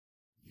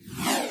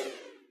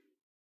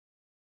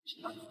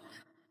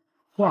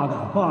话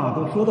赶话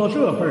都说到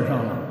这份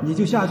上了，你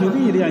就下去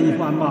历练一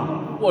番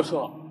吧。我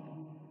说，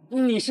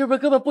你是不是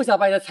根本不想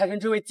把你的财神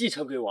之位继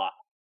承给我？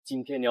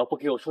今天你要不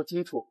给我说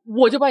清楚，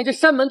我就把你这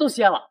山门都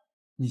掀了。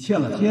你欠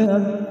了天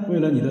恩，为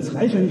了你的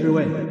财神之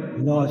位，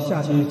你要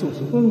下去做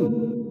些功德。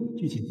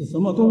具体是什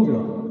么功德，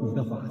你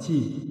的法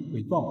器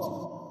会告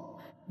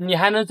诉你。你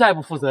还能再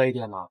不负责一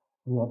点吗？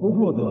我不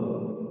负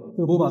责，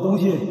这不把东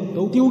西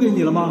都丢给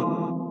你了吗？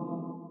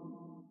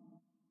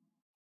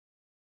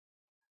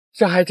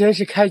这还真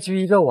是开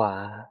局一个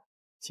碗，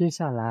接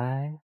下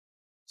来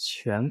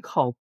全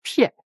靠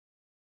骗。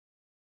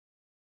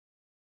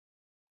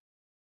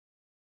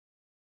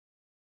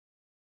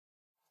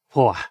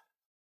破碗，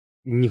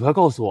你快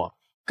告诉我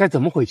该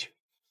怎么回去。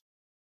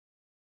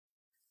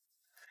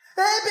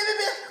哎，别！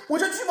我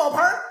这聚宝盆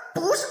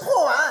不是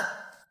破碗。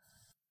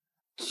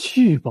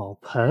聚宝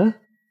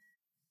盆？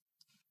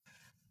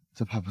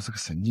这怕不是个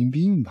神经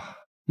病吧？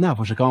那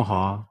不是刚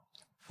好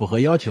符合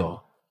要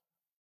求？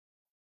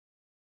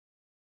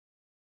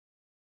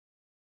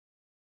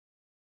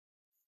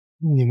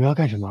你们要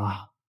干什么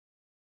啊？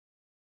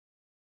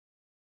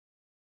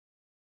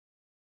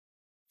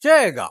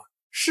这个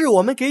是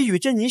我们给雨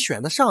珍你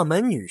选的上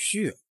门女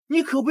婿，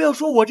你可不要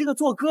说我这个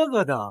做哥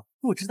哥的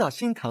不知道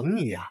心疼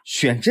你呀。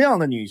选这样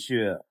的女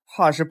婿，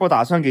怕是不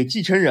打算给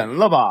继承人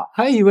了吧？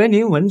还以为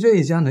宁文这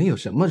一家能有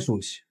什么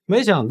出息，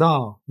没想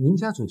到宁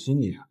家主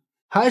心里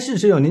还是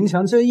只有宁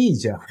强这一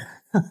家。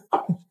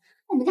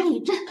我们家雨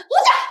珍无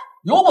价，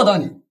由不得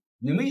你！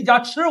你们一家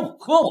吃我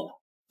喝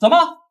我，怎么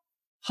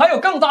还有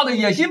更大的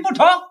野心不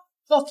成？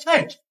老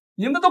太太，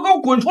你们都给我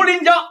滚出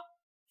林家，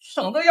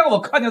省得让我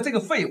看见这个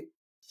废物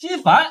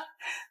心烦。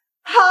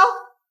好，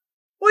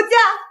我嫁，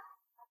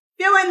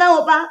别为难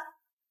我爸。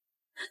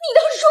你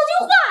倒是说句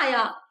话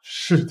呀！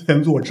是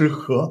天作之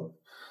合，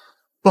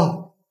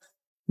爸，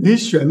你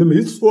选的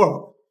没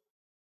错。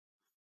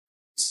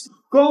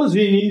恭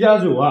喜林家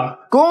主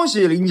啊！恭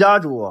喜林家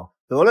主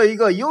得了一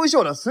个优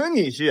秀的孙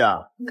女婿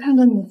啊！我看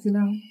过你的资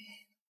料，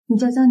你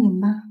叫你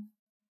妈。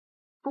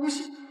恭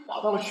喜，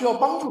找到了需要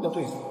帮助的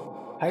对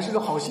手，还是个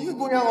好心的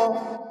姑娘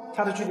哦。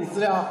她的具体资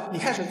料你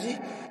看手机。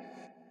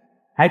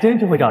还真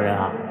是会找人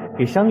啊，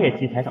给商业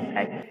题材找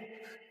台阶，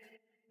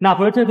那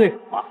不是正对口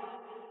吗？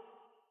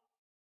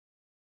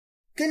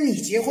跟你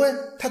结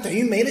婚，他等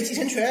于没了继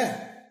承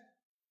权。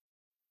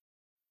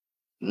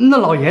那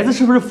老爷子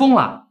是不是疯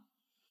了？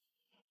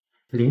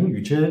林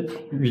雨珍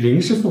与林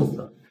氏父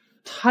子，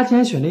他竟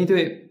然选了一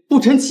对不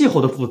成气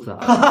候的父子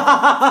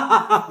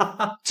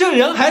啊！这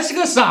人还是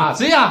个傻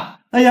子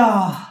呀！哎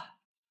呀，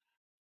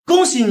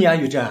恭喜你啊，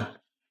雨珍，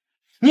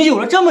你有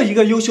了这么一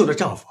个优秀的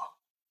丈夫。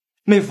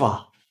妹夫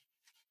啊，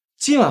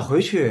今晚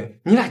回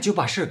去你俩就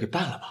把事给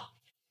办了吧，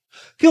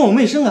给我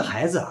妹生个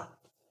孩子，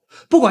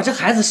不管这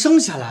孩子生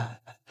下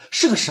来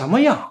是个什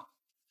么样，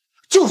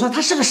就算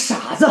他是个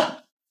傻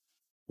子，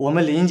我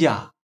们林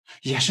家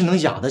也是能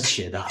养得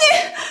起的。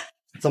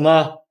怎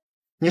么，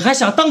你还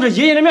想当着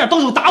爷爷的面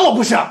动手打我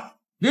不是？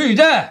林雨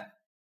珍，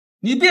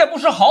你别不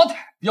识好歹，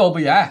要不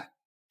然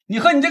你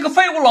和你这个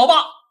废物老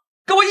爸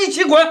跟我一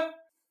起滚！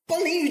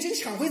帮林雨珍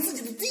抢回自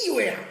己的地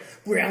位啊，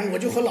不然我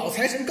就和老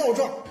财神告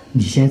状。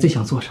你现在最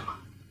想做什么？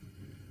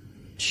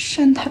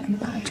扇他一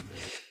巴掌。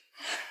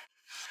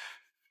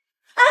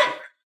哎，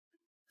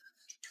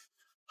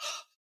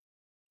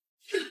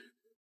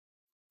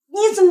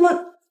你怎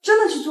么真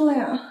的去做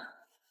呀？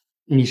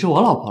你是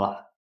我老婆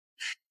了。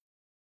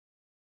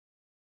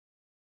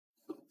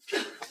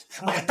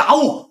他们还打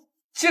我，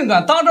竟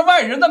敢当着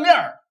外人的面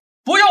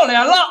不要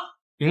脸了！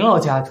林老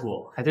家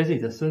主还对自己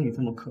的孙女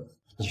这么客气，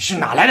你是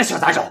哪来的小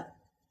杂种？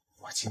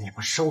我今天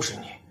不收拾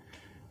你，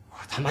我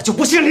他妈就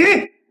不姓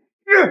林！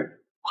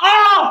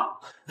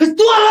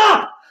断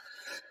了！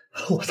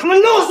我他妈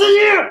弄死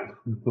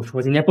你！你不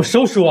说今天不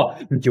收拾我，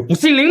你就不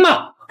姓林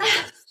吗？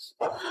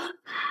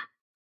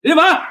林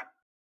文，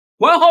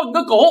管好你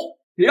的狗，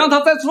别让他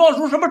再做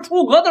出什么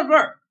出格的事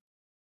儿。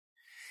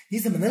你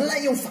怎么能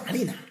滥用法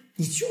力呢？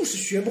你就是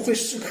学不会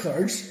适可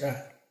而止。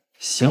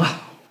行了，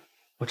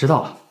我知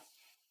道了。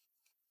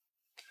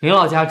林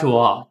老家主，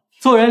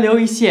做人留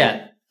一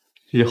线，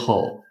日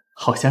后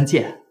好相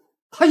见。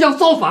还想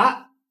造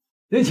反？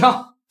林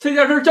强，这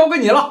件事交给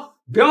你了，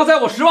别让再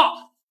我失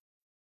望。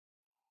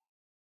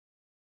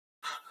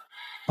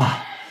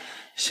爸，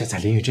现在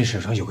林雨珍手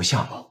上有个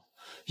项目，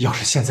要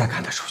是现在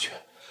赶他出去，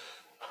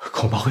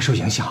恐怕会受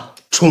影响。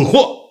蠢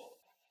货，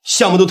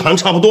项目都谈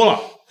差不多了，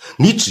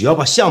你只要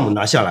把项目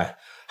拿下来，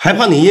还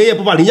怕你爷爷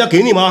不把林家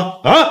给你吗？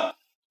啊！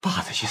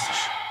爸的意思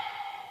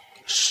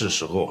是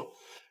时候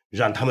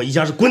让他们一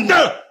家子滚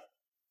蛋了。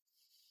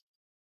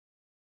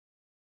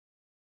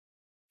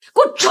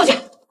给我出去！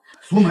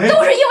苏梅，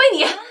都是因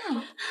为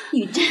你，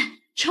雨珍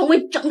成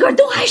为整个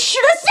东海市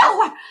的笑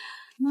话。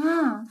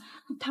妈，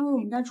他为我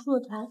们家出了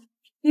头，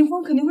林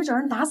峰肯定会找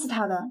人打死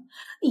他的。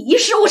你一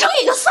事无成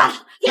也就算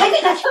了，你还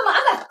给他添麻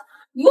烦，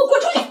你给我滚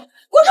出去！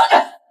滚出去！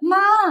妈，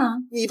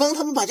你帮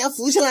他们把家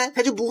扶起来，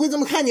他就不会这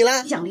么看你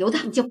了。想留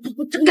他们就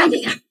不整干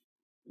点，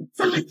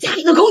脏了家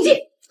里的空气。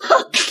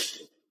哼！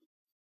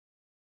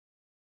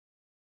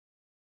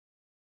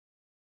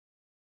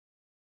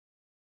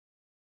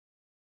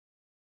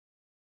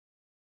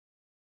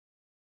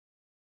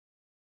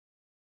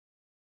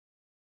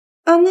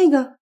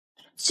啊，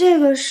这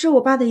个是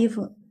我爸的衣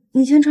服，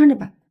你先穿着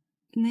吧。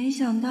没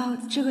想到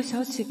这个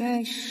小乞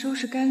丐收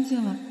拾干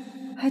净了，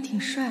还挺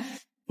帅。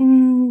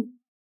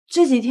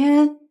这几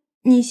天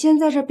你先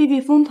在这避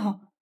避风头，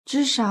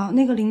至少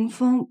那个林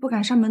峰不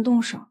敢上门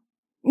动手。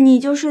你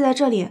就睡在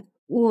这里，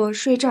我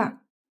睡这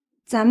儿，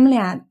咱们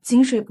俩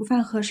井水不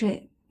犯河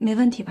水，没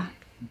问题吧？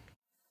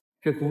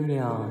这姑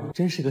娘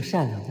真是个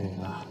善良的人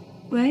啊。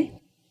喂。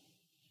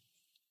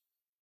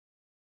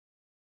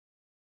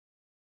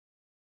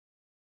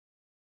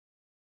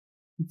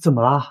怎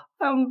么了？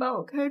他们把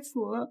我开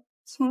除了。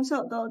从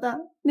小到大，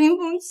林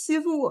峰欺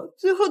负我，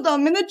最后倒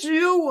霉的只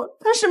有我，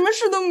他什么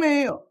事都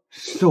没有。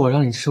是我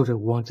让你受这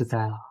无妄之灾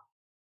了。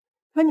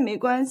和你没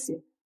关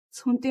系，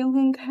从订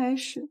婚开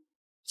始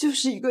就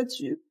是一个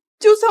局。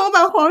就算我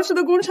把皇室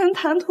的工程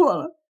谈妥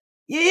了，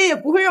爷爷也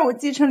不会让我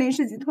继承林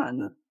氏集团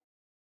的。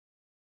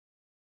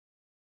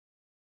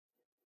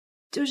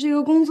就是一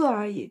个工作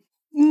而已，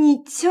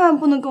你千万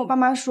不能跟我爸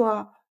妈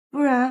说，不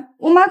然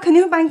我妈肯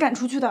定会把你赶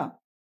出去的。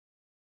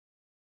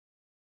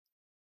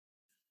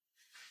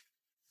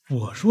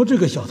我说这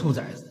个小兔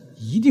崽子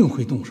一定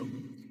会动手，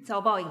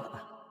遭报应了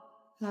吧？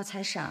老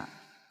财神，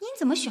您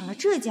怎么选了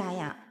这家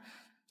呀？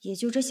也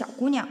就这小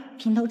姑娘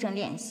平头整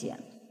脸些。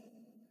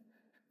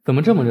怎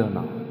么这么热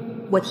闹？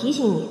我提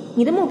醒你，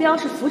你的目标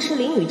是扶持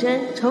林宇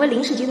珍成为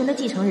林氏集团的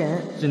继承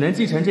人，只能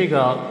继承这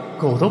个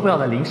狗都不要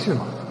的林氏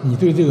吗？你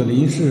对这个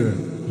林氏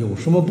有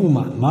什么不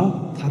满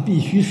吗？他必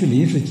须是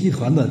林氏集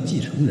团的继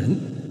承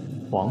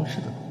人。皇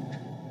室的工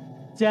程，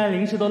既然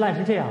林氏都烂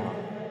成这样了，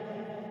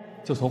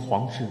就从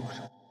皇室入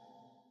手。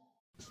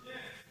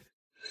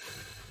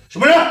什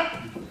么人？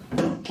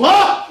我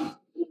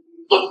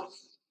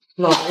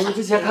老爷子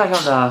之前看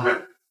上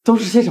的都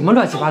是些什么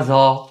乱七八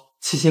糟、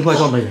奇形怪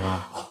状的人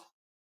啊？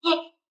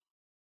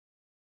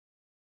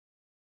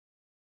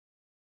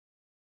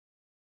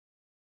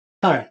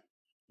大人，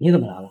你怎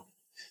么来了？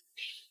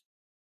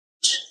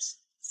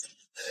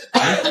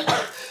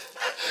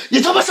你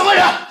他妈什么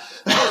人？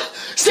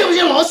信不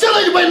信老子现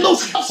在就把你弄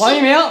死？黄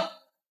一鸣，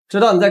知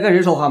道你在跟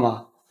谁说话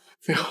吗？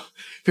飞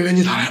哥，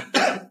你打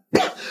人！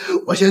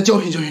我先教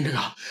训教训这个，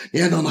你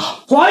先等等。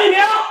黄一鸣，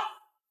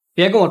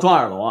别跟我装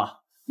耳聋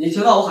啊！你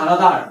听到我喊他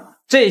大人了？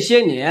这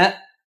些年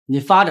你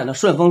发展的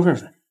顺风顺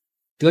水，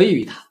得益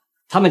于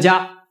他们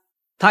家，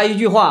他一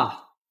句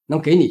话能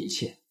给你一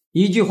切，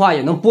一句话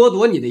也能剥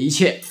夺你的一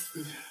切。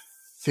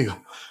飞哥，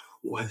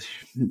我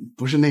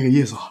不是那个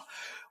意思，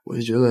我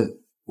就觉得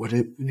我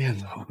这面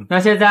子。那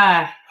现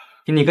在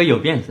给你个有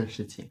面子的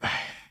事情，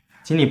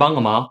请你帮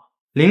个忙。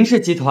林氏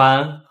集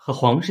团和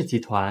黄氏集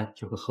团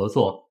有个合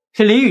作，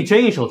是林宇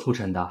珍一手促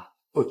成的。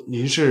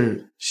您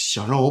是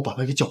想让我把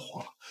他给搅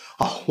黄了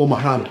啊？我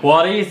马上。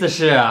我的意思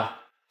是，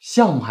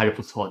项目还是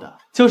不错的，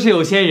就是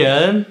有些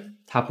人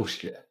他不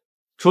是人。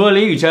除了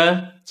林宇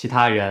珍，其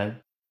他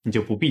人你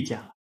就不必见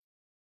了。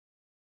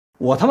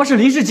我他妈是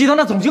林氏集团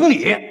的总经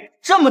理，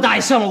这么大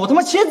一项目我他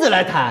妈亲自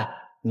来谈，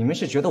你们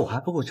是觉得我还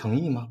不够诚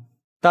意吗？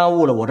耽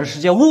误了我的时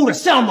间，误了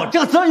项目，这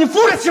个责任你负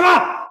得起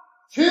吗？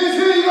区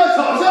区一个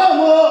小项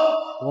目，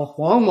我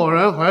黄某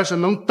人还是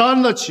能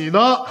担得起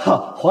的。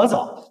黄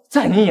总，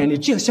在您眼里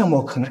这个项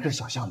目可能是个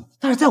小项目，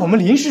但是在我们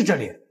林氏这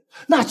里，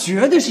那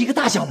绝对是一个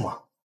大项目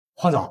啊！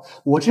黄总，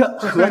我这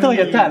核桃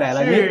也带来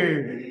了。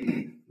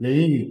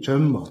林宇珍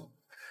吗？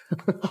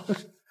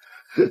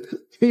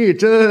林宇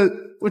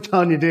珍不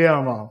长你这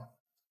样吗？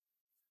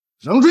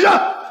扔出去！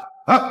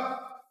啊！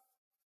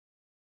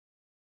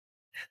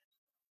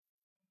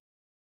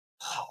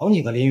好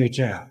你个林宇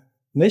珍，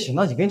没想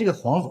到你跟这个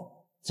黄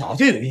总早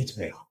就有一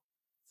腿啊！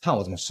看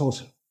我怎么收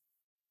拾你！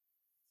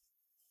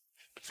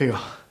飞哥，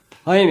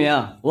黄一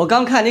鸣，我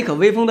刚看你可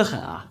威风的很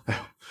啊！哎呦，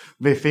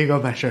为飞哥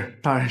办事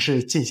当然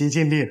是尽心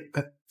尽力。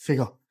飞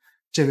哥，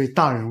这位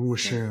大人物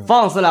是……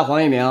放肆了，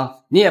黄一鸣，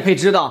你也配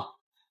知道？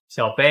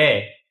小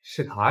飞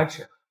适可而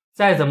止，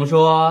再怎么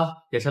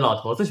说也是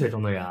老头子选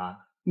中的人啊。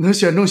能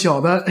选中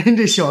小的，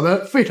这小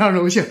的非常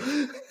荣幸。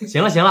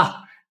行了行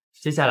了，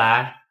接下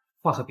来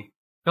画个饼，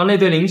让那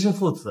对林氏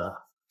父子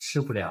吃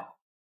不了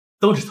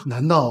兜着走。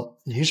难道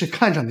您是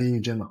看上林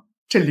宇珍了？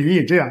这林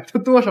宇珍啊，他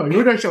多少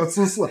有点小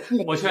姿色。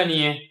我劝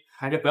你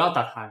还是不要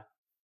打他，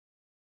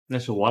那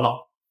是我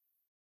老。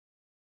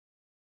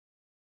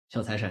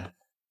小财神，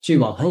聚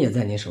宝盆也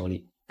在您手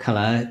里，看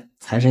来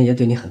财神爷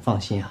对你很放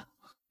心啊。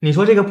你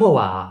说这个破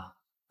碗啊，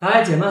拿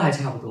来解闷还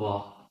差不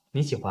多，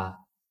你喜欢？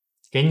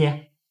给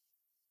你。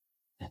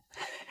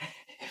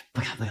不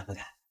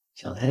敢，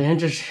小财神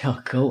这是要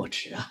割我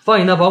吃啊！放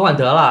你那保管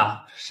得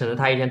了，省得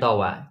他一天到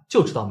晚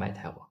就知道买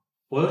台网，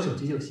我有手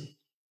机就行。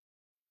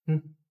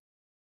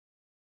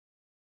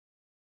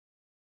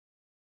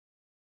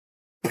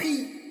呸！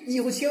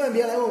以后千万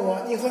别来问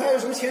我，你和他有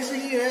什么前世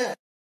姻缘？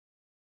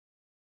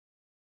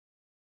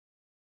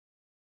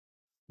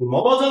你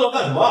毛毛躁躁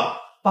干什么？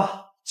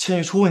爸，签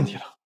约出问题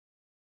了。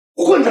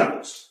混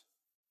账！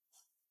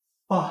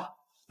爸，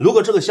如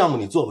果这个项目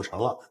你做不成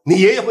了，你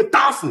爷爷会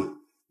打死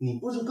你。你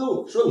不是跟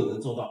我说你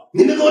能做到，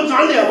你能给我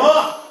长脸吗？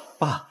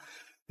爸，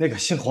那个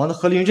姓黄的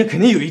和林宇珍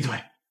肯定有一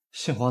腿。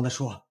姓黄的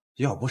说，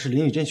要不是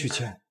林宇珍去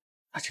签，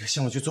把这个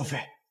项目就作废。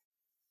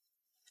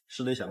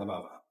是得想个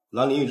办法，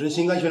让林宇珍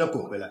心甘情愿地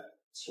滚回来，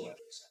千万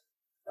别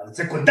让他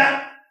再滚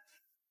蛋。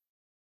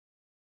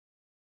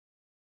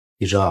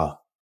宇珍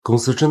啊，公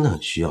司真的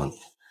很需要你，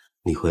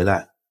你回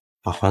来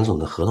把黄总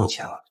的合同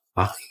签了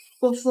啊！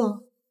伯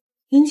父，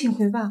您请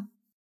回吧。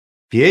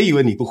别以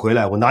为你不回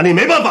来，我拿你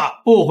没办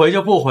法。不回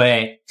就不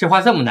回，这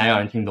话这么难让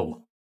人听懂吗？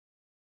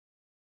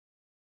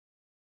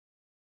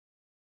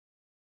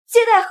借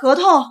贷合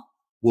同，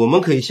我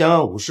们可以相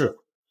安无事，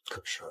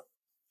可是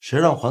谁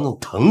让黄总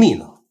疼你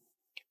呢？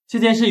这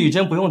件事宇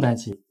珍不用担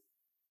心，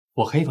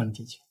我可以帮你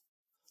解决。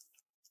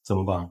怎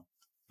么帮？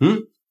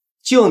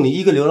就你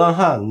一个流浪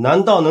汉，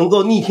难道能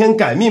够逆天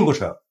改命不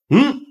成？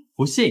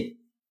不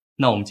信，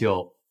那我们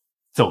就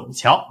走着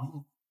瞧。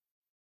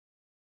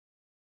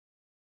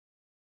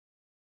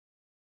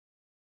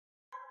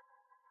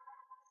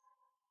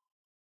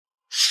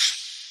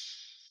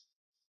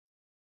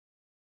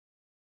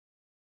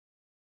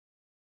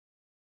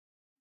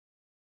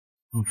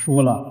我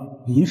说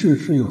了，林氏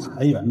是有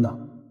财源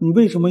的，你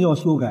为什么要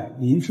修改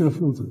林氏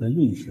父子的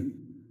运势？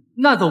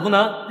那总不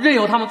能任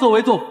由他们作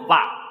威作福吧？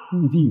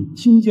玉帝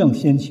亲降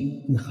仙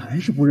情，你还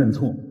是不认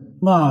错，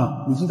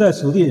那你就在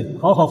此地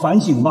好好反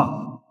省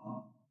吧。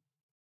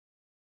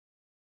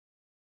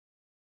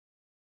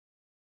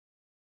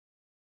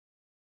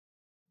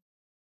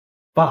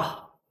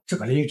爸，这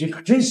个林宇珍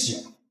可真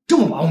邪，这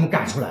么把我们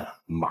赶出来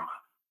了。妈，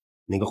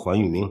那个黄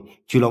玉明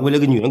居然为了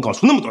个女人搞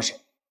出那么多事。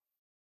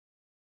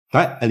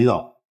哎，李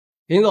总，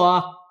林总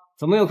啊，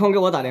怎么有空给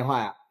我打电话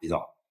呀？李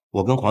总，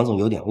我跟黄总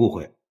有点误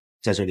会，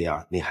在这里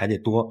啊，你还得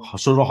多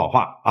说说好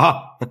话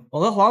啊。我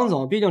和黄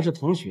总毕竟是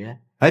同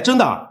学。哎，真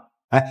的啊？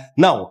哎，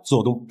那我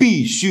做东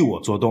必须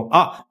我做东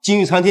啊！金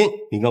玉餐厅，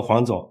你跟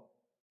黄总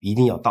一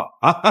定要到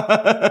啊！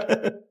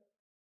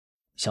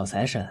小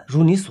财神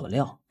如你所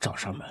料找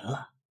上门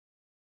了。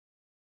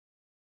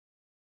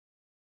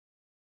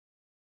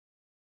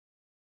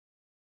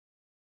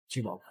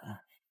聚宝盆，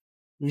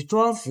你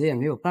装死也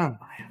没有办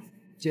法呀！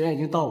既然已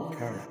经到我这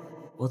儿了，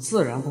我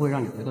自然不会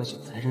让你回到小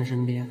财神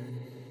身边。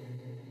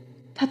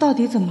他到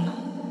底怎么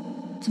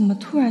了？怎么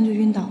突然就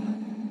晕倒了？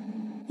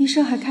医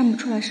生还看不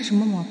出来是什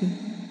么毛病。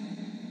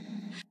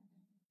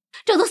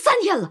这都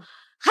3天了，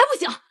还不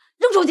醒，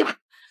扔出去吧！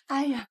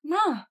哎呀，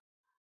妈，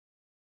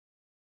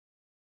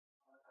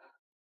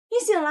你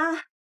醒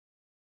了？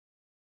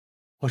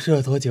我睡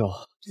了多久？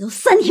这都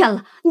3天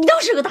了，你倒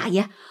是个大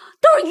爷，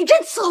都是玉珍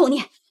伺候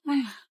你。哎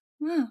呀，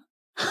妈，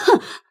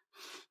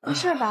没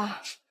事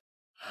吧？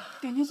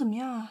感觉怎么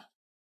样啊？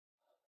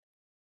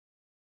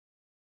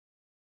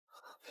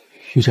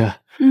玉珍，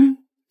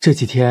这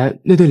几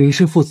天那对林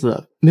氏父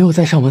子没有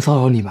再上门骚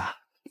扰你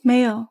吧？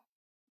没有，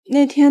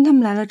那天他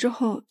们来了之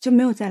后就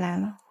没有再来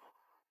了。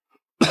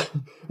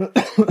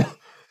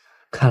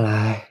看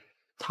来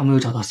他们又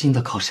找到新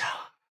的靠山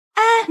了。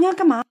哎，你要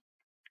干嘛？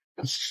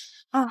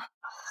啊，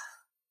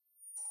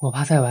我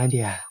怕再晚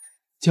点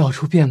就要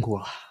出变故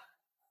了。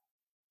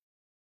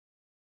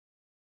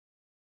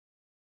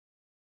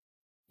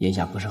眼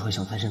下不是和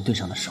小财神对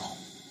上的时候，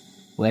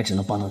我也只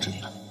能帮到这里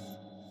了。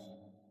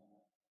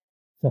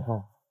最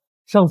后，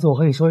上次我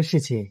和你说的事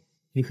情，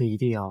你可一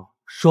定要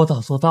说到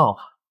做到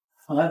啊！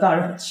看来大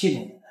人很气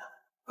你的，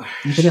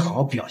你可得好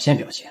好表现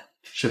表现。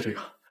是这个，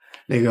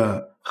那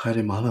个还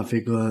得麻烦飞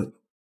哥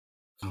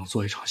给我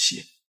做一场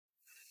戏。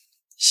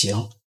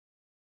行。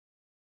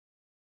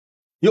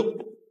哟，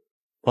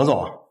黄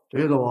总啊，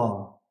李总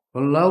啊，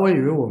本来我以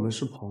为我们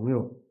是朋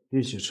友，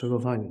一起吃个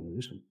饭也没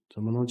什么，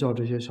怎么能叫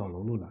这些小喽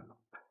啰来了？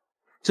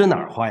这哪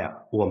儿话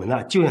呀？我们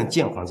呢就想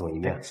见黄总一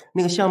面。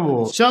那个项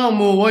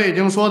目我已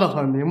经说得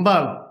很明白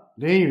了，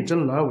林宇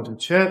珍来我就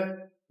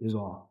签。李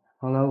总，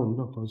看来我们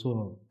的合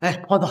作……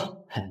哎，黄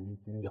总，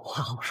有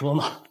话好说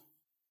嘛。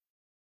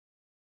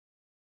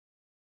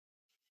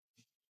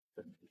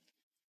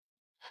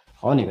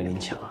好你个林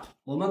强，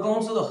我们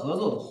公司的合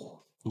作都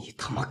火，你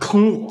他妈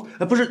坑我！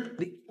不是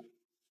你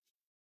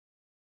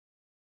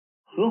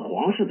和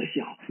皇上的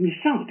项目，你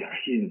上点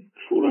心，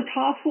出了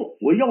差错，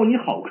我要你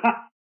好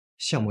看。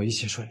项目一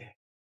切顺利，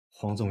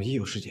黄总一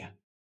有时间，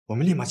我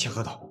们立马签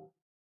合同。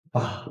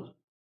爸，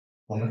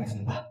我们该怎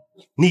么办？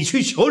你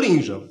去求林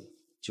宇珍，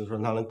就说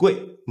那人跪，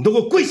你都给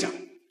我跪下！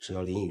只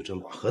要林宇珍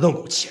把合同给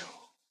我签了。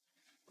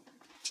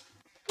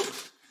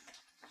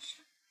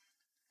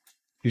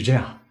宇珍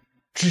啊，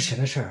之前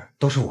的事儿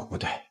都是我不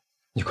对，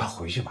你快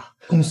回去吧，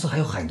公司还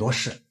有很多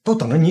事都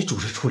等着你主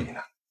持处理呢。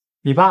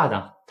你爸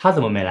呢？他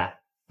怎么没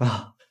来？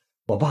啊，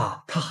我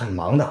爸他很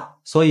忙的，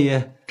所以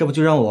这不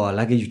就让我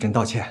来给宇珍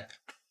道歉。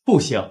不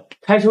行，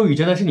开除宇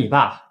珍的是你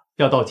爸，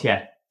要道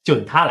歉就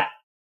得他来。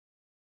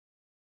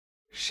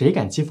谁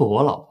敢欺负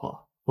我老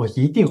婆，我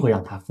一定会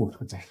让他负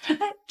责在人。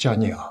佳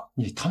宁，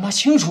你他妈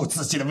清楚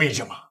自己的位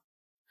置吗？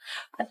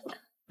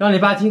让你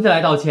爸亲自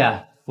来道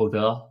歉，否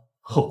则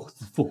后果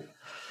自负。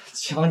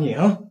佳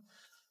宁，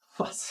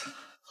我操，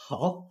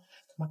好，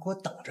他妈给我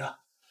等着！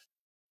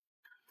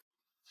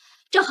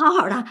这好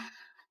好的，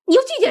你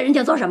又拒绝人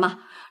家做什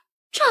么？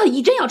这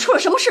一真要出了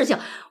什么事情，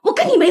我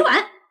跟你没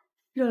完！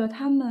惹了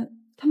他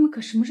们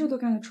可什么事都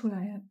干得出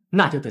来呀。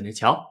那就等着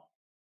瞧。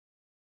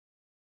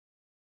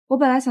我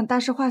本来想大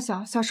事化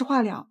小，小事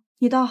化了，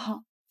你倒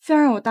好，非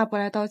要让我大伯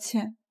来道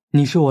歉。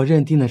你是我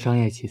认定的商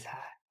业奇才，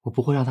我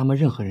不会让他们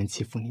任何人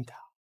欺负你的。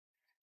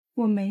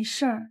我没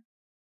事儿，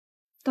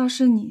倒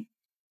是你，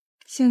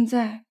现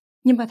在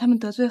你把他们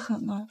得罪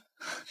狠了。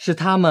是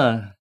他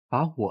们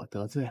把我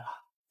得罪了。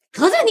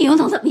得罪你又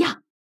能怎么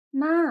样？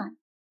妈，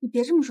你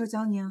别这么说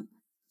江宁。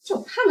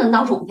就他能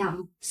孬种样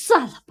吗？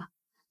算了吧，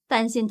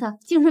担心他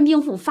精神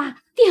病复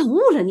发，玷污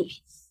了你。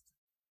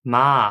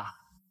妈，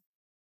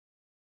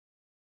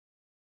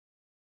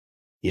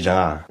以真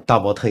啊，大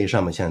伯特意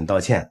上门向你道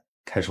歉，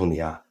开除你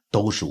啊，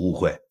都是误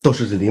会，都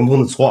是这林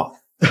峰的错。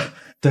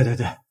对，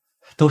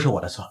都是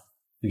我的错。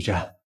雨真，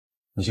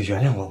你就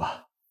原谅我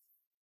吧。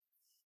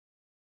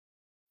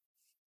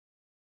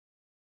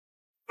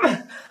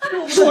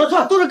是我的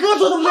错，都是哥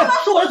错，对不对？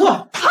是我的错。好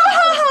了，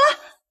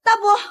大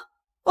伯，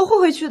我会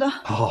回去的。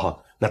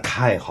好，那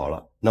太好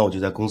了，那我就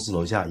在公司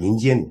楼下迎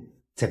接你，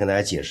再跟大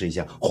家解释一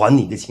下，还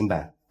你一个清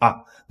白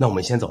啊。那我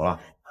们先走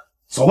了，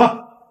走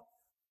吧。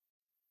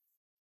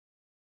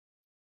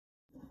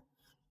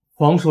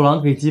黄鼠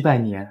狼给鸡拜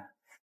年，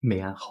没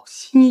安好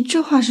心。你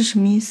这话是什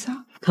么意思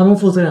啊？他们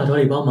父子俩找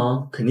你帮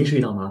忙，肯定是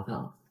遇到麻烦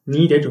了。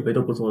你一点准备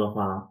都不做的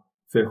话，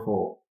最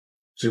后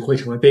只会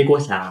成为背锅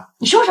侠。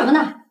你说什么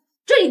呢？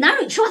这里哪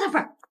有你说的份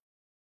儿？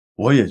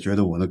我也觉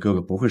得我的哥哥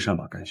不会善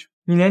罢甘休。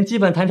你连基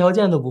本谈条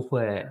件都不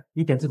会，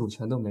一点自主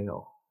权都没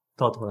有，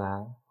到头来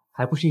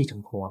还不是一场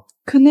空啊！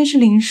可那是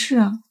林氏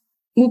啊，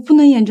我不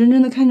能眼睁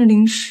睁的看着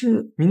林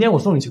氏。明天我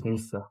送你去公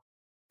司，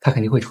他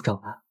肯定会出账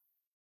单。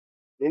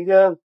明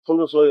天通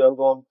知所有员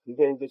工提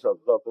前1个小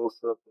时到公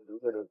司留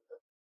下认真，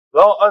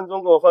然后暗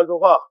中跟我翻说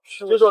话，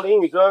接受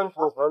林宇珍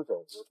从黄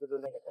总就是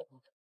那个。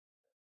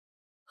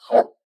好，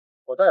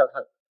我倒要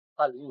看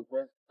把林宇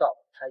珍到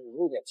还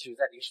有点继续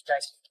在临时摘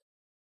起。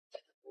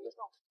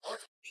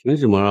凭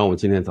什么让我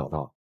今天早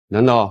到？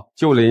难道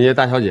就林家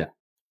大小姐？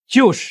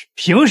就是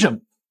凭什么？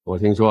我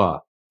听说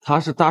啊，她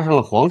是搭上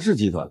了黄氏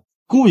集团，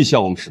故意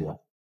向我们施压。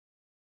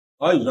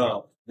啊，宇珍，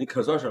你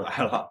可算是来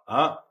了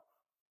啊！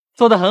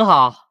做得很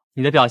好，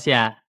你的表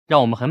现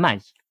让我们很满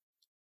意。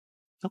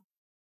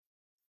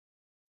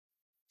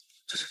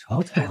这是什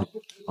么态度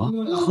啊？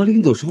和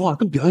领导说话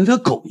跟表现条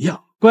狗一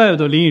样。怪不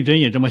得林宇珍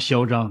也这么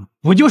嚣张，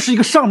不就是一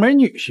个上门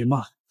女婿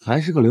吗？还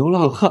是个流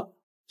浪汉。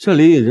这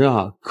林宇珍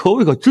啊，口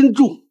味可真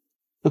重。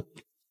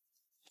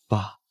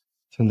爸，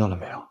听到了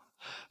没有？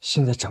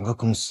现在整个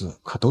公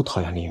司可都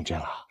讨厌林宇珍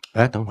了。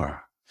哎，等会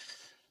儿，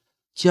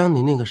江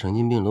宁那个神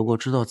经病如果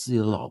知道自己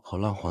的老婆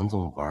让黄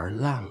总玩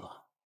烂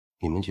了，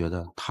你们觉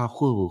得他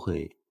会不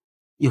会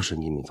又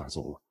神经病发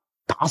作了，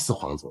打死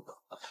黄总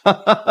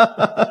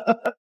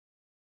的？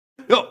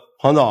哟，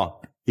黄总，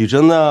宇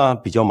珍呢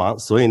比较忙，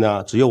所以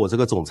呢，只有我这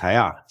个总裁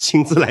啊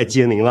亲自来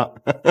接您了。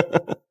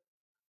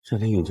这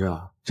林宇珍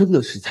啊，真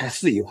的是太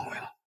肆意妄为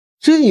了，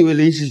真以为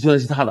林氏集团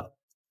是他的。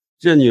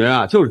这女人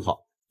啊，就是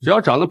好，只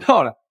要长得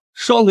漂亮，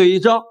双腿一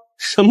张，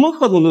什么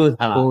合同都能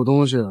谈了。狗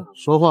东西，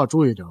说话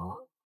注意点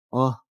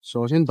啊，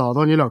小心打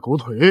到你俩狗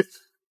腿。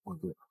哦，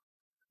对了，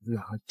你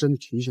俩还真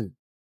提醒你，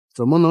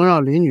怎么能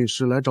让林女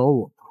士来找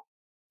我呢？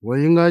我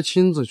应该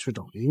亲自去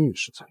找林女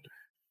士才对。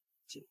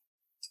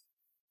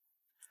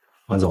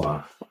黄总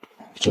啊，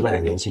这外的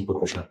年轻不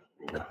懂事，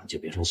你呢就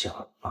别生气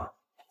了啊。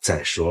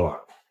再说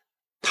了，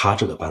他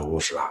这个办公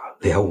室啊，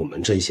连我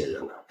们这些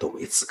人呢都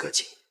没资格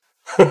进。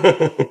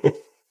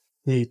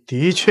你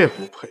的确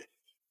不配。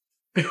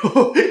哎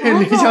呦，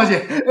林小姐，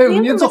哎呦，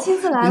您坐，您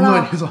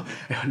坐。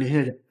哎呦，林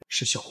小姐，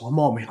是小黄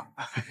冒昧了，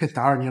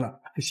打扰您了，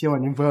希望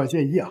您不要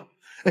介意啊。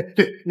哎，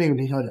对，那个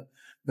林小姐，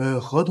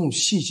合同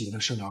细节的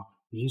事呢，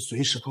您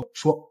随时跟我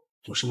说，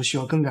有什么需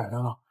要更改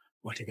的呢，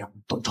我这边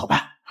都照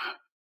办。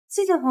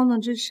谢谢黄总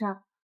支持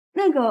啊，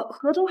那个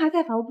合同还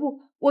在法务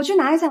部，我去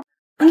拿一下，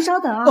您稍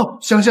等啊。哦，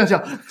行。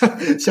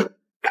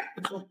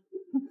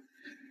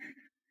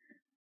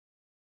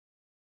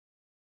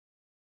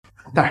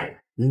大人，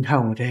您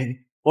看我这，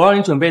我让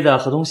你准备的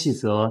合同细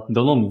则，你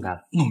都弄明白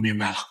了？弄明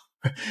白了。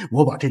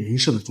我把这林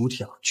氏的主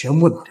体啊全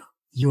部拿掉，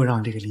又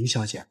让这个林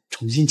小姐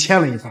重新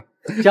签了一份，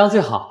这样最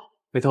好。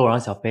回头我让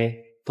小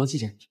飞都记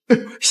着你。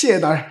谢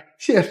谢大人，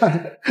谢谢大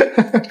人。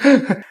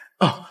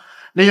哦，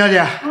林小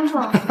姐，黄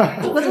总，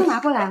合同拿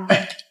过来了，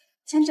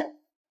签着。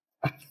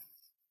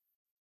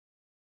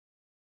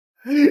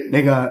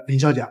那个林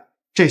小姐，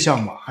这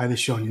项目还得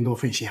需要您多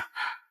费心啊，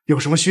有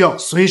什么需要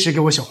随时给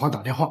我小黄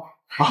打电话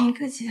啊。没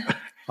客气。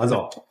黄总，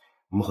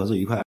我们合作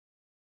愉快。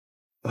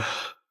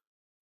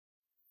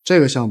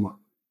这个项目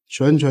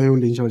全由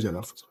林小姐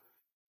来负责。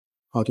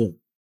啊，对了，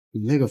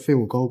你那个废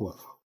物高管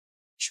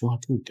说话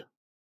注意点。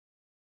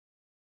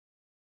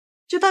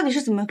这到底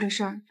是怎么回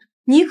事？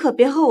你可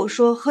别和我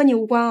说和你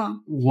无关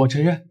啊！我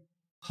承认，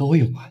和我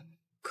有关。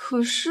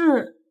可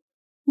是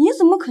你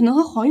怎么可能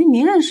和黄玉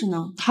明认识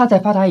呢？他在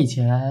发达以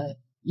前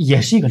也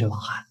是一个流浪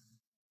汉。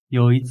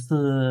有一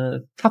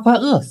次他快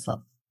饿死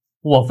了，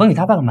我分给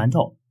他半个馒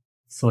头，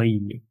所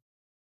以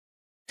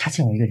他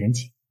欠我一个人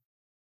情。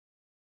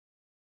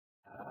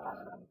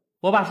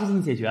我把事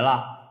情解决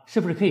了，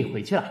是不是可以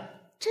回去了？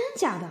真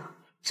假的？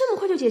这么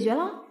快就解决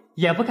了？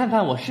也不看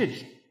看我是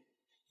谁。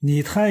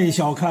你太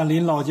小看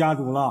林老家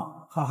主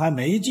了，他还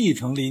没继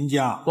承林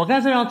家。我干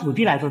脆让土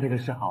地来做这个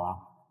事好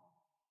了。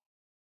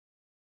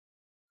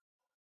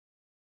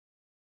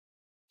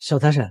小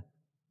财神，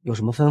有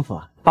什么吩咐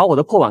啊？把我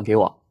的破碗给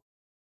我。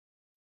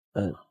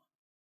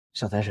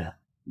小财神，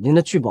您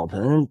的聚宝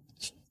盆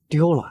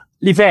丢了。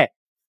丽妃，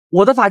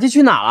我的法器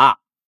去哪了？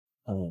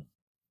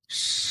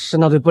是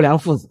那对不良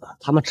父子，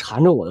他们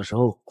缠着我的时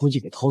候，估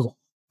计给偷走。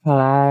看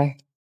来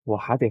我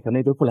还得和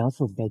那对不良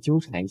父子再纠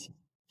缠一下，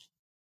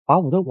把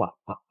我的碗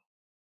吧。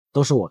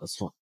都是我的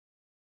错，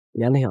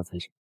连累小财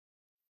神。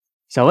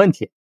小问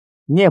题，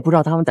你也不知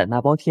道他们胆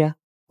大包天，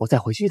我再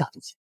回去一趟就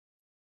行。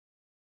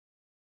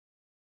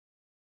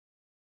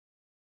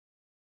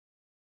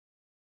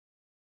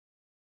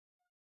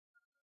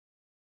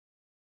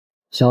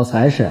小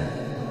财神，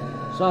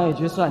上一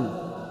局算你，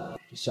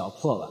这小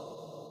破碗，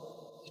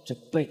这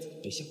辈子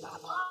别想打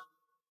倒。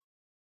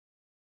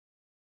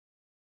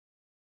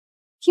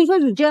听说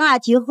雨珍啊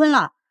结婚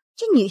了，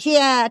这女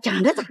婿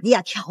长得咋地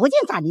呀？条件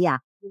咋地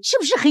呀？是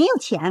不是很有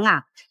钱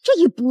啊？这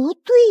也不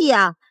对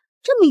呀，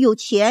这么有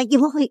钱，以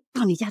后会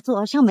到你家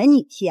做上门女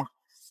婿啊？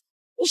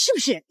你是不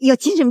是有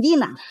精神病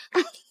呢？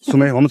苏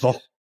梅，我们走。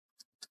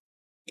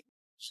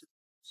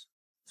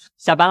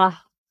下班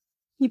了。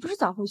你不是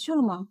早回去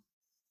了吗？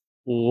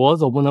我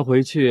总不能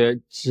回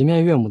去直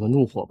面岳母的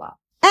怒火吧？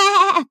哎，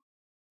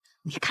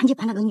你赶紧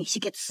把那个女婿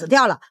给辞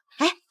掉了。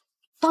哎，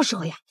到时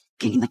候呀，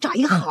给你们找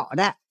一个好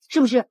的，是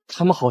不是？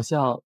他们好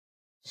像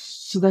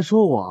是在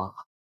说我。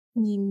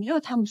你没有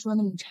他们说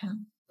那么差。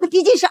那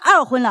毕竟是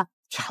二婚了，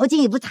条件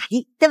也不咋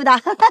地，对不对？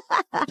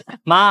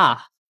妈，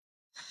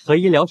和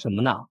姨聊什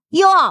么呢？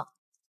哟，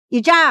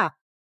雨珍，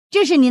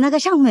这是你那个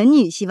上门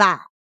女婿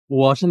吧？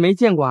我是没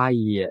见过阿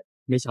姨，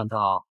没想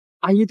到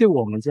阿姨对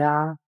我们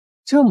家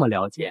这么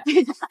了解。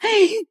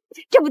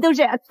这不都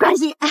是关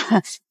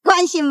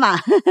心嘛？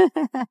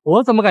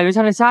我怎么感觉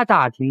像是瞎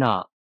打听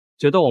呢？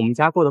觉得我们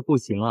家过得不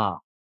行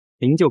了，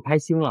您就开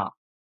心了。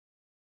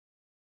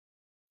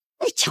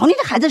瞧你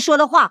这孩子说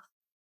的话，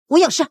我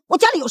有事，我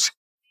家里有事。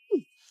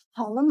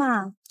好了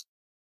嘛，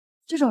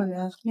这种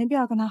人没必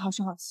要跟他好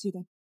声好气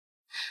的。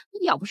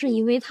要不是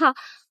因为他，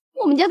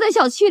我们家在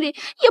小区里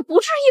也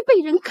不至于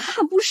被人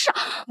看不上。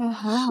哎，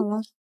好了好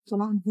了，走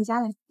吧，你回家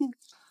来。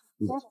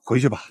回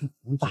去吧，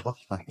走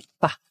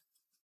吧。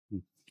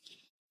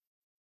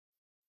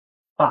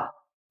爸，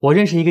我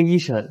认识一个医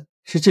生，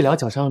是治疗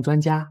脚伤的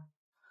专家，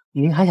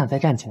您还想再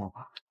站起来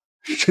吗？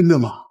真的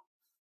吗？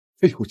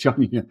哎呦，江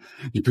宁，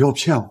你不要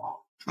骗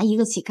我。他一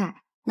个乞丐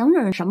能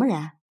忍什么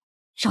人？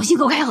小心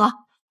给我开河！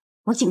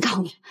我警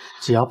告你，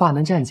只要爸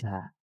能站起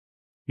来，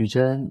雨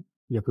珍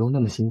也不用那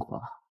么辛苦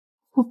了。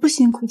我不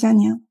辛苦，佳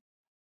宁，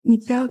你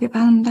不要给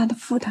爸那么大的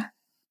负担。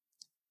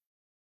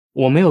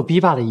我没有逼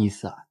爸的意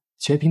思，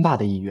全凭爸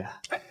的意愿。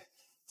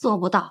做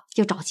不到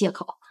就找借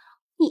口。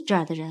你这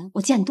样的人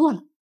我见多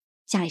了，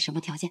家里什么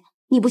条件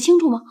你不清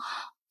楚吗？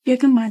别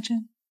跟妈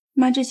争，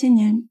妈这些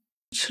年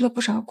吃了不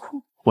少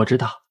苦。我知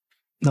道，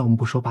那我们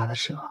不说爸的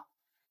事了。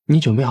你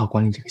准备好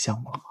管理这个项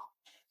目了吗？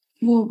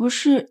我不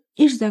是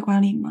一直在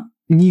管理吗？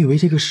你以为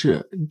这个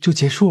事就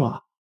结束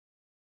了？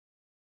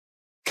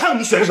看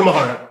你选的什么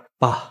好人！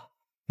爸，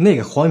那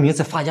个黄一鸣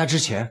在发家之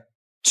前，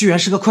居然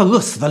是个快饿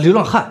死的流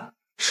浪汉，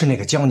是那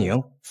个江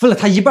宁分了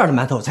他一半的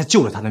馒头才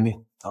救了他的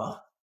命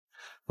啊！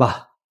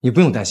爸，你不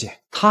用担心，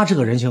他这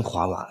个人情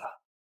还完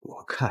了，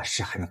我看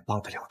谁还能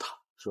帮得了他。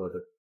说的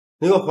对，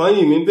那个黄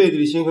一鸣背地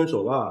里心狠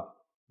手辣，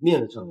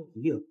面子上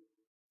一定。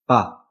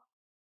爸，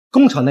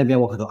工厂那边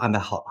我可都安排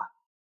好了，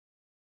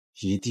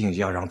一定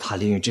要让他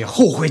林宇珍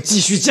后悔继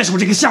续接手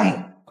这个项目。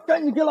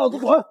赶紧给老子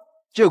滚！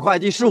这块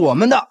地是我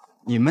们的，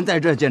你们在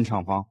这建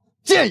厂房，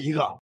建一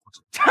个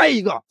拆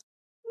一个。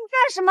你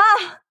干什么？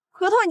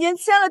合同已经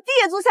签了，地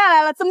也租下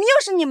来了，怎么又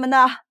是你们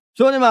的？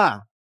兄弟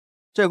们，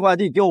这块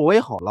地给我围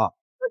好了。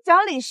不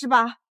讲理是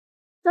吧？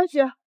张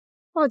雪，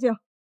报警！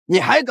你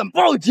还敢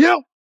报警？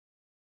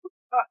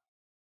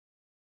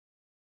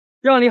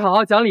让你好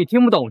好讲理，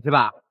听不懂是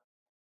吧？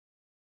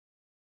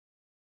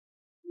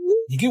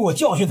你给我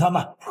教训他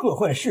们，破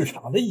坏市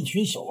场的一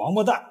群小王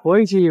八蛋！我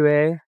一直以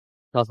为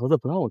老头子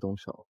不让我动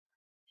手，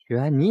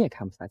原来你也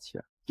看不下去。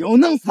给我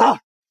弄死！佳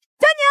宁！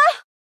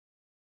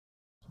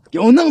给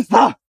我弄死！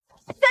佳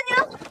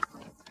宁！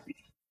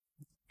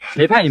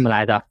谁派你们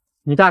来的？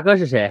你大哥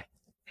是谁？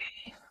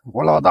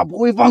我老大不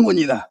会放过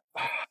你的，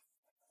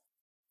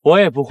我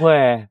也不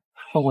会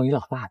放过你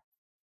老大的。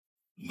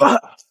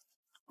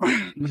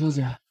陆小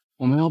姐，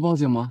我们要报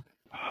警吗？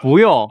不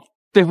用，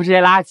对付这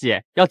些垃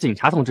圾，要警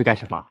察同志干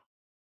什么？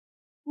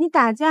你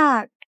打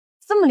架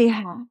这么厉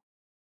害？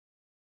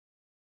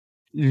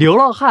流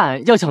浪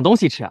汉要抢东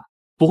西吃，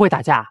不会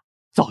打架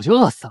早就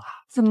饿死了。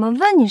怎么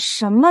问你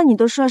什么，你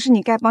都说是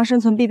你丐帮生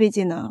存必备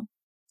技能。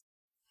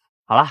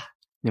好了，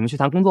你们去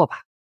谈工作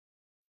吧。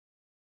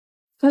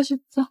小许，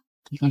走。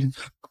你赶紧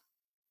走。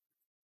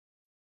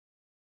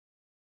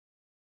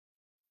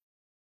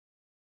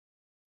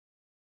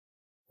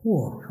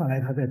看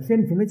来他在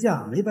天庭的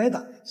架没白打。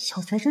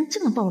小财神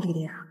这么暴力的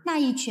呀？那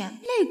一拳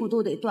肋骨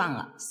都得断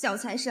了。小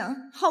财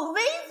神好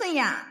威风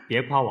呀！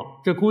别夸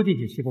我，这估计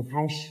只是个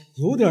开始。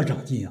有点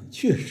长进啊，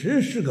确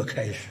实是个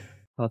开始。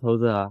老头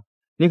子，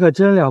你可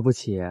真了不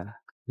起，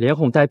连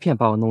哄带骗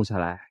把我弄下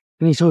来，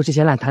给你收拾这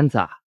些烂摊子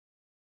啊！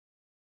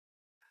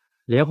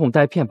连哄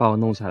带骗把我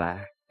弄下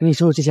来，给你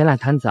收拾这些烂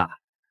摊子啊！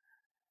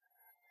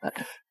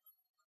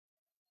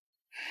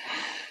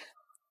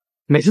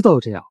每次都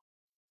是这样，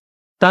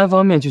单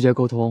方面拒绝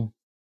沟通，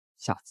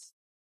下次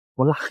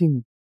我拉黑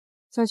你。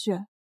小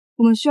雪，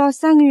我们需要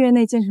3个月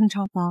内建成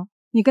厂房，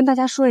你跟大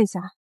家说一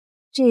下，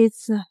这一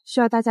次需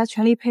要大家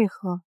全力配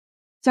合，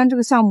将这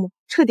个项目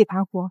彻底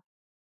盘活。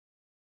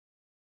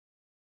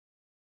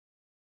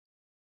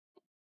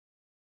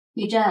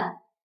雨珍，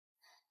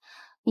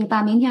你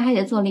爸明天还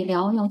得做理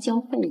疗，要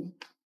交费呢。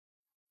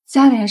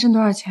家里还剩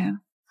多少钱？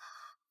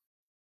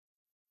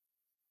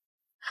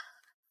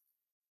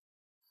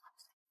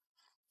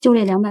就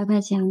这200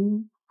块钱，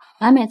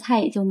买买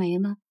菜也就没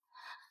了。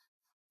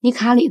你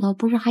卡里头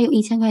不是还有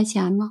1000块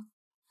钱吗？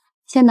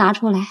先拿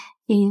出来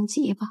应应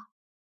急吧。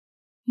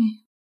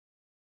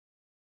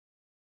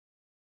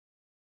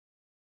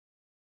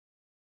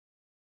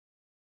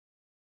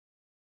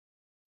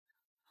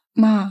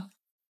妈，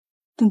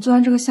等做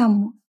完这个项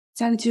目，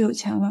家里就有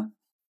钱了。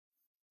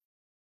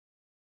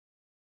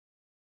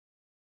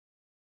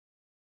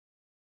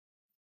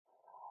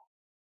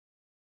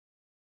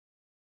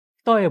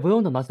倒也不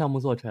用等到项目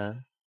做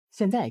成，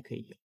现在也可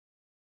以有。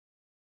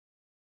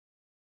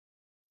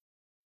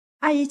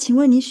阿姨，请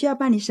问您需要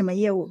办理什么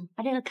业务？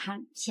把这个卡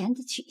钳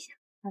子取一下。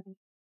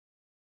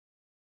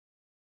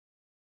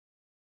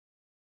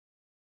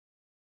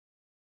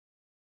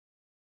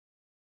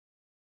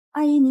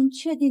阿姨，您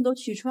确定都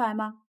取出来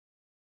吗？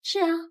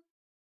是啊。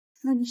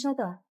那您稍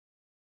等。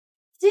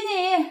经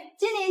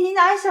理，您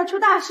家小出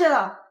大事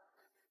了。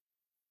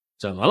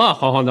怎么了？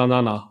慌慌张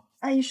张的。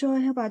阿姨说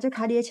要把这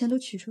卡里的钱都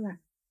取出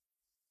来。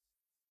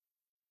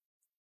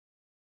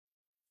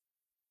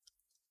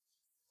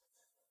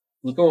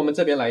你跟我们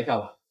这边来一下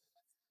吧。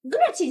你跟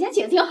这儿取钱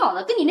取的挺好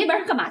的，跟你那边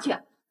是干嘛去？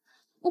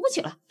我不取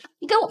了，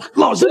你给我吧。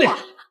老实点！啊！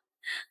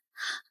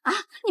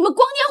你们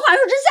光天化日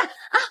之下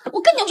啊！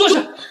我跟你们坐下！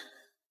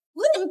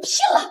我跟你们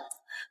拼了！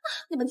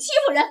你们欺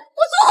负人，我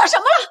做错什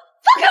么了？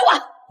放开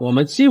我！我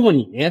们欺负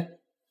你？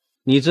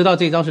你知道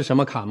这张是什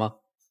么卡吗？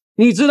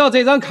你知道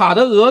这张卡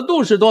的额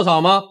度是多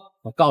少吗？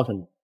我告诉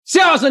你，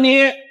吓死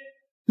你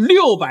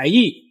！600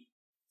亿！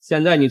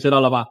现在你知道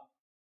了吧？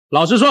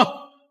老实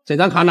说。这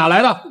张卡哪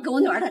来的？给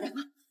我女儿打电话！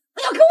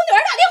我要给我女儿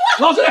打电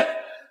话！老实点！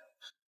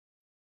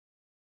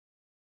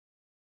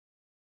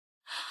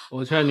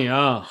我劝你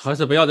啊，还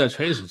是不要再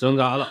垂死挣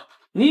扎了。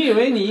你以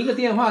为你一个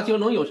电话就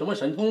能有什么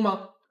神通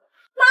吗？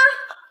妈，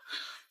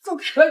走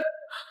开！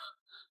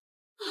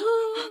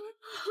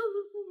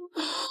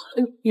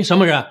你什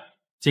么人？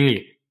经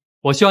理，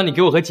我希望你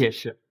给我个解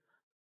释。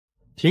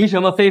凭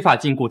什么非法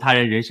禁锢他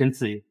人人身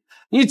自由？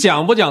你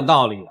讲不讲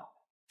道理啊？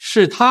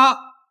是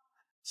他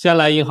先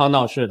来银行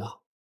闹事的。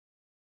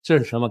这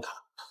是什么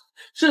卡？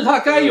是他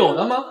该有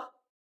的吗？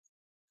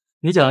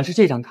你讲的是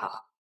这张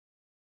卡，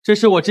这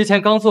是我之前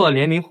刚做的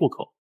联名户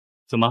口。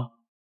怎么，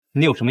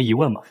你有什么疑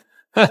问吗？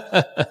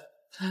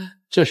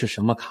这是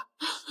什么卡？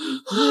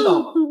知道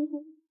吗？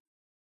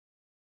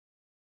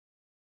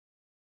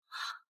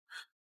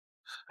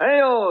哎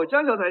呦，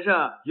江小财神，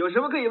有什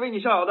么可以为你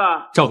效劳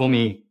的？赵公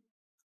明，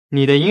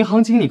你的银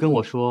行经理跟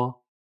我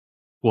说，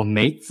我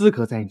没资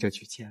格在你这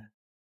取钱。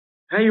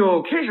哎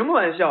呦，开什么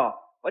玩笑！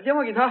把电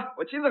话给他，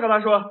我亲自和他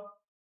说。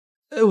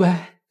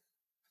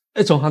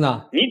喂，总行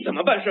长，你怎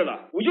么办事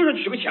的？不就是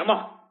取个钱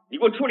吗？你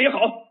给我处理好，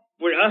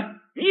不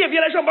然你也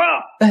别来上班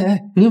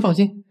了。您放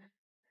心。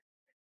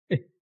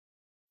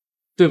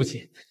对不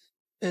起，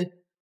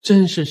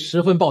真是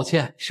十分抱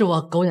歉，是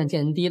我狗眼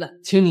见人低了，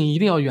请你一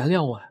定要原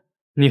谅我。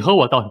你和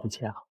我道什么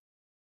歉啊？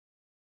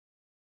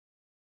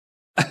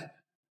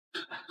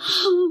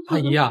阿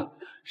姨啊，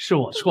是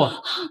我错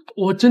了，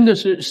我真的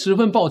是十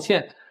分抱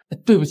歉，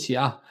对不起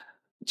啊。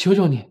求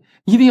求你，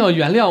一定要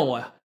原谅我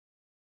呀！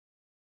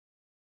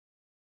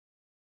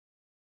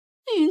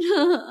雨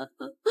珍，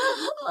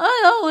妈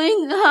要回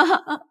家。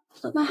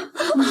妈，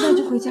你现在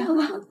就回家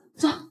吧。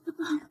走。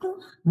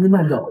您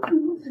慢走。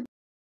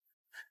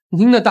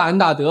您的大恩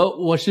大德，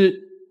我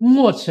是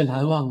没齿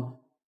难忘啊。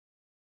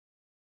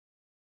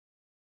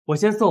我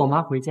先送我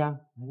妈回家，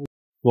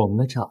我们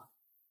的账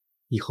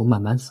以后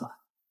慢慢算。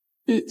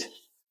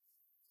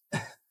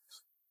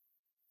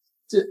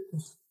这。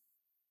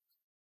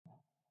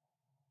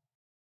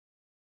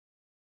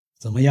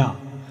怎么样，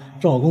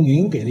赵公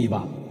明给力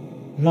吧？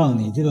让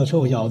你这个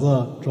臭小子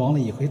装了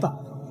一回大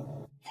款。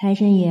财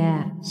神爷，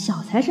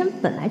小财神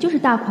本来就是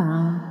大款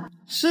啊。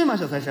是吗，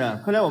小财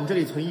神？快来我们这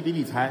里存一笔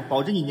理财，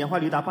保证你年化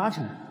率达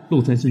80%。陆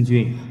村星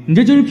君，你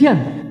这就是骗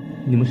子！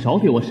你们少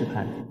给我使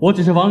牌，我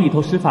只是往里头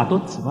使法多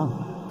几万块，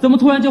怎么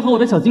突然就和我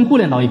的小金库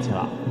连到一起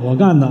了？我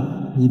干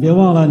的，你别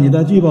忘了你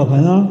的聚宝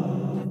盆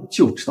啊！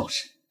就知道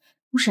是。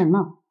哭什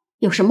么？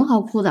有什么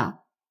好哭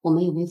的？我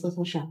们又没做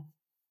错事儿。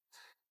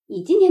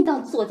你今天倒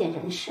做点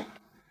人事。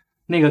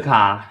那个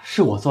卡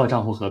是我做的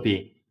账户合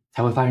并，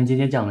才会发生今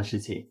天这样的事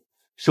情，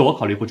是我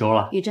考虑不周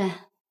了。雨珍，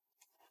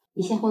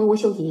你先回屋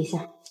休息一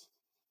下，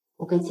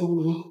我跟经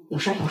理有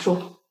事要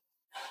说。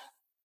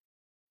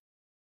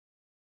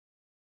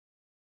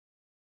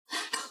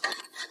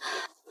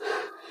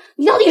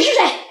你到底是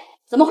谁？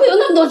怎么会有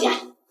那么多钱？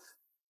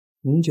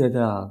您觉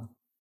得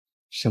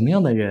什么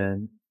样的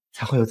人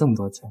才会有这么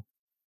多钱？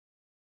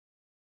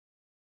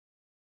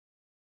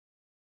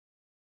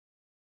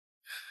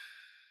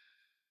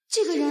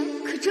这个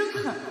人可真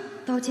狠，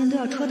刀尖都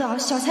要戳到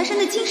小财神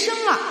的今生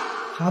了。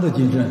他的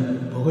金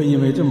阵不会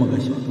因为这么个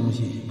小东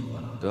西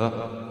破了。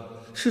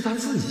得，是他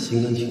自己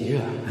心甘情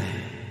愿。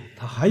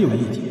他还有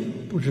一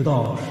点，不知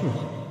道是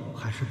好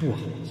还是不好。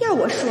要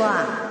我说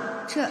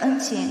啊，这恩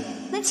情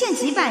能欠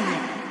几百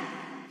年，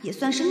也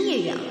算是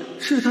孽缘了。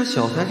是他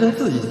小财神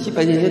自己几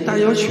百年前答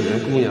应要娶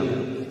人姑娘，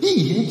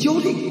一言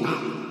九鼎啊！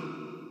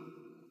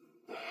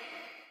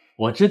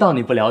我知道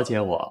你不了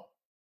解我，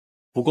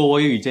不过我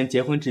与雨珍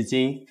结婚至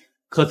今，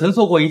可曾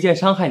做过一件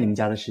伤害你们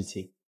家的事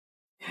情？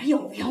没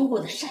有冤我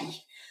的善意，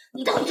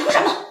你到底图什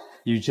么？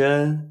雨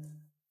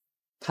珍，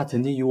她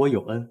曾经与我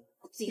有恩，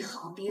最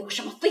好别有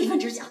什么非分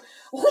之想，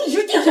我会一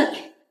直盯着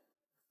你。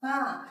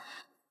妈，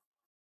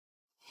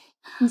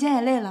你今天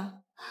也累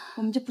了，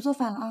我们就不做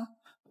饭了啊。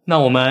那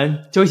我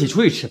们就一起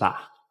出去吃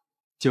吧，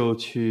就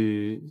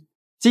去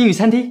金玉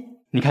餐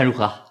厅，你看如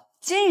何？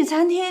金玉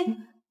餐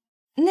厅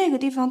那个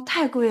地方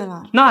太贵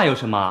了。那有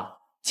什么？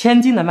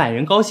千金难买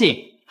人高兴，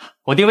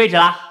我定位置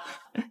啦。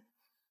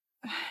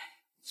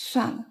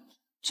算了，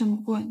这么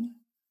贵呢。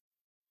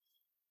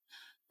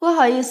不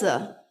好意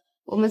思，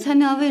我们餐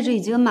厅的位置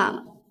已经满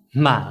了。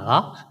满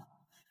了？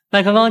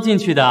那刚刚进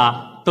去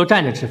的都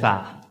站着吃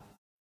饭。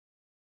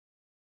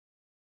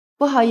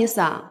不好意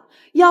思啊，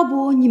要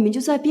不你们就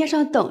在边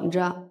上等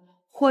着，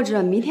或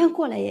者明天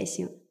过来也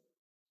行。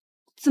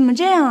怎么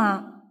这样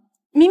啊？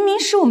明明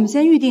是我们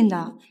先预定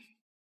的。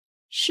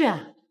是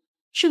啊，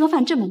吃个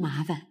饭这么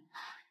麻烦，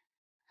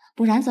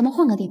不然咱们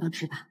换个地方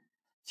吃吧。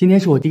今天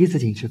是我第一次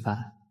请吃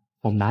饭，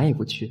我们哪也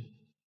不去，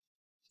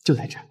就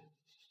在这儿。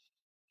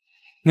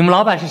你们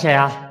老板是谁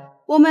啊？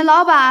我们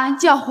老板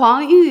叫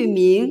黄玉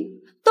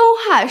明，东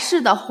海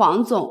市的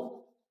黄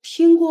总，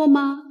听过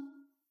吗？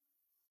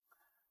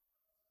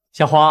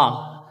小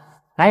黄，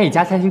来你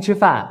家餐厅吃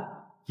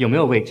饭，有没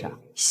有位置啊？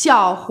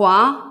小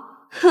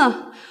黄，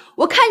哼，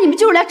我看你们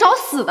就是来找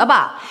死的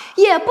吧，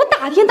也不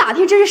打听打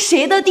听这是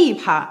谁的地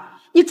盘，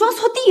你装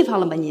错地方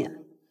了吧你？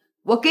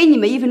我给你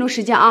们1分钟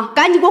时间啊，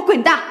赶紧给我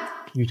滚蛋！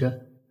雨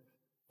珍，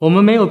我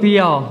们没有必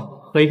要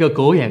和一个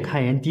狗眼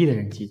看人低的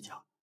人计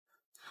较。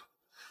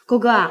狗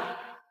哥啊，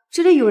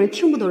这里有人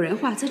听不懂人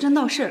话，在这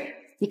闹事儿，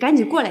你赶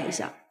紧过来一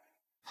下。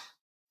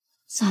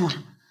算了，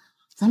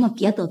咱们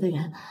别得罪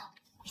人，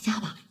回家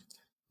吧。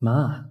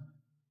妈，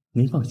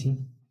您放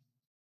心。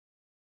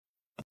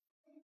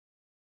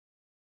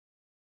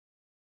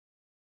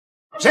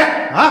谁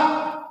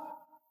啊？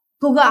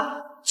狗哥，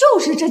就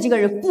是这几个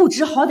人不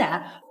知好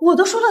歹，我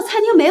都说了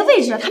餐厅没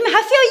位置，他们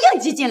还非要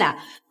硬挤进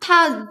来。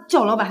他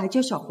叫老板还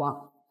叫小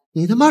黄。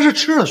你他妈是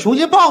吃了熊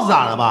心豹子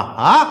胆了吧？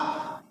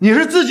啊！你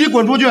是自己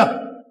滚出去，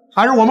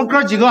还是我们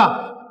哥几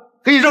个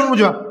给你扔出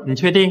去？你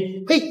确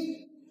定？嘿，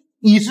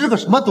你是个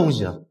什么东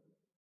西啊？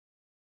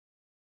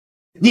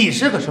你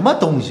是个什么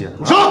东西？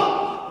住手！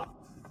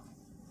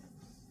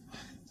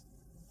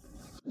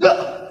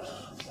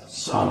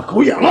瞎了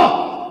狗眼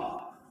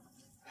了！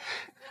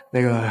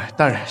那个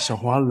大人，小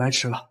黄来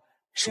迟了，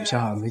属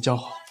下没教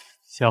好。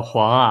小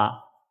黄啊，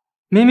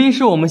明明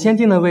是我们先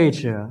定的位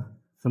置，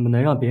怎么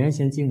能让别人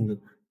先进入？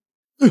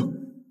哎呦，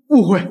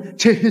误会，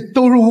这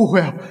都是误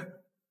会啊！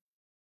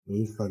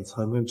违反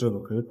餐厅制度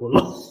可以滚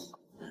了。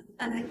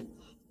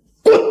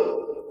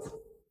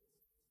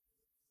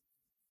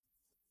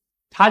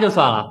他就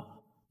算了，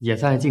也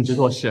算是尽职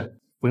做事，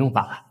不用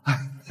罚了。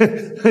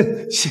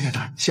谢谢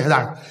大人，谢谢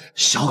大人，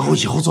小狗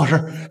以后做事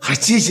还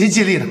尽心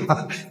尽力的。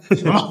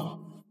行了，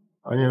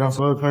赶紧让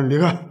所有客人离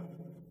开，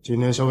今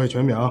天消费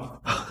全免啊！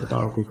给大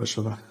伙顾客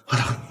吃饭。好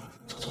的，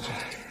走。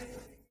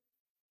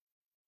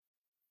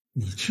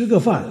你吃个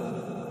饭，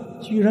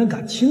居然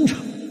敢清场，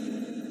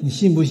你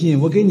信不信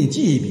我给你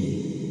记一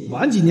笔，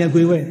晚几年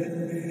归位？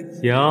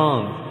行，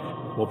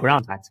我不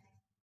让他记。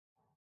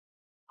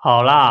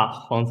好啦，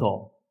黄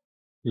总，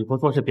以后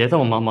做事别这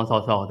么毛毛躁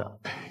躁的，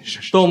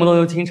动不动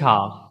就清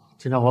场，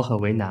这让我很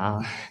为难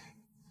啊。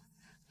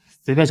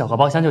随便找个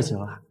包厢就行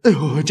了。哎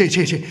呦，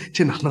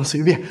这哪能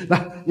随便？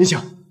来，您请。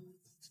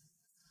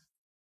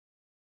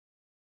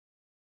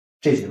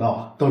这几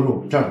道都是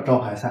我们这儿的招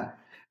牌菜，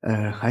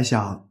还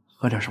想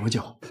喝点什么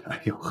酒？哎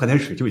呦，喝点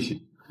水就行。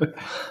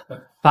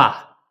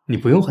爸，你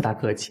不用和他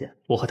客气，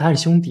我和他是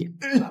兄弟。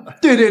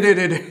对，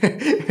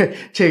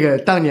这个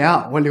当年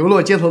啊，我流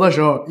落街头的时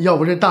候，要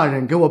不是大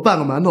人给我拌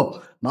个馒头，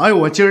哪有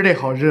我今儿这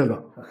好日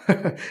子？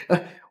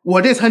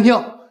我这餐厅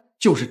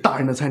就是大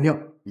人的餐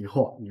厅，以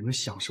后你们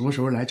想什么时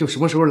候来就什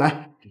么时候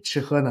来，这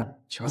吃喝呢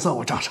全算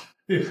我账上。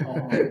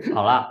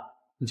好了，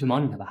你去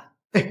忙你的吧。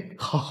哎，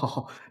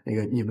好，那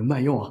个你们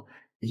慢用啊，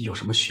有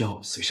什么需要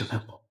随时吩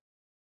咐。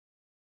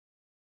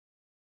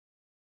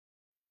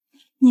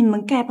你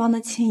们丐帮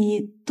的情谊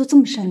都这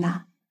么深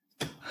的？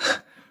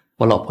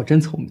我老婆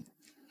真聪明。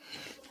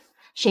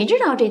谁知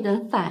道这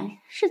顿饭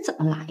是怎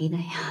么来的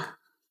呀？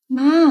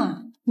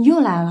妈，你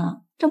又来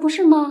了，这不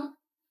是吗？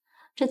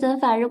这顿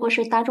饭如果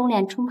是打肿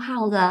脸充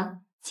胖子，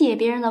借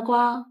别人的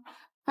光，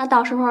那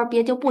到时候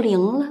别就不灵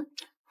了。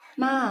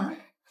妈，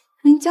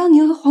人江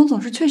宁和黄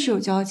总是确实有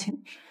交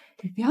情，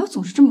你不要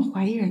总是这么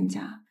怀疑人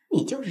家。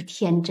你就是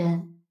天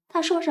真，他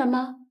说什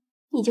么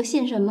你就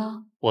信什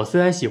么。我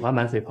虽然喜欢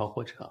满嘴跑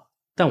火车，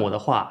但我的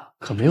话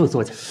可没有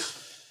作假。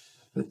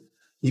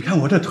你看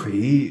我这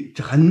腿，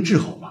这还能治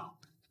好吗？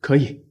可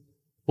以，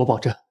我保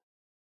证。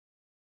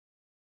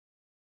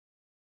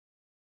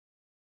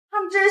他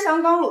们这是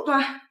想搞垄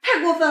断，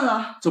太过分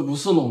了！这不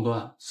是垄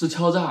断，是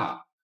敲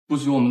诈，不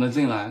许我们的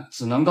进来，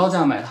只能高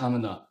价买他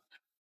们的。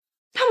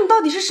他们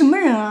到底是什么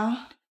人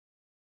啊？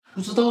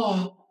不知道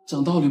啊，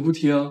讲道理不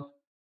听。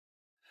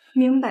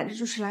明摆着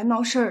就是来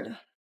闹事儿的。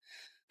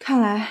看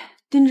来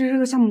盯着这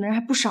个项目的人还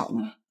不少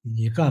呢。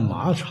你干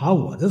嘛查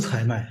我的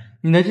财脉？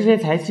你的这些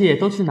财气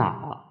都去哪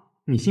儿了？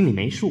你心里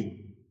没数？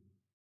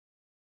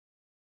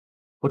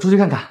我出去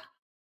看看。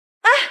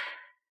哎，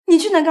你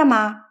去那干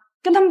嘛？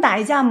跟他们打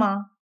一架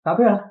吗？打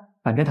不了，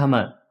反正他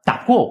们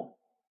打不过我。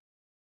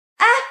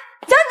哎，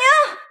江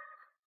宁，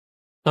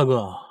大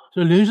哥，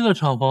这临时的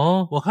厂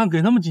房，我看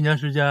给他们几年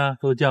时间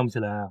都建不起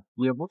来啊。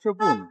也不是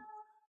不能，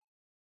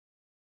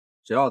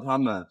只要他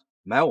们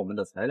买我们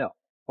的材料，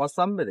花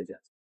3倍的价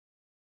钱。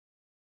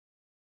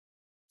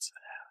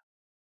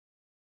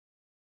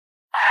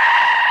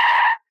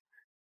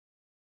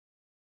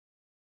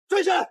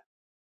追下来！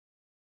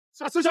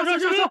下车！下车！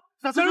下车！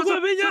下车过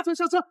来赔钱！下车！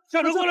下车！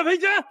下车过来赔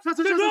钱！下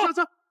车！下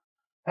车！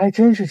还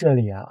真是这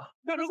里啊！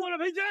下车过来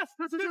赔钱！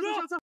下车！下车！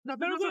下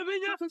车过来赔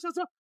钱！下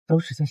车！都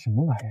是些什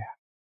么玩意儿？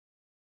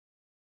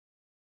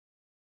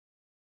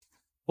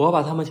我要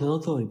把他们全都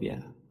揍一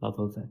遍，老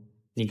头子，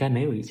你该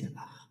没有意见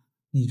吧？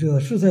你这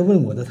是在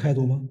问我的态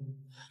度吗？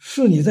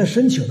是你在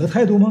申请的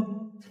态度吗？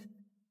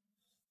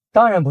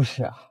当然不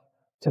是啊，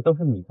这都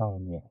是你放的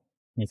面，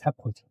你才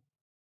破戒。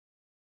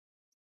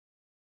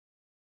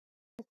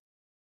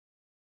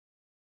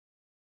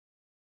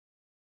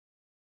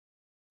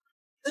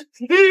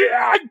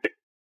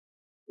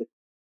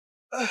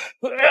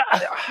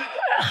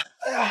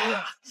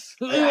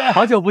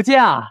好久不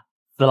见啊，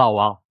死老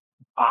王！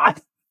啊！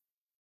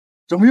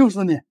怎么又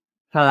是你？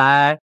看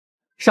来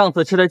上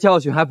次吃的教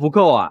训还不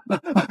够啊！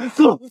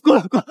够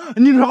了！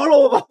你饶了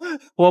我吧！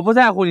我不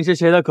在乎你是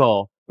谁的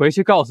狗，回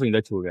去告诉你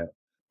的主人，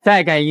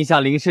再敢影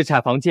响临时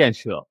产房建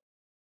设，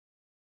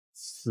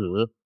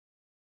死！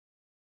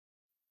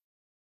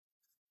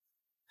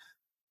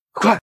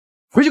快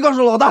回去告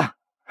诉老大，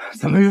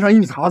咱们遇上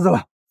硬茬子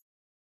了。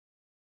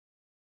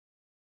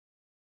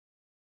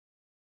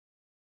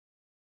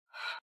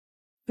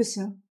不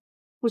行，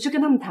我去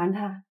跟他们谈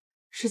谈，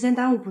时间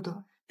耽误不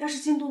得。要是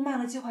进度慢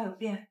了，计划有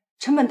变，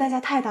成本代价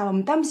太大了，我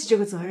们担不起这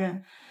个责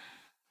任。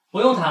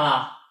不用谈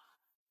了，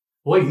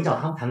我已经找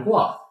他们谈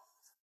过了。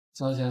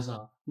张先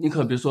生，你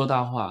可别说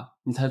大话，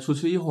你才出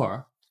去一会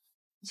儿。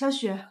小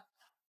雪，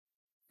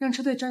让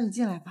车队抓紧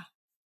进来吧，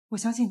我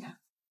相信他。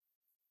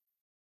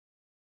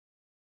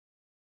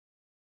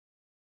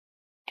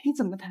你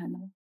怎么谈的？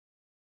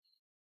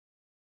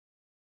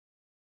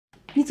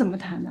你怎么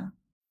谈的？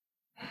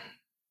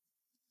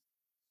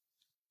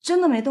真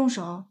的没动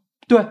手？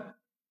对，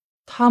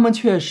他们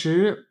确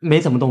实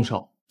没怎么动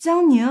手。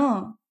江宁，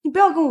你不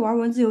要跟我玩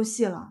文字游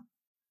戏了。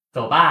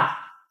走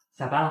吧，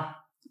下班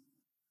了。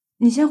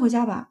你先回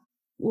家吧，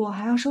我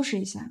还要收拾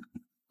一下。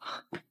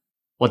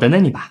我等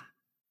等你吧。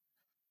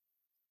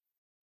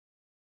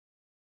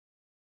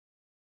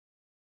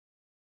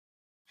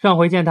上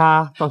回见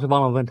他，倒是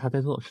忘了问他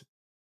在做什么，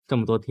这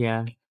么多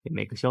天也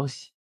没个消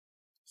息。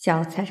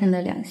小财神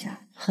的两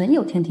下很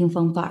有天庭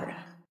风范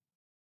啊！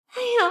哎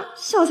呀，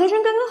小财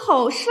神刚刚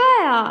好帅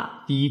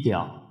啊！低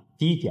调，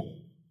低调，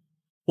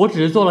我只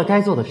是做了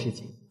该做的事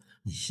情。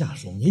你下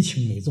手没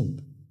轻没重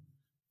的，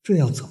这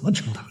要怎么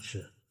成大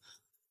事？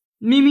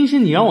明明是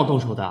你让我动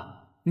手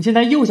的，你现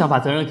在又想把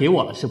责任给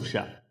我了，是不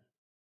是？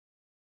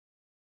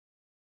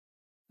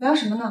聊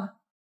什么呢？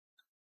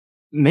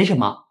没什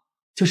么，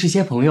就是一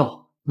些朋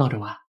友闹着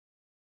玩。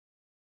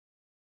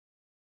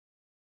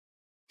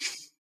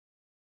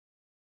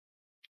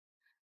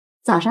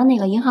早上那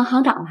个银行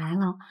行长来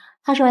了，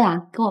他说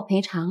呀，给我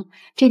赔偿，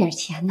这点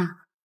钱呢，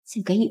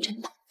先给雨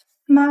珍吧。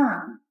妈，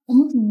我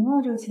们怎么拿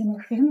到这个钱呢？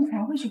给他们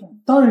才回去吧。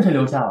当然是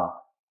留下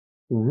了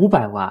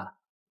，500万，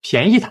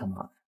便宜他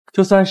们，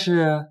就算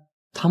是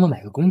他们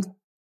买个公仔。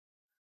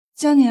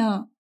江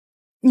宁，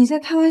你在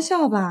开玩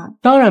笑吧？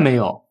当然没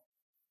有，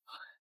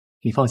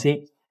你放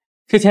心，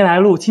这钱来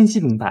路清晰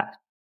明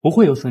白，不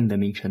会有损你的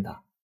名声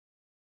的。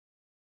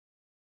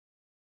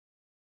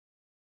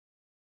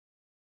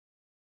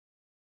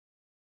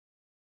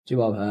聚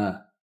宝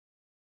盆，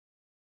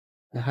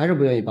你还是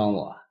不愿意帮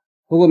我，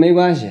不过没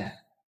关系，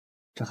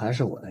这还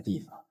是我的地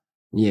方，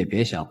你也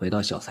别想回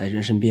到小财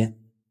神身边。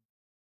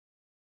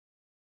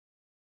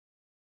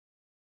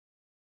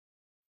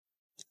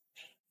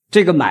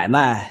这个买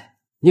卖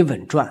你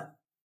稳赚，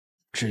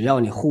只要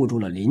你护住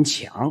了林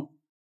强，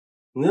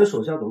你的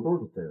手下怎么都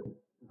是废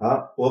物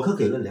啊？我可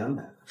给了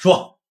200。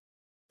说，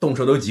动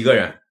手都几个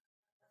人？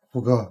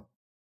虎哥，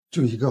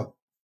就一个，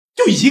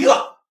就一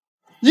个，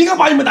一个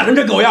把你们打成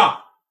这狗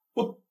样！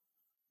我，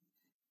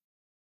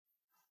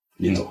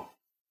林总，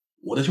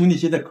我的兄弟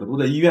现在可都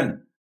在医院呢，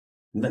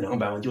你那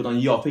200万就当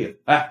医药费了。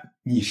哎，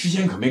你事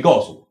先可没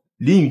告诉我，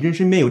林宇珍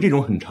身边有这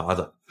种狠茬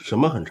子。什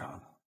么狠茬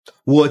子？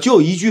我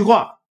就一句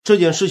话，这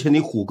件事情你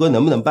虎哥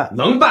能不能办？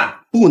能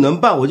办，不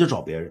能办我就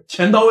找别人。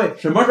钱到位，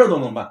什么事都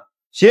能办。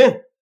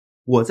行，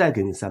我再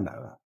给你300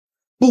万，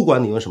不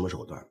管你用什么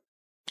手段，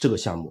这个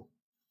项目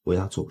我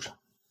要做不成。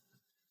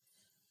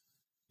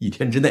1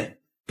天之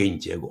内给你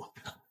结果。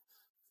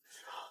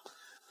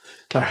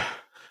大人，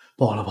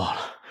不好了不好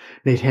了！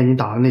那天你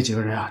打的那几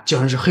个人啊，竟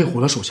然是黑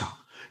虎的手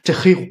下。这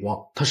黑虎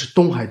啊，他是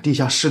东海地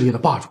下势力的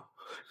霸主。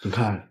你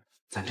看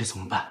咱这怎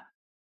么办？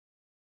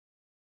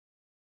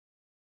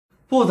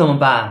不怎么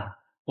办？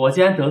我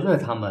既然得罪了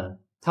他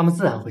们，他们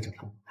自然会找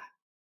上门来。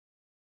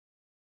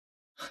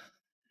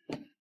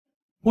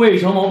未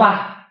成谋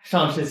霸，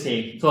上事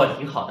情做得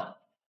挺好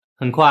的，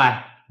很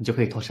快你就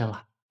可以脱身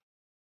了。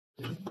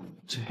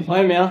黄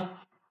一鸣，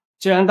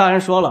既然大人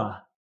说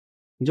了，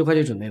你就快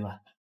去准备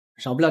吧，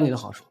少不了你的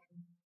好处。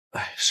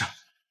哎，是。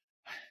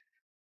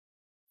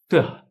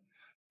对了，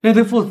那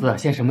对父子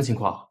现在什么情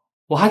况？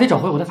我还得找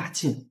回我的法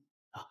器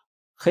啊。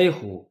黑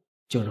虎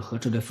就是和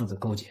这对父子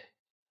勾结，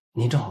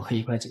您正好可以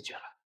一块解决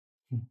了。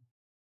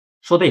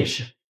说的也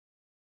是。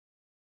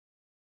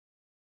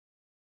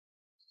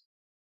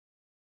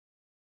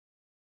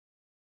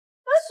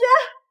阿雪，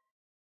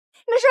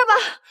没事吧？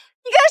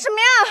你干什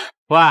么呀？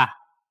喂，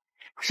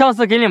上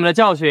次给你们的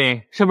教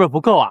训是不是不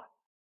够啊？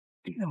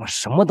你他妈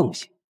什么东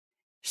西？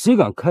谁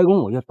敢开弓，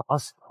我就打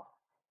死他！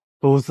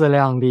不自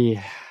量力。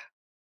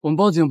我们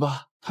报警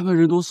吧，他们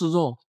人多势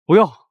众。不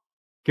用，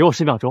给我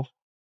10秒钟。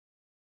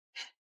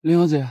林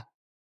小姐，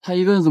他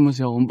一个人怎么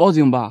行？我们报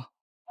警吧。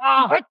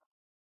啊！哎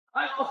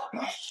呦！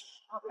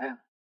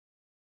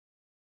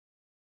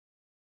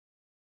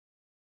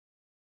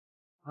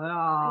哎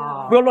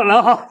呀！不要乱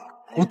来哈！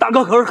我大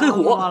哥可是黑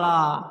虎。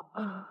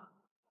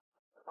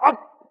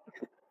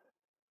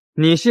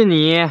你是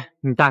你，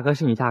你大哥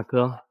是你大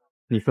哥，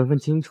你分分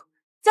清楚。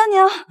江宁，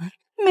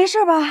没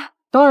事吧？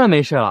当然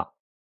没事了。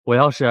我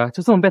要是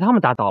就这么被他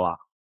们打倒了，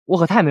我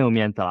可太没有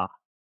面子了。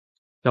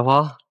小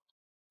黄，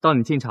到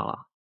你进场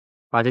了，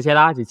把这些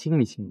垃圾清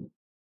理清理。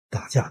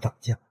打架，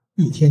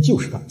一天就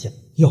是打架，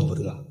要不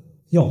得。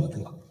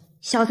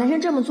小财神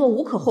这么做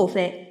无可厚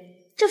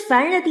非，这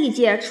凡人的地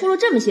界出了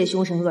这么些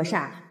凶神恶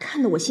煞，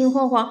看得我心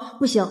慌慌。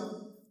不行，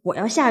我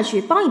要下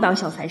去帮一帮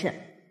小财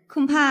神。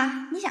恐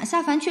怕你想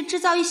下凡去制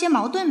造一些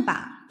矛盾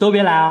吧？都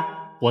别来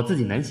啊，我自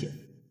己能行。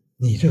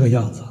你这个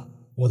样子，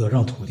我得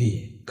让土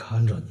地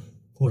看着你，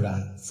不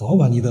然早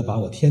晚你得把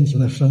我天庭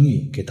的生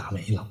意给打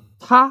没了。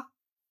他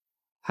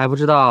还不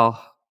知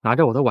道拿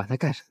着我的碗在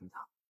干什么呢。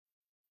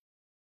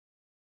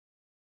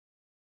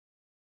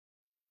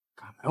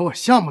敢来我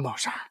项目闹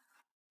事儿，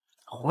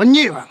我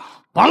腻歪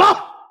了，完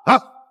了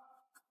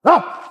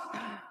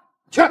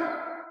去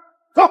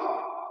走走。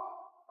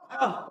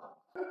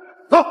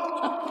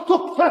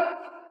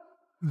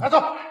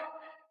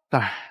大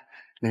人，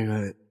那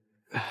个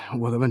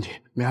我的问题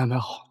没安排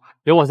好，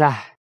有我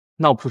在，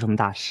闹不出什么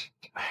大事。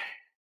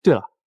对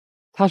了，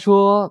他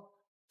说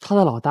他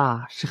的老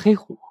大是黑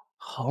虎。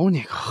好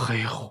你个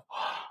黑虎啊！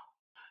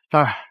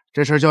大人，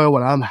这事交由我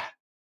来安排。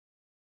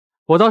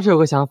我倒是有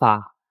个想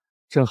法，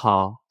正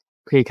好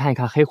可以看一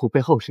看黑虎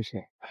背后是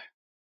谁，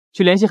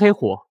去联系黑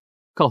虎，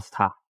告诉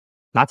他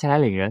拿钱来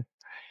领人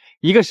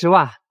，1个10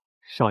万，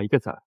少1个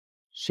子儿，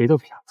谁都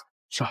别想走。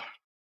是。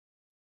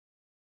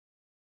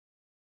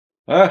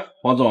哎，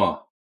黄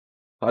总，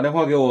打电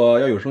话给我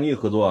要有生意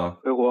合作啊。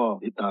黑虎，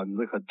你胆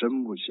子可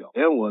真不小，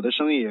连我的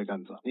生意也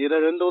敢砸。你的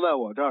人都在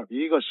我这儿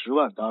，1个10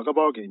万，打个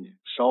包给你，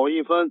少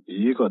1分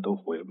，1个都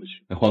回不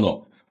去。哎，黄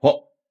总，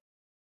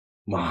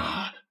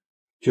妈的，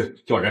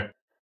去叫人。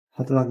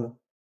好的，大哥。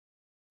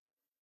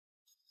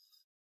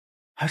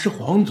还是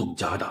黄总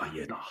家大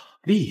业大，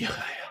厉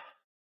害呀！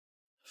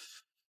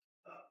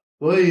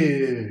所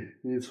以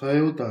你才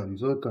有胆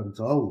子敢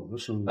砸我的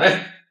生意。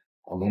哎，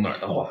黄总哪儿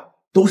的话，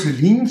都是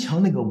林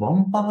强那个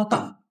王八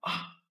蛋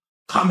啊！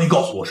他没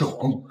告诉我是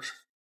黄总的事，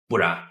不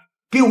然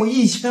给我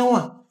1000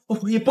万，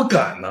我也不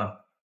敢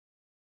呢。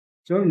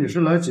今儿你是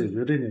来解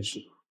决这件事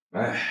的。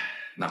哎，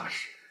那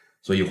是。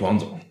所以黄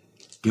总，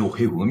给我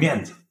黑虎个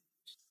面子。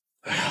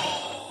哎呦，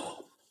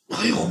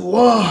黑虎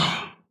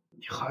啊，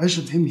你还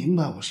是没明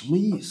白我什么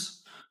意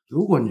思。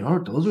如果你要是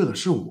得罪的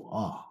是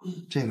我，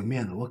这个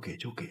面子我给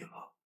就给了。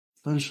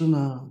但是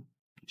呢，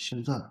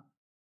现在得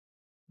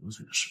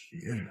罪的是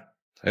别人。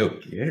还有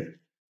别人？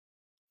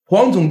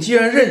黄总既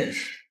然认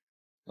识，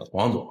那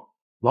黄总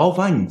劳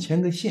烦你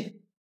牵个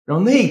线，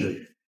让那个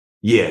人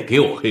也给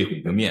我黑虎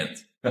个面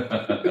子。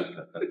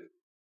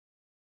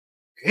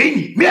给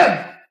你面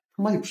子，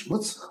他妈有什么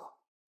资格？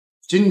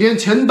今天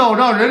钱到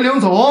账，人领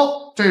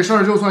走，这事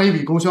儿就算一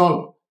笔勾销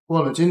了。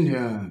过了今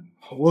天，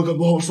我可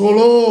不好说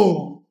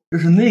喽。这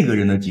是那个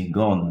人的警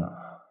告呢。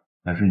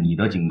那是你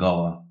的警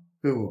告啊！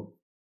废物，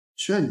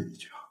劝你一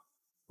句啊，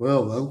不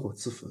要玩火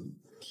自焚。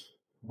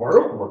玩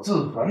火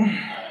自焚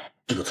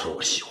这个词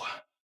我喜欢。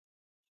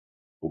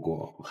不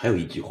过还有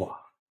一句话，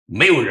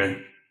没有人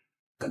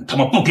敢他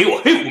妈不给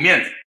我黑虎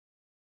面子。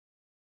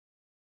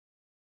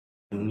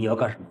你要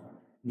干什么？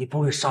你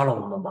不会杀了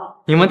我们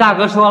吧？你们大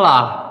哥说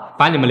了，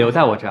把你们留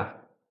在我这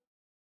儿。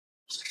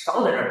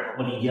少在这儿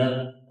不理解。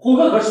虎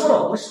哥可说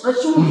了，我们是他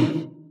兄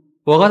弟。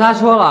我和他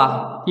说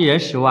了，1人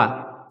10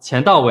万，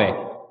钱到位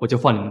我就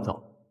放你们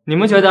走。你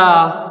们觉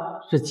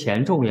得是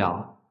钱重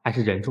要还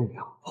是人重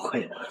要？不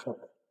会的，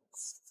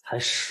才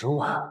10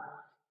万，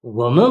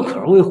我们可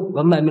是为虎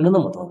哥卖命了那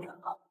么多年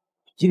了。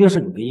即便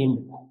是你没阴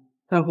谋，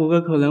但虎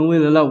哥可能为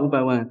了那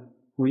500万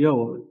不要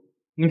我们。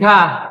你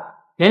看，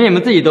连你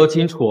们自己都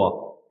清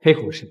楚黑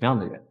虎是什么样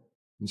的人。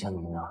你想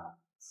怎么样？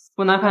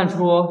不难看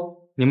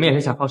出，你们也是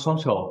想靠双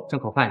手挣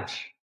口饭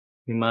吃。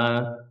你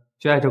们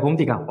就在这工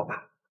地干活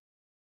吧。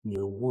你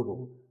侮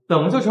辱？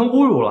怎么就成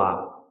侮辱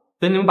了？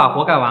等你们把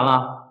活干完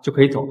了，就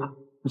可以走了。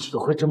你怎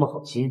么会这么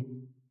好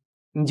心？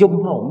你就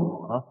不怕我们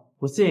跑了？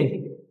不信，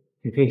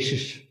你可以试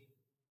试。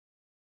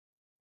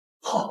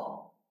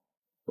好，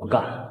我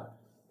干。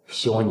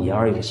希望你言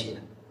而有信。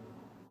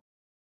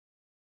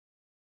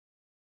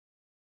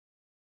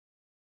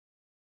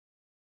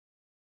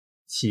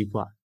奇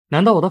怪，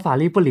难道我的法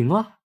力不灵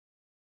了？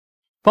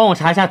帮我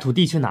查一下土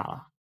地去哪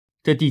了？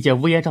这地界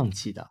乌烟瘴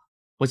气的，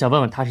我想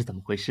问问他是怎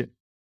么回事。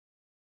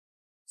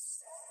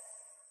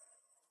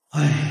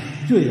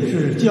哎，这也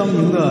是江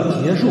宁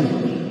的结束。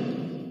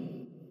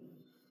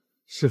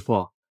师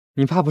傅，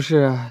你怕不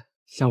是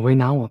想为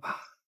难我吧？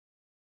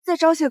再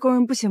招些工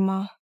人不行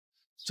吗？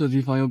这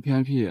地方又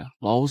偏僻，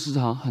劳务市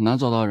场很难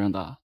找到人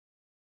的。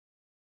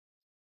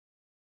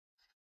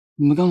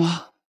你们干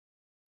嘛？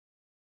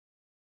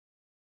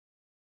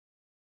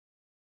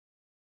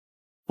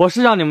我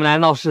是让你们来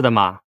闹事的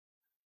吗？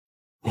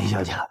李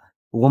小姐，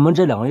我们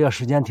这2个月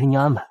时间听您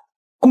安排，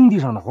工地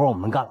上的活我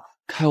们干了。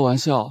开玩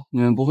笑，你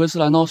们不会是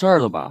来闹事儿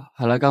的吧？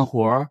还来干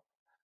活？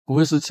不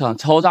会是想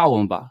敲诈我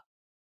们吧？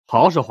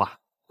好好说话。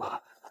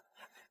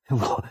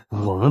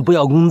我们不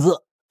要工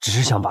资，只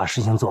是想把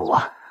事情做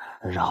完，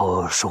然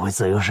后收回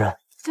自由身。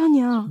江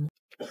宁，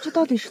这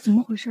到底是怎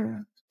么回事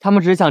啊？他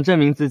们只是想证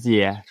明自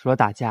己除了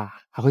打架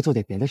还会做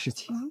点别的事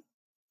情。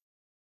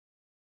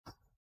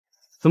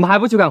怎么还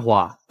不去干活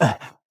啊？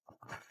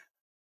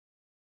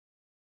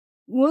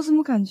我怎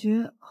么感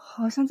觉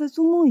好像在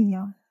做梦一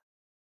样？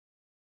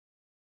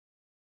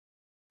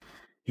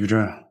于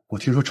真，我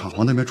听说厂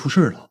房那边出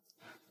事了，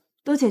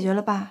都解决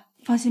了吧？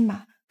放心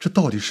吧。这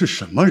到底是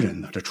什么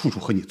人呢？这处处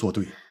和你作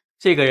对。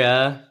这个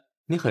人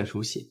你很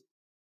熟悉，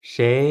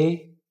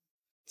谁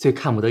最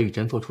看不得雨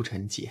珍做出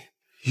成绩？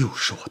又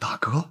是我大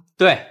哥？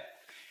对，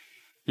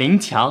林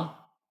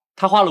强，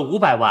他花了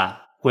500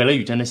万毁了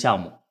雨珍的项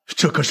目。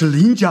这可是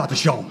林家的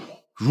项目，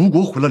如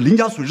果毁了，林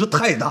家损失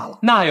太大了。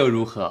那又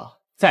如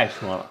何？再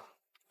说了，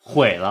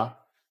毁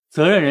了，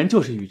责任人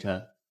就是雨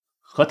珍，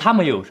和他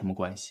们又有什么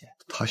关系？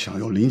他想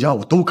要林家，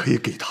我都可以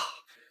给他。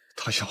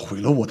他想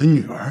毁了我的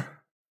女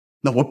儿，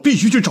那我必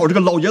须去找这个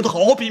老爷子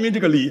好好评评这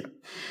个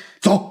理。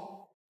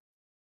走。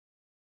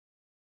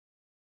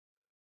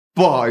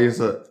不好意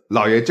思，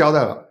老爷交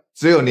代了，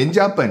只有林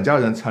家本家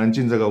人才能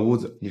进这个屋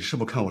子。你是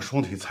不是看我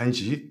双腿残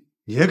疾，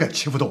你也敢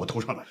欺负到我头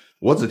上来？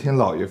我只听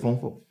老爷吩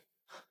咐。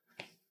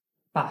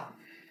爸，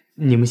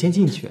你们先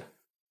进去，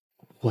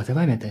我在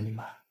外面等你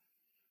们。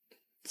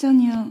江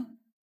宁，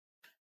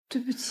对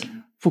不起。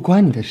不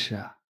关你的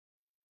事。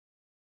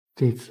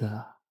这次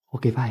我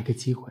给爸一个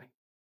机会，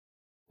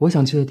我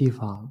想去的地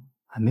方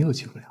还没有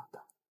去不了的。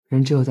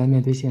人只有在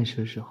面对现实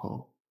的时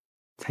候，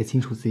才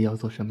清楚自己要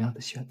做什么样的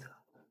选择。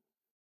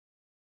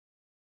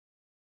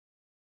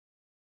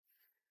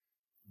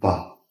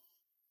爸，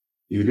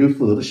雨珍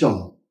负责的项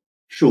目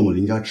是我们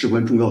林家至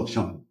关重要的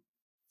项目。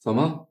怎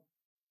么？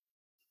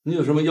你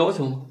有什么要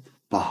求吗？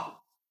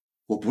爸，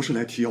我不是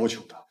来提要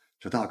求的。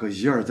这大哥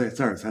一而再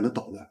再而三的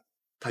捣乱，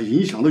他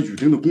影响了雨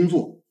珍的工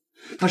作，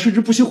他甚至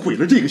不惜毁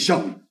了这个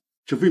项目，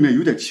这未免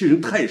有点欺人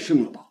太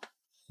甚了吧？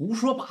胡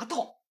说八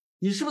道！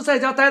你是不是在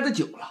家待得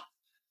久了，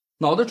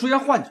脑袋出现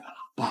幻觉了？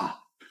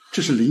爸，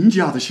这是林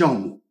家的项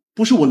目，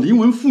不是我林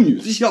文父女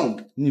的项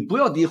目。你不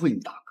要诋毁你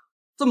大哥，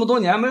这么多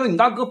年没有你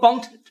大哥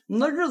帮衬，你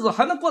那日子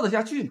还能过得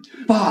下去吗？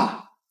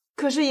爸，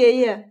可是爷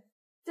爷，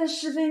在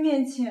是非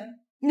面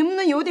前，你能不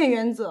能有点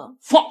原则？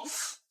放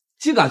肆！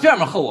竟敢这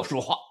样和我说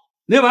话！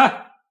林文，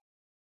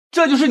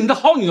这就是你的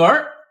好女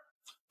儿。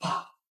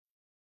爸，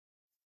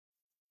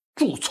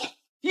蛀虫，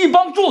一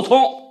帮蛀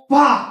虫！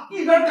爸，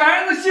一点感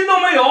恩的心都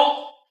没有。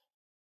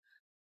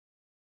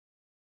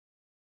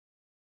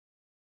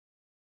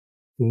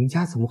林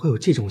家怎么会有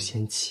这种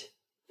仙气？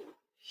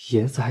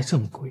颜色还这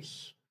么诡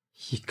异，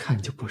一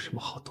看就不是什么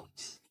好东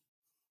西。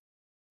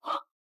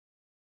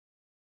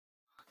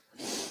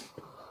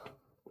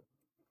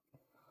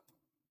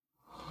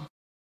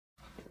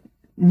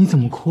你怎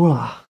么哭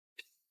了？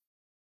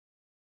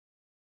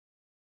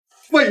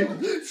废物，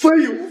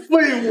废物，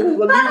废物！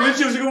我林文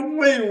就是个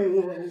废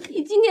物。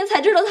你今天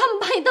才知道他们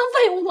把你当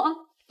废物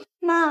吗？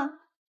妈，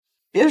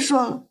别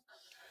说了，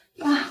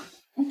爸，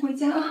我回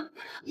家啊。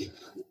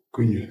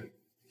闺女，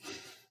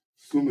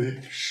苏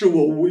梅，是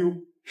我无忧，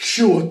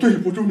是我对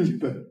不住你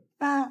们。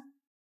爸，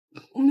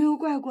我没有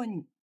怪过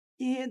你，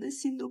爷爷的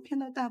心都偏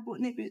到大伯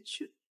那边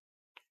去。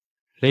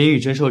林雨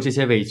珍受这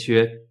些委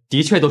屈，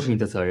的确都是你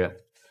的责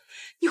任。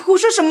你胡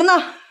说什么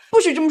呢？不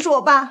许这么说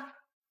我爸。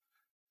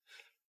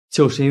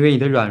就是因为你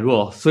的软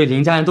弱，所以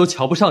林家人都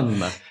瞧不上你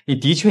们。你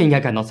的确应该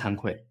感到惭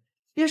愧。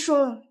别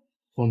说了，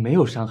我没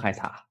有伤害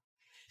他，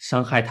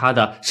伤害他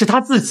的是他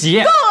自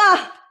己。够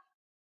了！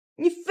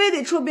你非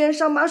得戳别人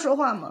伤疤说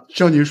话吗？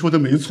像您说的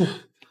没错，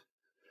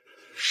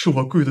是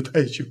我跪得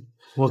太久。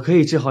我可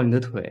以治好你的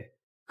腿，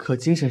可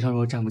精神上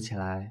若站不起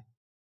来，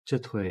这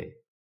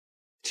腿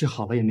治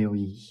好了也没有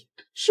意义。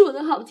说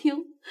的好听，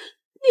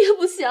你也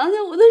不想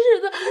想我的日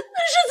子那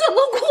是怎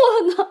么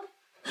过呢？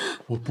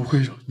我不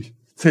会让你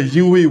再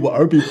因为我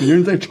而被别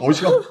人在嘲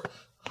笑。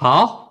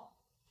好，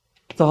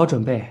做好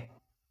准备，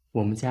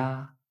我们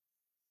家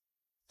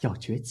要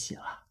崛起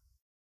了。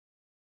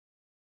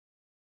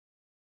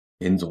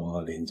林总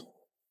啊，林总，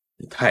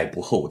你太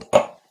不厚道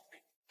了。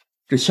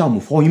这项目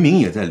黄于明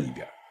也在里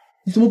边，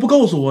你怎么不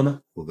告诉我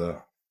呢？虎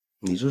哥，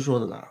你这说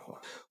的哪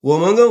话？我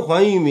们跟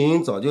黄玉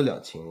明早就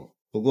两清了，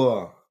不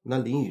过那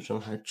林雨生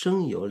还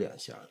真有两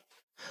下子，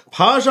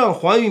爬上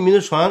黄玉明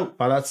的船，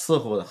把他伺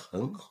候得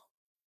很好。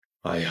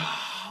哎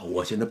呀，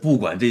我现在不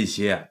管这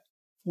些，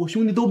我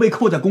兄弟都被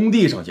扣在工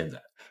地上。现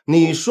在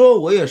你说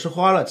我也是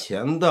花了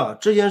钱的，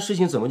这件事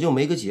情怎么就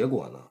没个结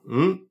果呢？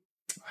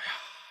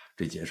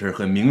这件事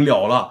很明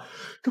了了。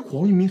这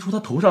黄玉明说他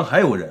头上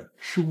还有人，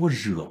是我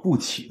惹不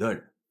起的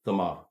人。怎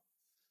么，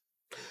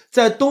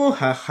在东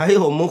海还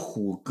有我们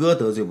虎哥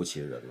得罪不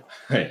起人了？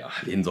哎呀，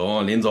林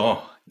总，林总，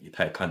你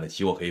太看得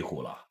起我黑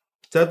虎了。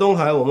在东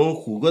海，我们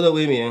虎哥的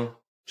威名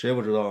谁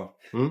不知道？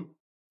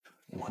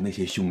我那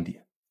些兄弟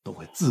都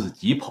会自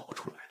己跑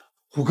出来的。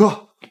虎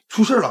哥，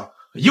出事了！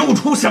又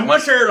出什么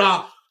事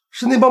了？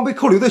是那帮被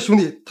扣留的兄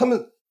弟，他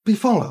们被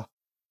放了。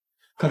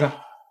看看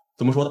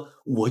怎么说的？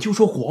我就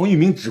说黄玉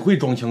明只会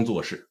装腔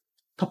作势，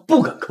他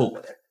不敢扣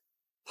我的人。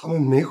他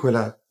们没回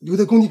来，留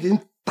在工地给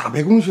人打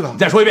白工去了。你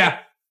再说一遍，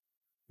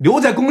留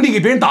在工地给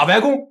别人打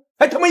白工，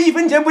还他妈1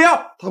分钱不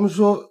要。他们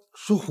说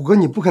虎哥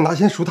你不肯拿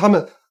钱赎他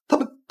们，他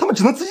们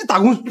只能自己打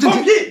工挣钱。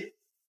放屁！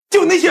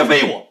就那些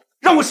废物，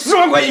让我10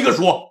万块一个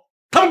赎，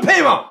他们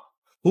配吗？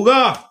虎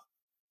哥，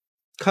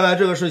看来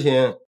这个事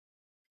情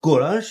果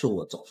然是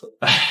我早说的。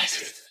哎，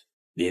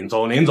林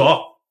总，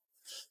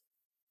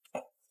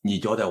你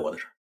交代我的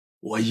事，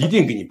我一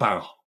定给你办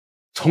好。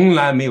从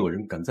来没有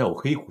人敢在我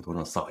黑虎头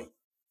上撒野。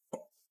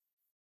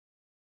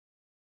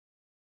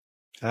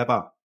来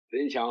吧，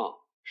林强，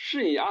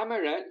是你安排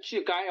人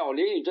去干扰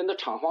林雨珍的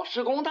厂房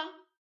施工的？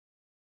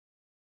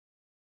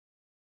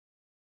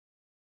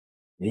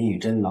林雨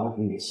珍狼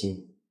虎野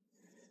心，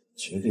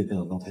绝对不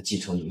能让他继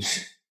承林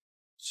氏。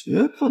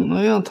绝不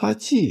能让他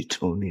继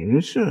承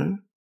林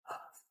氏。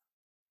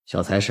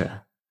小财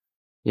神，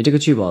你这个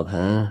聚宝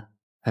盆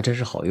还真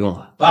是好用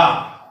啊！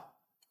爸，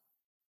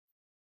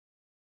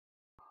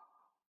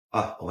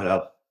我回来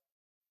了。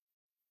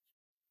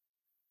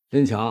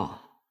林强，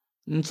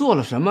你做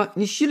了什么？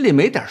你心里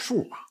没点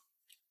数吗？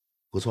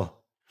不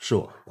错，是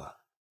我爸。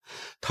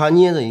他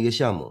捏的一个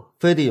项目，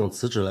非得用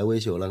辞职来威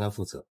胁我，让他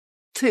负责。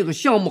这个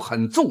项目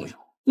很重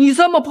要，你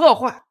这么破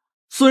坏，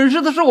损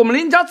失的是我们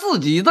林家自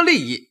己的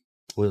利益。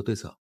我有对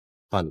策，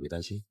爸你别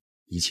担心，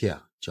一切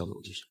交给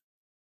我就行。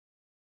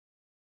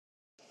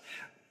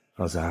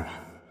老三，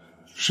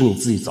是你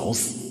自己找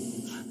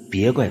死，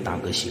别怪大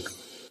哥谢哥。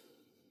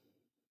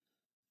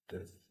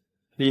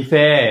李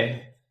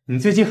飞，你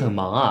最近很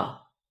忙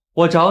啊，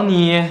我找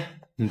你，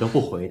你都不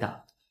回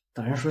的。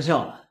大人说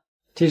笑了，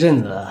这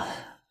阵子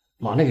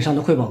忙着给上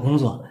头汇报工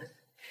作，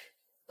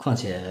况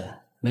且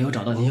没有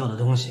找到您要的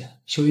东西，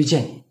羞于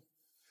见你。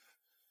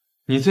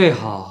你最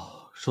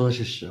好说的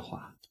是实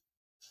话。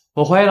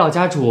我怀疑老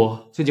家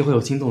主最近会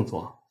有新动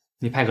作，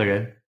你派个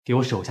人给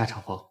我守下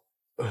厂房。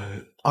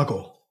阿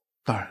狗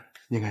大人，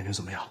您感觉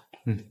怎么样？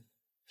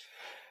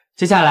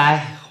接下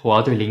来我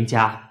要对林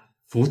家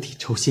釜底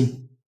抽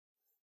薪。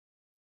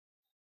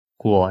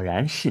果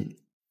然是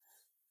你。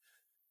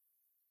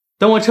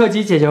等我彻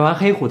底解决完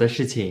黑虎的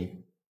事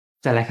情，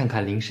再来看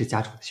看林氏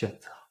家主的选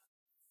择。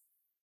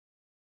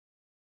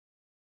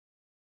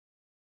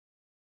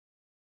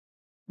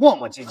磨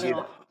磨唧唧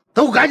的，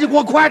都赶紧给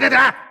我快点点！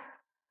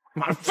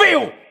妈的废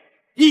物，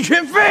一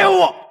群废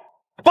物，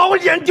把我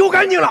脸丢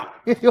干净了！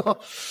哎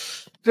呦，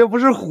这不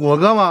是虎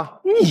哥吗？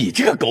你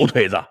这个狗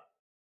腿子，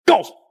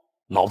告诉我，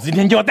老子今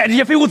天就要带这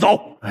些废物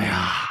走！哎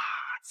呀，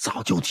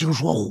早就听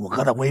说虎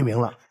哥的威名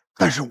了，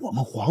但是我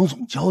们黄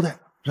总交代，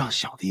让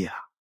小弟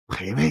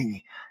陪陪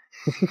你。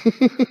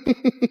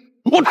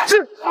我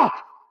吃啊！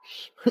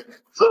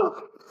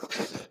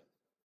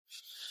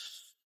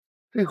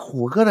这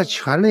虎哥的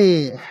权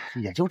力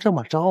也就这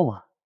么着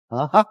嘛，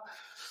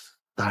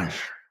但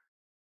是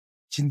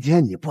今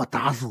天你不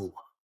打死我，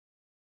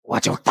我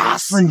就打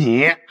死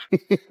你！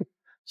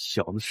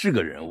小子是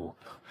个人物，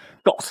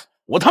告诉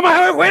我他妈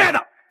还会回来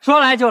的！说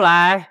来就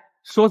来，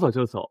说走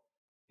就走。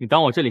你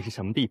当我这里是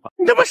什么地方？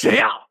你他妈谁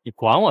呀？你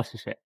管我是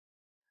谁？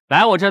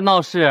来我这闹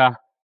事，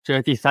这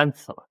是第3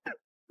次了。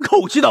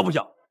口气倒不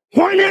小。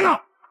黄一鸣呢？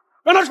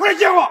让他出来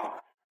见我。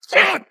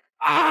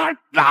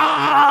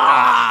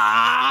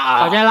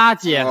把这些垃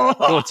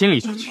圾给我清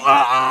理出去。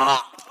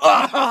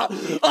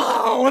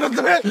我的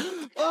腿！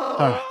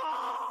大人，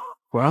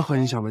果然和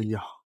你想的一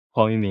样。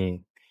黄玉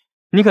明，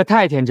你可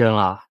太天真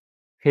了。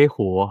黑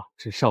虎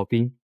是哨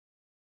兵，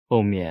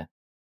后面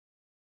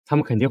他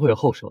们肯定会有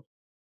后手的。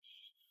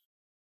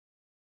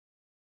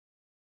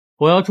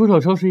我要出手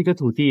收拾一个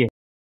土地，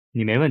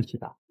你没问题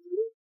吧？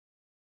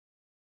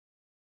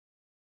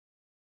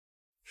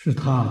是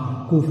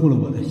他辜负了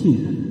我的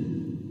信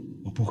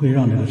任，我不会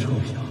让这个臭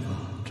小子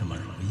这么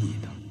容易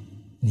的。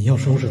你要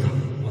收拾他，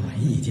我没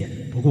意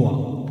见，不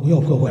过不要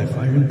破坏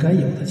凡人该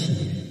有的气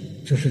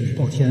节，这是你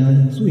报天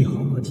恩最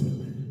好的机会。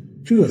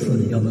这次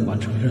你要能完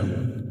成任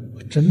务，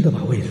我真的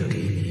把位置给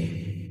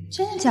你。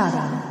真的假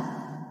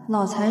的？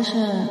老财神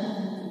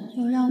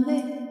要让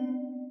位？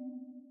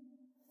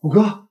虎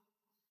哥，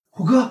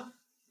虎哥，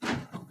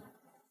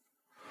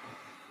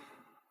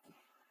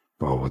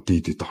把我弟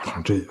弟打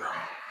成这样，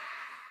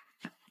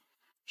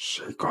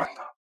谁干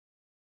的？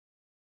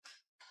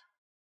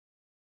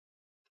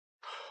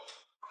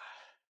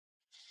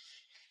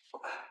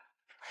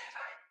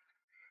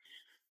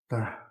大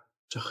人，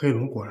这黑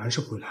龙果然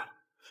是回来了，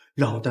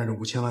让我带着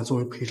5000万作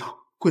为赔偿，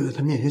跪在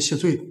他面前谢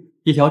罪的。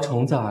一条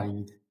虫子而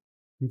已，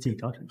你紧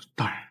张什么？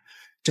大人，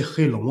这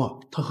黑龙啊，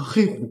他和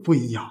黑虎不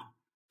一样，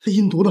他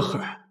阴毒的很。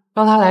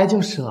让他来就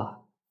是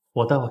了，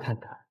我待会看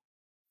看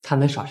他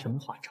能耍什么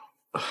花招。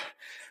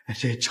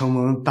这承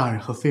蒙大人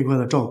和飞哥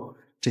的照顾，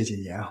这几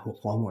年我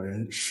黄某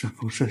人顺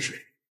风顺水。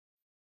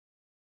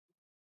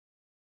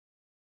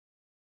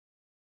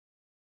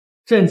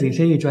正经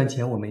生意赚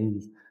钱我没意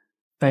见，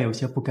但有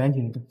些不干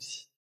净的东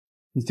西，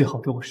你最好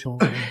给我收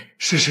了。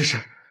是是是，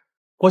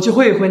我去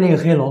会一会那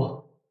个黑龙。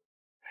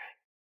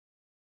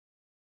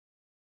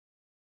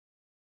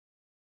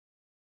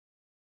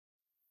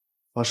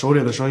把手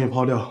里的生意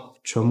抛掉，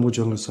全部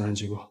捐给慈善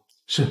机构。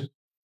是。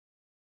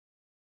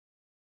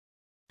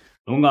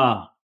龙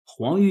哥，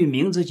黄玉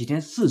明这几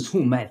天四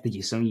处卖自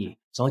己生意，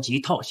着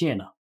急套现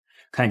呢。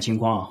看情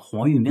况，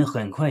黄玉明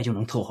很快就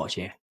能套好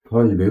现。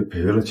他以为赔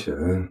了钱，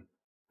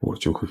我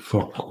就会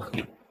放过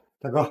他。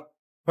大哥，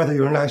外头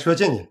有人来说要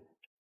见你。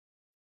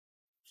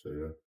谁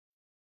呀？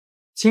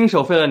亲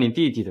手废了你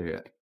弟弟的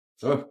人。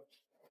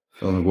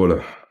让他过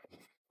来。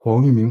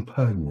黄玉明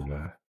派你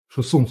来，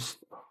是送死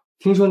的。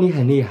听说你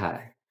很厉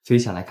害，所以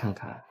想来看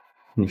看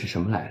你是什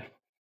么来历。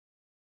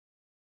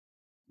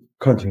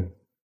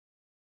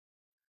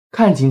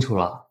看清楚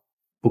了，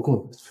不过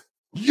如此。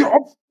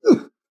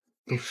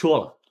都说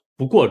了，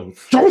不过如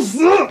此。找死！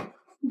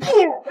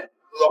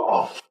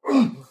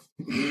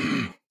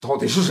到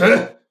底是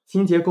谁？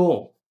清洁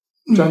工，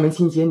专门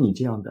清洁你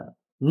这样的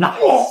垃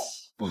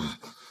圾。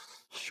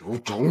有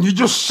种你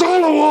就杀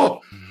了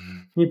我！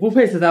你不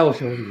配死在我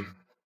手里，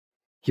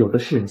有的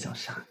是人想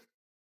杀你。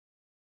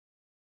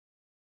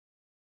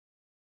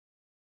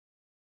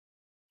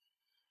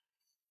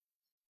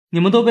你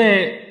们都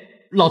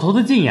被老头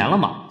子禁言了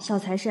吗？小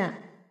财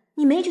神，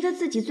你没觉得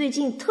自己最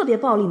近特别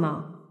暴力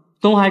吗？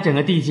东海整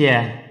个地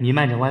界弥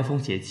漫着歪风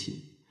邪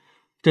气，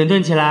整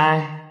顿起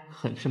来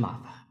很是麻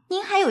烦。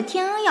您还有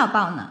天恩要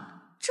报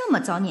呢，这么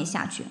造孽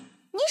下去，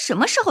您什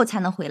么时候才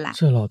能回来？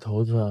这老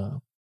头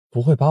子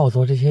不会把我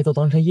做这些都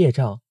当成业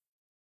障，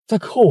再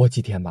扣我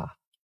几天吧？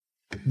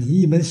你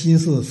一门心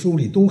思梳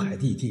理东海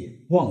地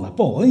界，忘了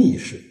报恩一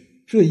事，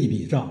这一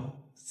笔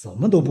账怎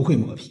么都不会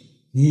抹平。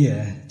你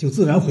也就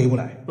自然回不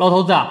来。老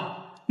头子，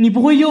你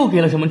不会又给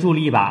了什么助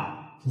力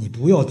吧？你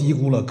不要低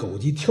估了狗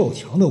急跳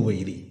墙的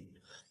威力。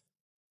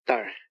大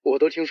人，我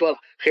都听说了，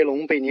黑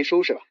龙被您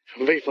收拾了，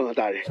威风啊！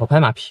大人，少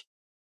拍马屁。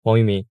王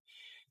玉明，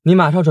你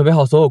马上准备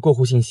好所有过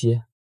户信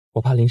息，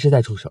我怕临时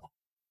再出手。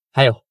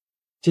还有，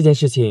这件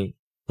事情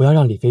不要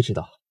让李飞知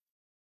道。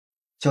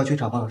郊区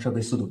厂房的设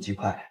备速度极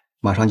快，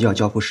马上就要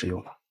交付使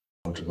用了。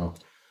我知道，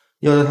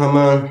要在他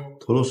们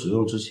投入使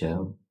用之前，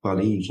把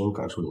林宇珍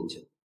赶出林家。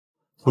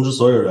通知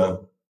所有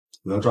人，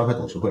我要召开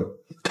董事会，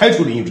开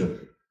除林宇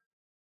珍。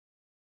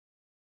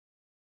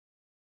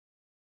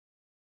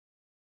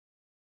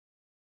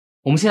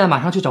我们现在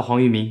马上去找黄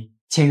玉明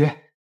签约。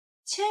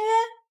签约？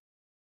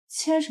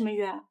签什么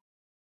约？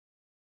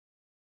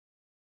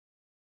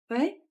喂，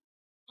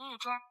林宇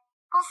珍，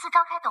公司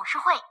召开董事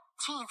会，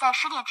请你在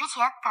10点之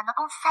前赶到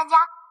公司参加。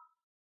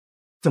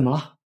怎么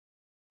了？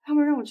他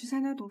们让我去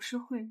参加董事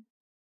会。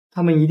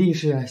他们一定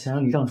是想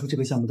让你让出这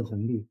个项目的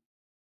红利。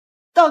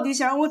到底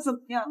想让我怎么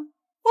样？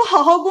我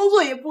好好工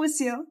作也不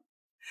行，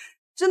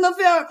真的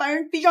非要把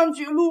人逼上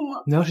绝路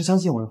吗？你要是相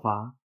信我的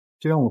话，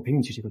就让我陪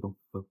你去这个董事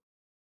会。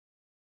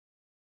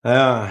哎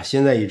呀，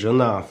现在宇珍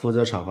呢负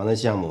责厂房的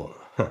项目，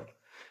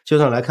就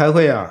算来开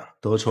会啊，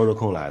都抽着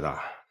空来的。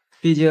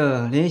毕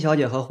竟林小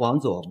姐和黄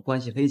总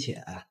关系匪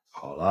浅。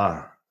好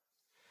了，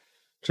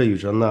这宇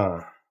珍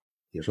呢，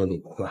别说你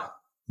们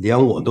了，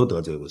连我都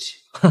得罪不起。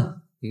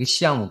哼，一个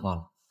项目罢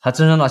了，还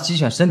真让他鸡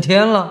犬升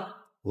天了。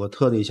我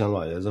特地向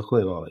老爷子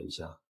汇报了一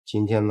下，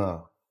今天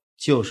呢，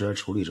就是来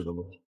处理这个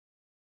问题。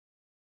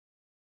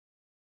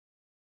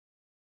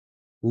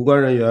无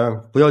关人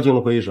员不要进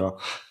入会议室。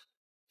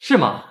是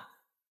吗？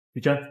雨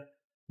珍，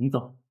你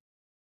走。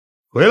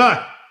回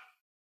来，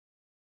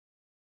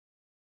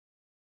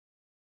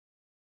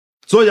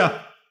坐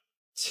下。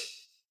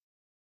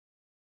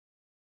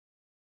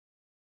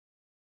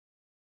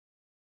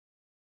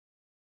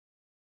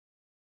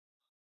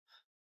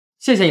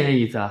谢谢你的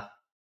椅子，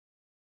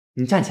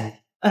你站起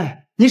来。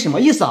哎，你什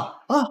么意思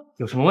啊？啊，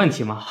有什么问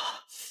题吗？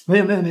没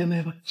有。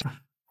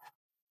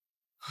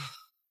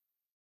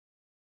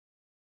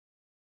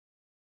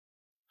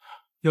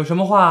有什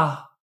么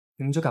话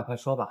你们就赶快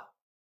说吧，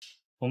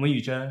我们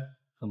雨珍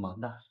很忙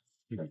的。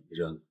雨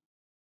珍，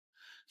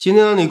今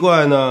天让你过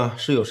来呢，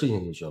是有事情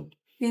跟你宣布。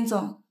林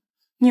总，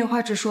你有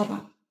话直说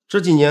吧。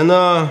这几年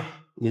呢，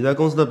你在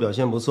公司的表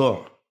现不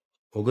错，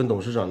我跟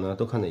董事长呢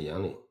都看在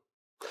眼里，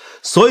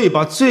所以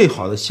把最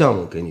好的项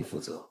目给你负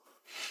责。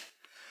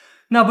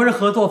那不是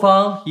合作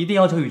方一定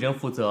要求雨珍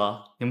负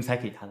责，你们才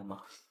给他的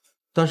吗？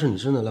但是你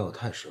真的让我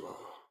太失望了，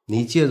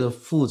你借着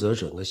负责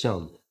整个项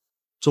目，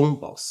中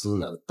饱私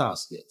囊，大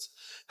肆敛财，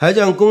还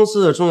将公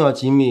司的重要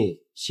机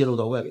密泄露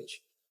到外面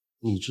去，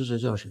你这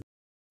叫什么？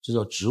这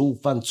叫职务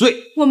犯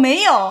罪。我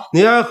没有。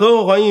你还合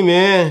伙黄一鸣，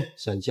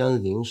想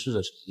将林氏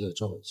的产业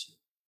赚回去，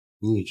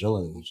你雨珍啊，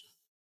林氏，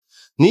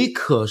你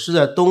可是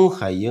在东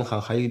海银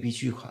行还有一笔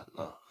巨款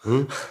呢。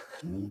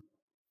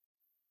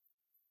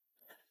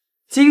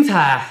精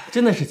彩，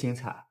真的是精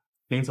彩。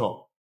林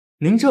总，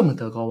您这么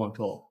德高望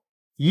重，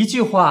一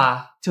句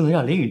话就能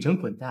让林雨珍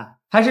滚蛋，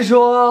还是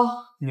说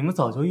你们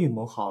早就预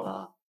谋好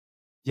了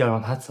要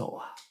让她走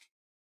啊？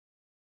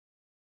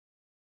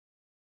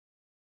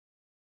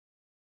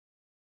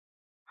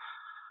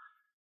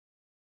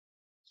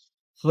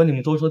和你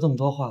们多说这么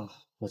多话，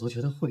我都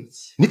觉得晦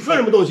气。你算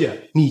什么东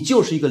西？你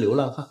就是一个流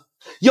浪汉，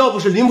要不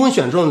是林峰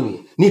选中了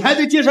你，你还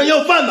在街上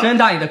要饭呢。睁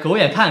大你的狗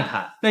眼看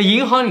看，那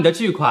银行里的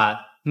巨款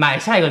买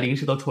下一个林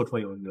氏都绰绰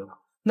有余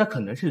了，那可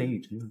能是林雨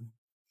珍的，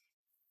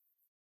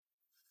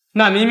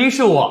那明明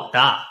是我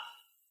的。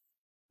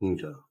林雨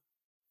珍，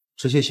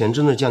这些钱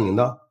真的降您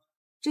的？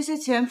这些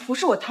钱不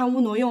是我贪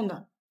污挪用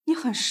的，你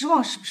很失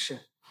望是不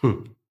是？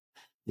哼，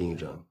林雨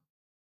珍，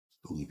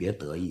你别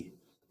得意，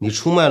你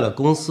出卖了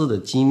公司的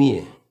机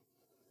密，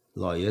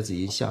老爷子已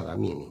经下达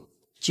命令，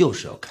就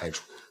是要开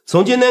除。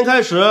从今天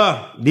开始，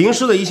林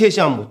氏的一切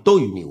项目都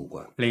与你无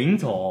关。林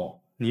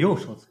总，你又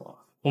说错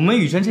了，我们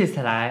雨珍这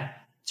次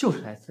来就是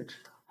来辞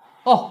职的。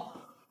哦，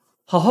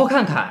好好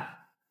看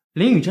看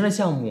林雨珍的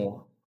项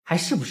目还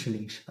是不是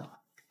林氏的？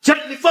家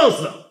里放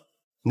肆！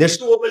那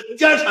是我们林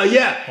家产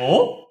业。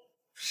哦，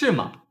是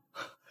吗？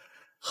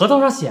合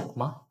同上写了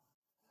吗？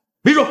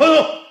闭嘴，合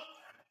同。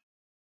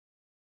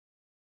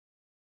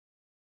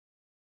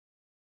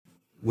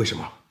为什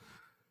么？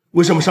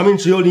为什么上面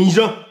只有林医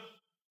生？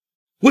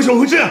为什么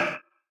会这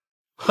样？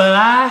本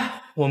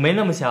来我没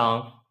那么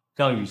想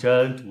让雨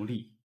珍独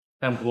立，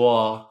但不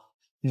过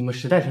你们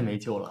实在是没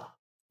救了，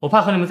我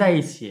怕和你们在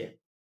一起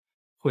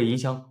会影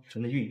响雨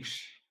珍的运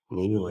势。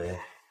你以为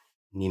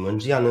你们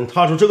这样能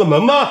踏出这个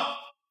门吗？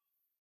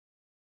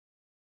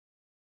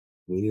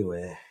你以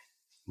为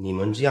你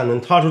们这样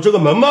能踏出这个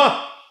门吗？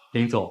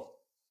林总，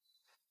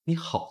你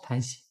好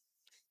贪心！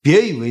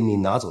别以为你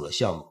拿走了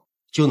项目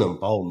就能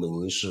把我们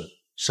林氏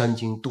伤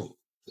筋动骨，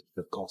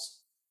我告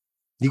诉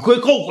你，你会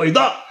后悔的。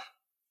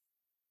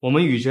我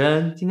们雨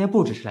珍今天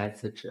不只是来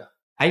辞职，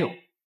还有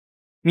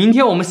明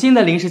天我们新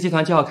的林氏集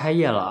团就要开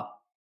业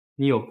了，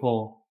你有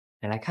空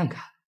也来看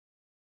看。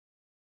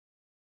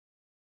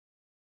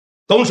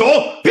动手！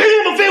别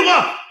跟我们废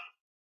话！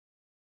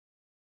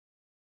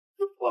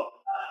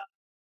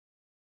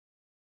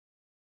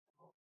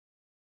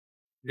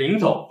林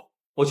总，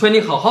我劝你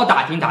好好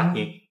打听打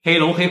听，黑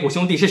龙黑虎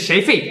兄弟是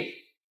谁废的。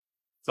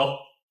走。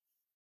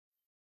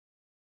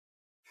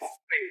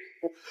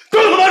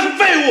更他妈是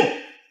废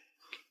物！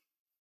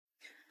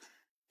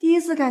第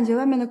一次感觉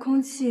外面的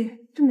空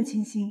气这么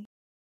清新。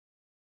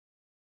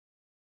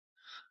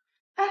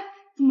哎，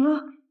怎么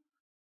了？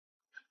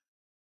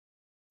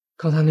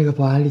刚才那个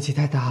保安力气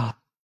太大了，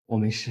我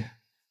没事。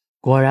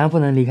果然不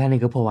能离开那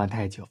个破碗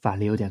太久，法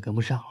力有点跟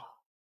不上了。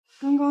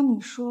刚刚你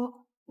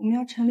说我们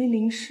要成立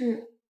林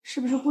氏，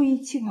是不是故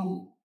意气他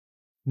们？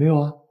没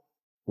有啊，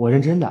我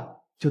认真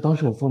的，就当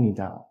是我送你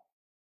的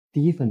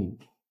第一份礼物。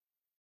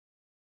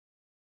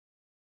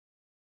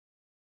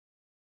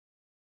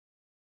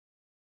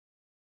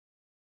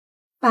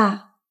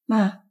爸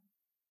妈，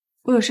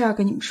我有事要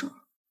跟你们说。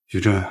雨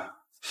珍，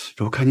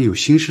这我看你有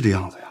心事的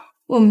样子呀。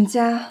我们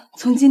家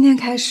从今天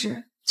开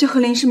始就和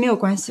林氏没有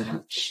关系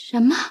了。什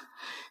么？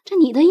这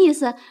你的意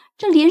思，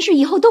这林氏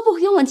以后都不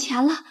给我们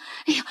钱了？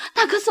哎呀，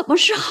那可怎么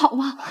是好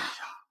啊？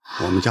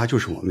我们家就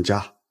是我们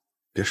家，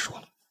别说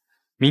了。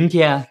明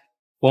天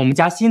我们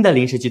家新的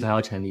林氏集团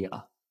要成立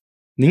了，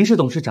您是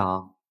董事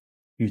长，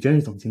雨珍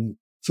是总经理。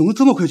怎么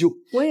这么快就？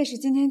我也是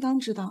今天刚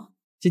知道。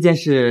这件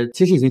事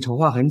其实已经筹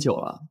划很久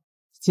了，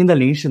新的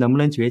林氏能不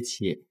能崛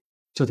起，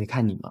就得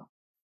看你们。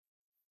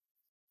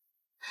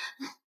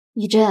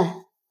雨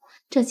珍，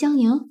这江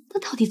宁他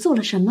到底做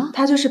了什么？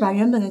他就是把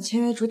原本的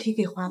签约主体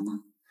给还了，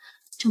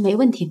这没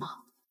问题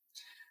吗？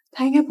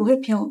他应该不会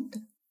骗我们的。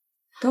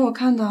等我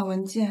看到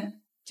文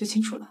件就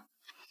清楚了。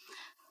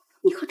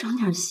你可长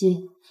点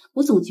心，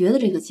我总觉得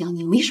这个江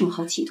宁没什么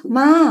好企图。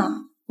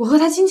妈，我和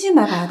他清清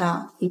白白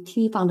的，你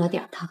提防着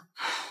点他，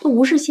都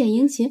无事献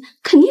殷勤，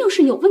肯定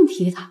是有问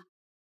题的。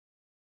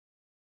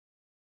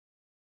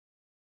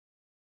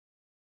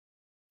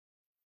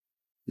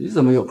你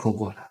怎么有空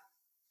过来？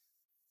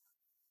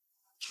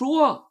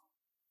说，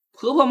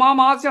婆婆妈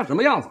妈像什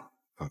么样子？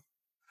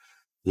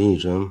林以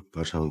真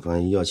把厂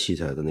房医药器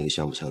材的那个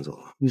项目抢走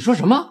了。你说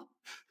什么？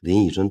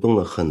林以真动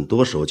了很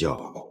多手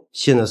脚，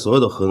现在所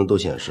有的合同都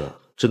显示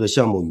这个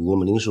项目与我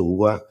们林氏无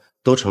关，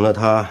都成了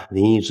他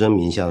林以真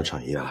名下的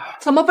产业了。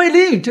怎么被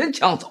林以真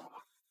抢走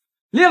了？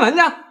连文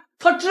呢？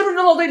他知不知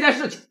道这件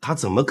事情？他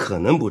怎么可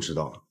能不知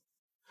道？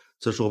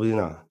这说不定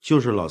呢，就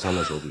是老三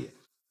的手笔。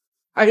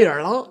白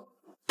眼狼，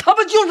他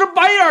们就是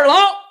白眼狼！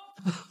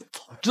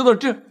早知道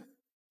这，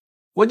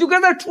我就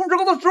该在出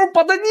生的时候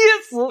把他捏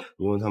死。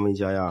因为他们一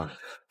家呀，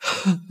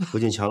不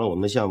仅抢了我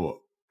们的项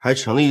目，还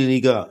成立了一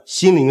个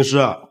新林氏。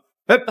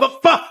哎，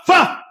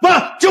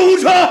爸，救护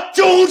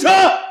车！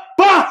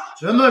爸！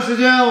全部时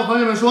间我和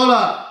你们说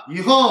了，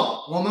以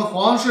后我们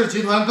黄氏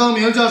集团更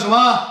名叫什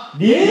么？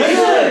林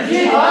氏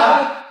集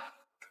团。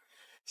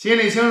心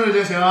里清楚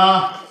就行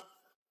啊。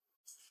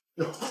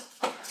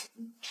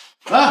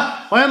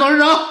来，欢迎董事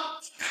长。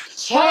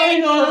欢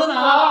迎董事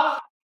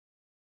长。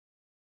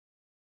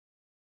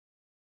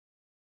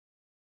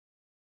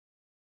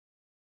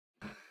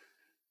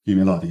李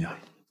明老弟啊，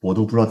我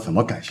都不知道怎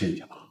么感谢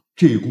你了。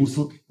这个公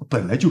司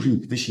本来就是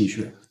你的心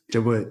血，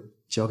这不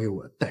交给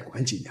我代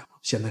管几年吗？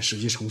现在时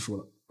机成熟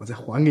了，我再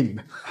还给你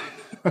们。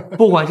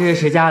不管这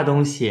是谁家的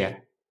东西，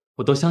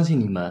我都相信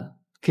你们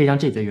可以让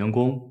这里的员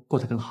工过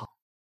得更好。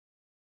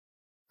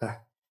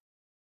哎，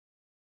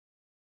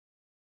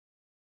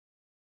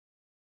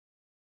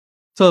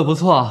做得不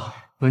错，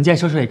文件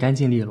收拾也干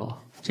净利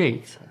落。这一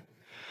次，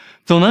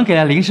总能给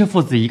了林氏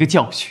父子一个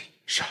教训。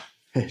是，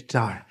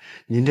张大人，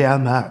您这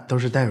安排都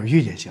是带有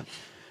预见性。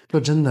若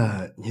真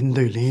的您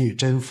对林玉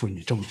珍父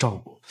女这么照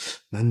顾，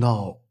难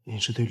道您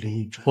是对林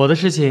玉珍？我的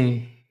事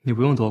情你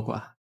不用多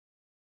管。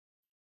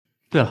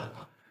对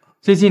了，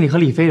最近你和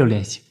李飞有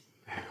联系？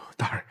哎呦，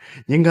大人，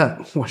您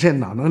看我这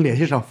哪能联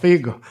系上飞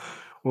哥？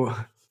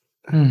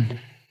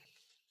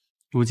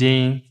如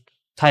今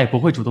他也不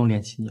会主动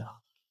联系你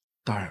了。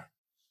大人，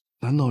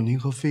难道您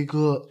和飞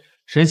哥？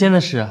神仙的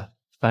事，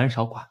凡人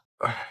少管。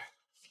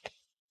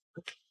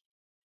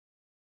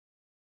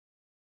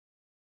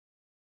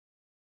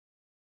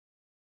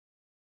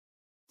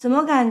怎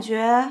么感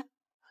觉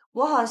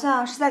我好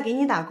像是在给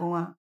你打工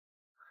啊？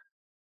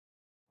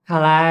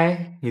看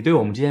来你对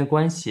我们之间的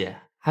关系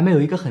还没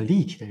有一个很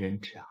立体的认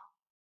知啊。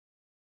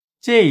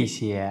这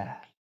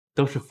些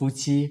都是夫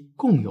妻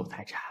共有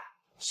财产。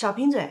少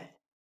贫嘴，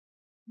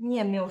你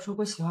也没有说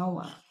过喜欢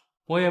我啊。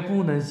我也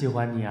不能喜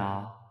欢你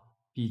啊，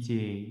毕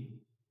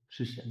竟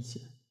是神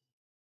仙。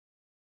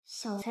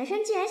小财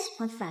神竟然喜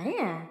欢凡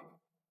人，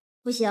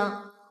不行，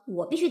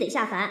我必须得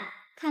下凡。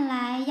看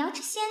来瑶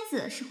池仙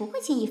子是不会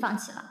轻易放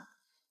弃了。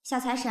小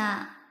财神，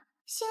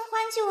新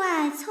欢旧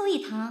爱凑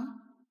一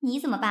堂，你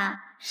怎么办？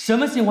什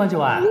么新欢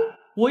旧爱？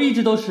我一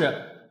直都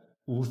是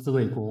无私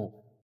为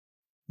公。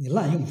你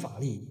滥用法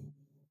力，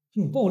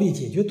用暴力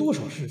解决多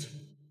少事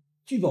情？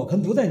聚宝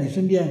盆不在你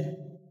身边，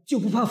就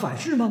不怕反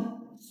噬吗？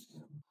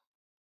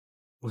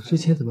我之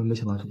前怎么没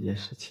想到这件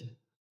事情？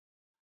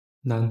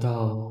难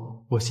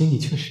道我心里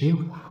确实有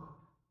他？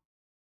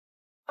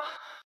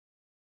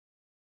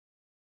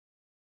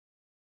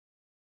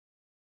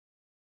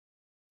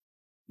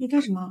你干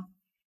什么？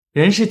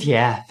人是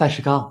铁，饭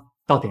是钢，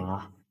到点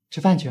了，吃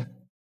饭去。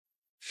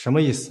什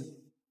么意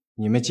思？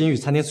你们金玉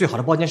餐厅最好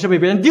的包间是被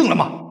别人订了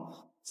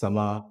吗？怎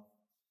么，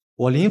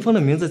我林峰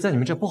的名字在你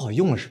们这不好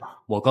用了是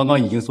吧？我刚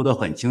刚已经说得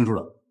很清楚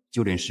了，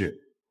就连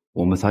事，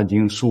我们餐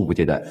厅恕不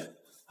接待。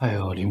哎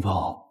呦，林峰，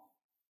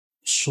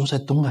说在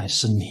东海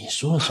市你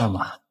说了算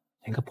吗？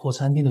连个破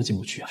餐厅都进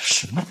不去啊！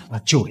什么他妈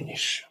就连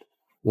事！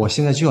我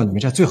现在就要你们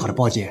这最好的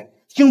包间，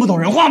听不懂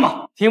人话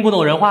吗？听不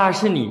懂人话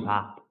是你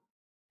吧？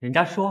人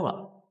家说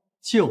了，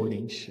就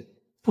临时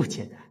不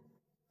接待，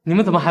你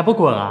们怎么还不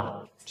滚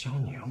啊？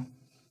江宁，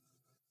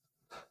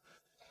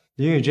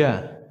林雨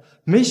珍，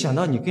没想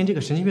到你跟这个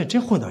神经病真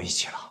混到一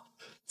起了。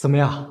怎么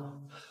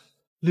样，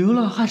流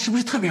浪汉是不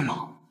是特别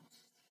忙？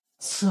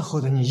伺候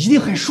的你一定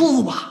很舒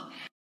服吧？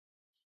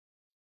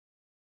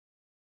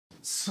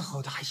伺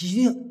候的一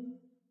定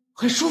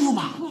很舒服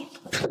吧？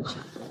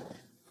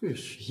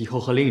以后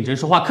和林雨珍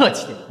说话客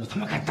气点。你他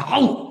妈敢打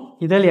我！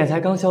你的脸才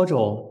刚消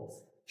肿，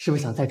是不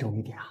是想再肿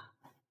一点啊？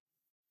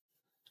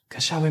可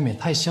夏未免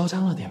太嚣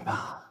张了点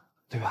吧，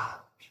对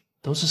吧？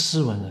都是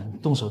斯文人，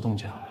动手动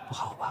脚不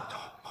好吧？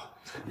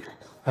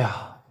哎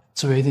呀，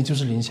这位一定就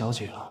是林小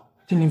姐了。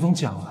听林峰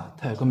讲了，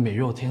她有个美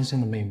若天仙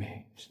的妹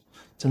妹，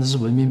真的是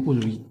闻名不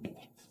如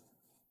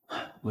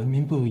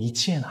一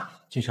见啊！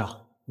君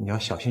少，你要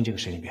小心这个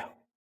神经病，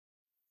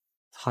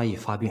他一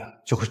发病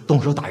就会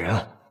动手打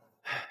人。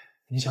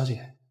林小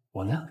姐，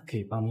我呢可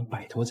以帮你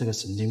摆脱这个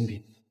神经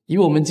病，以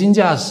我们金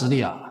家的实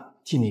力啊，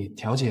替你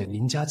调解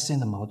邻家之间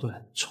的矛盾，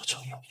绰绰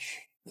有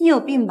余。你有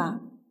病吧？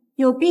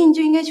有病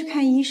就应该去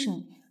看医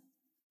生。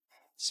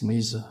什么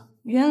意思？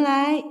原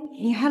来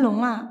你还聋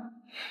了，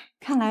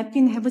看来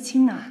病得还不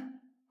轻呢。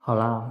好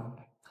啦，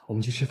我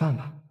们去吃饭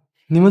吧。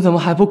你们怎么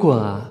还不滚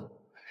啊？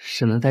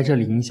省得在这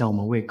里影响我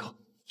们胃口。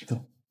走。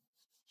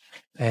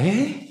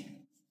哎，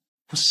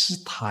不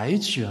识抬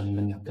举啊，你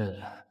们两个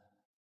人。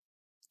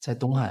在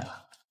东海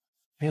啊，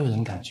没有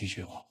人敢拒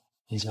绝我。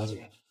林小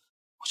姐，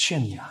我劝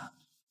你啊，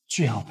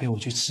最好陪我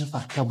去吃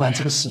饭，要不然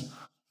这个事……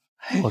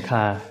我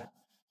看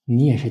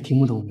你也是听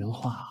不懂人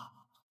话啊。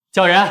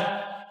叫人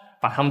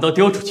把他们都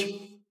丢出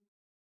去。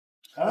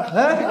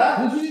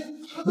哎，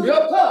不要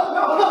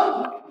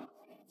怕！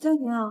江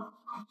婷啊，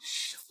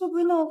会不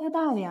会闹得太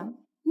大了呀？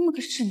你们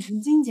可是省城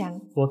金家。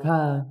我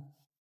看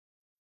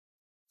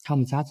他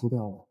们家族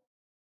掉了。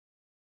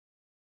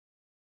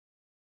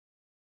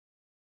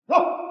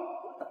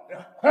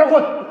快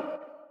过去！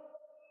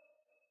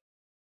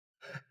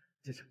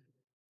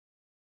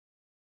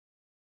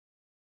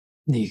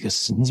那个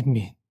神经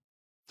病，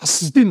他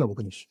死定了！我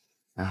跟你说。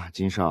啊，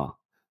金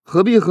少，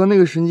何必和那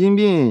个神经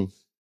病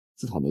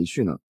自讨没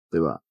趣呢？对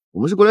吧？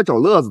我们是过来找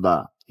乐子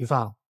的。于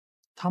放，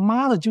他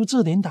妈的，就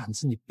这点胆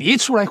子，你别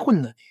出来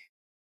混了你，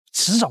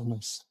迟早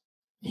弄死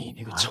你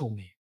那个臭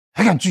妹，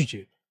还敢拒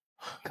绝？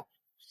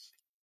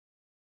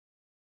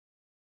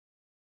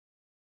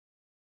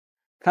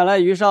看来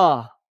于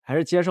少还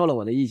是接受了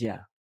我的意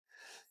见。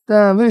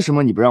但为什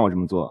么你不让我这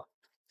么做？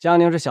江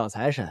宁是小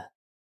财神，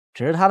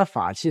只是他的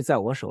法器在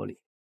我手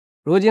里。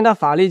如今他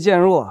法力渐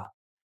弱，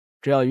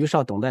只要于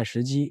少等待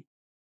时机，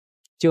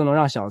就能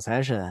让小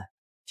财神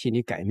替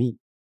你改命。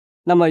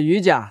那么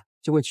于家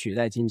就会取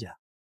代金家，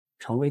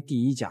成为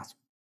第一家族。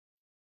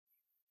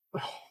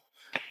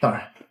大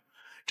人，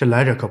这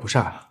来者可不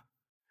善了。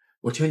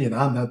我听你的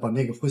安排，把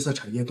那个灰色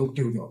产业都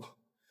丢掉了。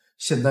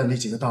现在那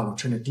几个大佬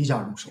趁着低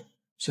价入手，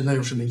现在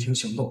又是雷霆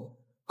行动，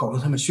搞得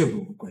他们血本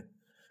无归。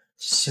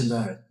现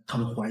在他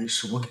们怀疑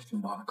是我给他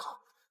们挖的坑。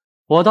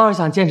我倒是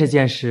想见识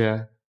见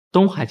识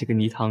东海这个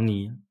泥塘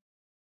里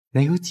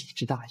能有几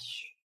只大鱼。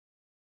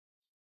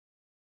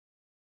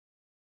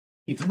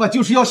你他妈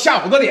就是要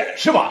下我的脸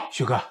是吧？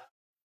徐哥，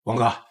王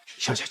哥，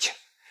消消气，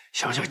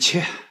消消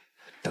气。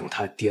等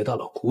他跌到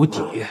了谷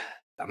底，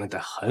咱们再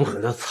狠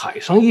狠的踩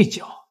上一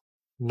脚，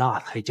那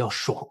才叫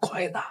爽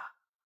快呢！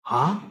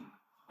啊！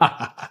哈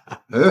哈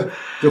哈！哎，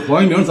这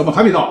黄一鸣怎么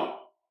还没到？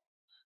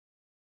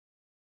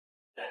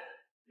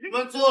你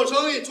们做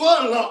生意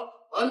赚了，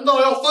难道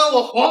要分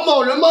我黄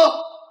某人吗？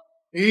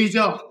一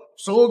家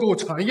收购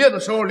产业的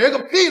时候连个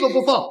屁都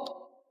不放，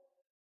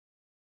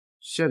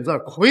现在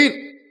亏了，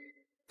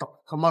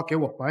倒他妈给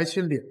我摆起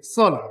脸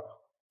色来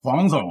了。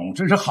黄总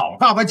真是好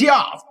大的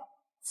架子，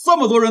这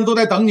么多人都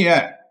在等你。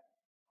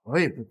可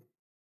以不？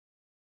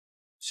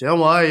嫌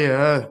我碍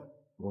眼，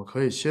我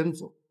可以先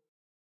走。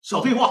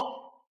少废话，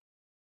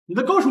你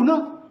的高手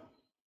呢？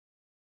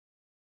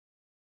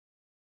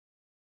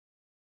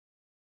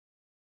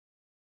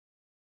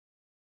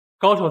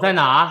高手在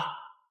哪？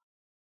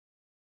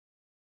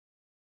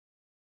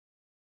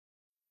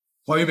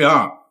黄一鸣，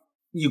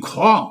你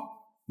狂！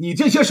你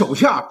这些手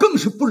下更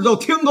是不知道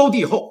天高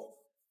地厚。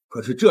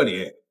可是这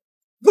里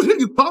不是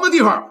你狂的地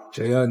方。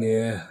只要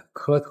你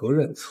磕头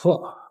认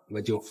错，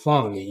我就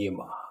放你一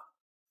马。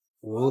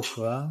如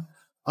何？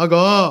阿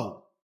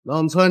狗，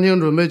让餐厅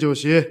准备酒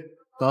席，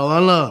打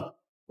完了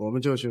我们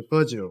就去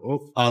喝酒。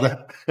好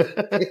的。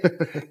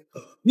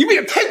你们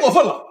也太过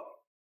分了，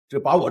这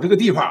把我这个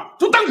地方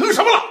都当成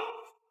什么了？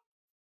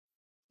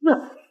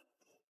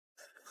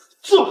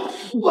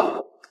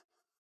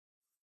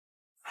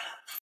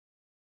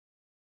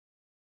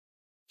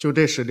就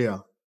这实力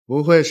啊，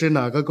不会是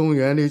哪个公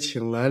园里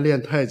请来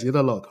练太极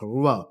的老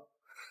头吧？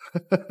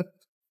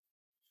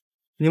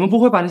你们不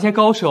会把那些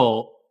高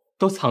手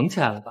都藏起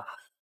来了吧？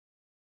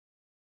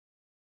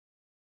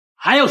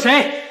还有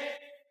谁？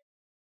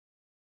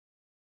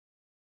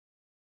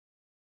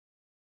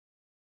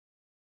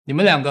你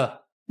们两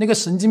个，那个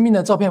神经病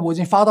的照片我已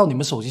经发到你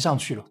们手机上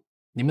去了。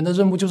你们的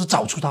任务就是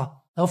找出他，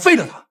然后废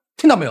了他，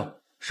听到没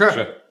有？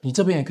是。你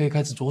这边也可以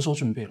开始着手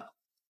准备了，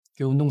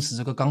给我弄死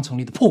这个刚成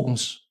立的破公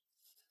司。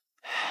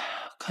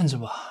看着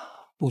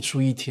吧，不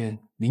出一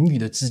天，林宇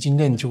的资金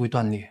链就会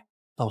断裂，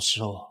到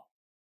时候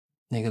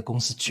那个公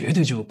司绝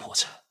对就会破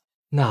产。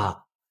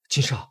那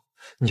金少，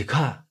你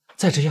看，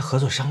在这些合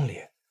作商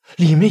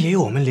里面也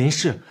有我们林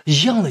氏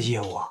一样的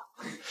业务啊，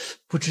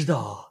不知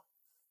道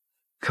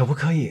可不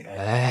可以？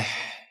哎，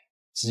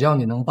只要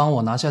你能帮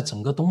我拿下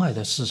整个东海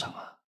的市场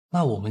啊，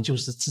那我们就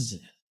是自己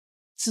人。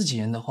自己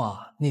人的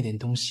话，那点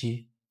东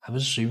西还不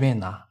是随便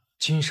拿。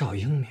金少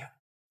英明。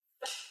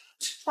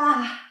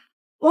爸，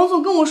王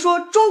总跟我说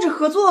终止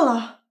合作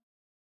了。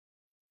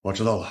我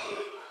知道了，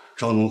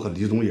张总和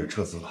李总也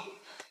撤资了。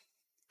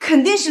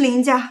肯定是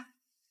林家，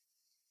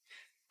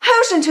还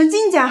有沈城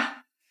金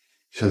家。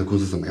现在公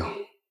司怎么样？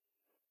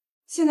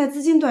现在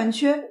资金短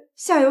缺，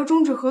下游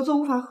终止合作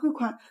无法汇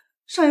款，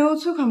上游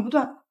催款不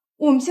断，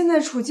我们现在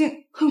处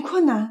境很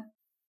困难。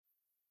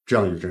这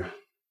样，宇珍，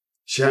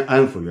先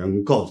安抚员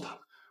工，告诉他们，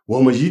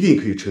我们一定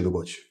可以撑得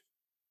过去。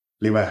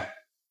另外，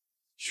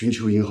寻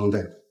求银行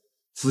贷款，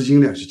资金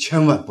链是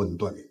千万不能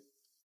断裂。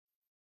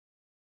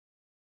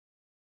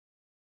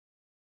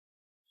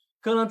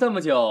跟了这么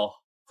久，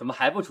怎么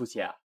还不出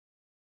气啊？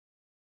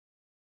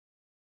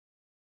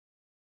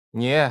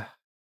你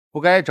不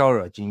该招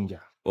惹金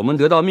家。我们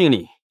得到命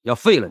令要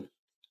废了你。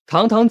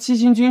堂堂七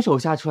星军手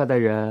下出来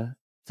的人，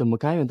怎么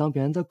甘愿当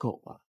别人的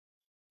狗啊？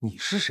你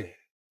是谁？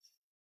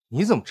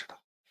你怎么知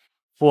道？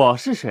我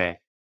是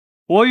谁？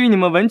我与你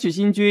们文曲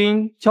星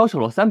军交手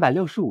了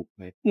365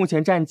回，目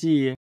前战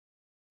绩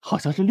好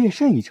像是略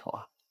胜一筹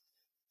啊。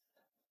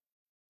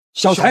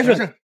小财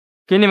神，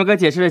给你们个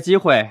解释的机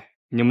会，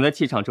你们的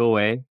气场周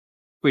围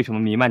为什么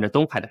弥漫着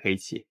东海的黑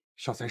气？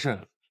小财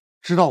神，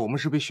知道我们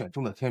是被选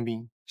中的天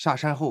兵，下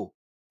山后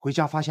回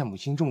家发现母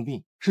亲重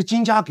病，是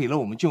金家给了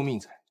我们救命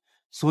财，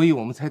所以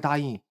我们才答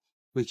应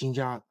为金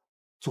家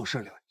做事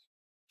了。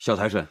小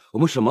财神，我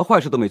们什么坏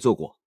事都没做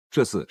过，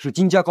这次是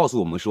金家告诉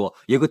我们说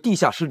有个地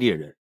下室猎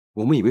人，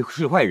我们以为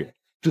是坏人，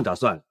正打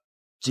算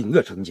警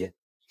恶惩奸，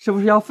是不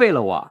是要废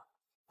了我啊？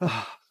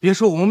别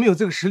说我们没有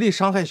这个实力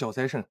伤害小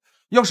财神，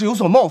要是有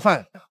所冒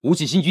犯，武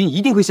曲星君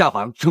一定会下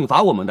凡惩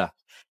罚我们的。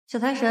小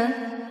财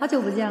神，好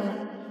久不见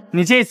了。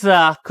你这次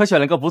可选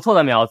了个不错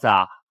的苗子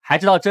啊，还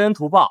知道知恩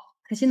图报。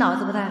可惜脑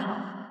子不太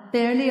好，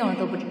被人利用了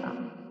都不知道。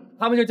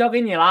他们就交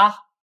给你了。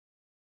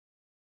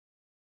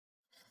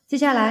接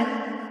下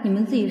来你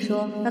们自己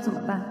说要怎么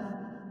办？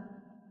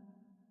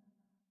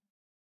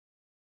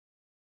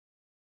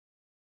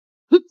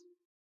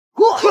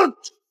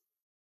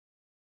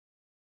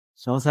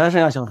小财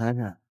神呀，小财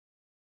神，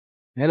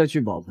没了聚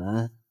宝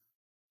盆，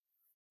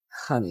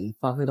看你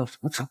发挥到什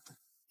么程度。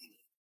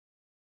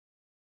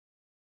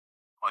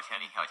抱歉，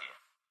林小姐，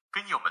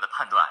根据我们的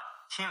判断，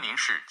青林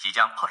市即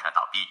将破产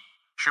倒闭，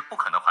是不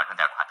可能还上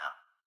贷款的，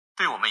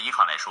对我们银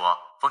行来说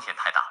风险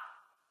太大。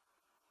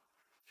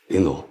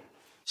林总，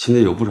现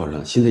在有不少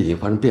人现在已经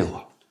发生变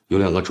化，有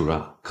2个主任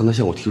刚才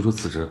向我提出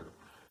辞职。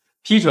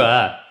批准，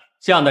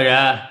这样的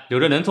人留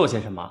着能做些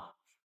什么？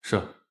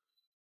是。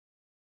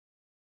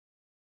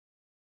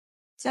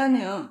佳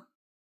宁，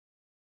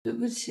对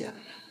不起。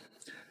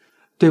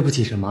对不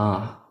起什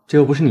么？这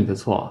又不是你的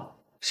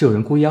错，是有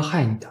人故意要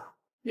害你的。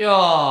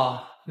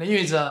哟，林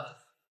宇哲，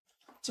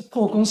这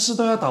破公司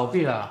都要倒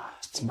闭了，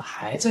怎么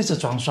还在这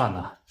装蒜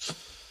呢？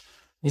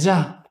你这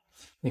样，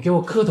你给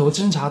我磕头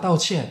侦查道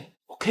歉，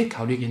我可以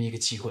考虑给你一个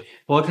机会。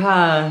我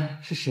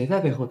看是谁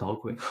在背后捣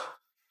鬼？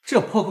这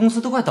破公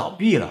司都快倒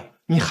闭了，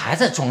你还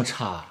在装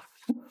叉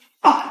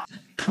啊！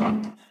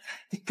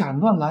你敢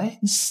乱来，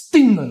你死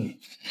定了你！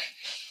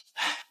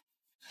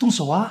动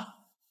手啊！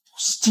我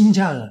是金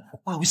家人，我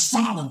爸会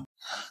杀了你。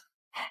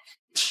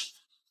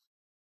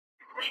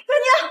干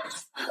娘，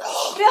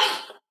不要！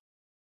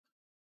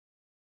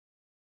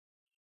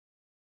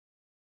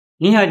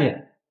林小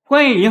姐，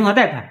关于银行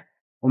贷款，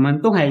我们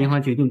东海银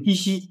行决定低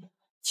息，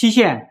期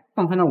限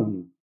放宽到5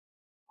年。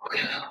OK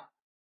啊，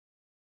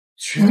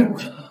全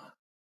款。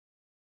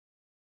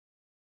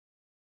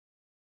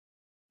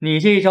你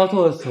这一招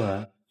做的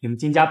损，你们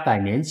金家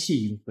100年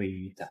气运会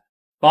于的。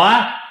保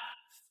安，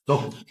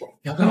走，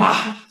要干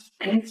嘛？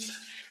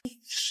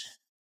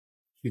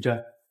宇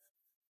珍，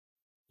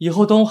以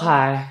后东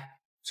海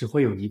只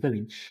会有一个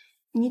林氏。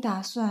你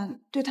打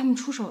算对他们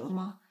出手了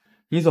吗？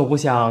你总不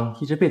想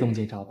一直被动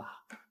接招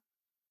吧？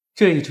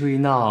这一出一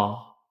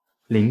闹，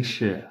林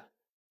氏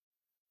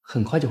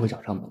很快就会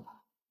找上门了。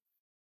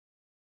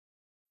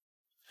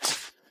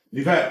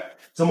李飞，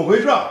怎么回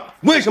事啊？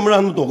为什么让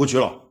他们躲过去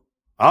了？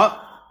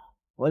啊？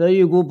我的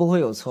预估不会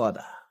有错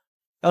的。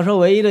要说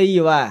唯一的意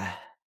外，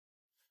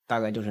大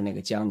概就是那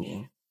个江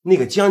宁。那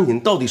个江宁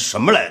到底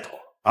什么来头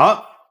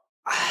啊？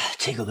哎，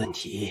这个问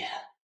题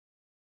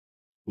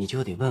你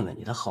就得问问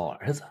你的好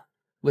儿子，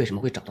为什么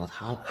会找到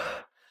他了？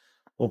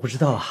我不知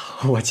道啊，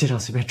我街上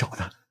随便找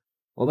的。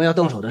我们要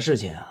动手的事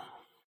情，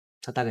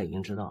他大概已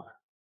经知道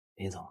了。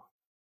林总，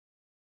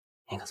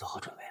你可做好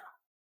准备了。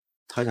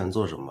他想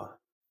做什么？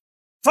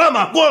放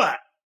马过来！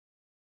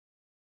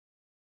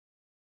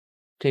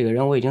这个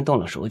人我已经动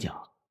了手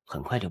脚，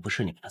很快就不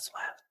是你们的阻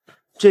碍了。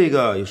这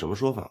个有什么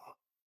说法吗？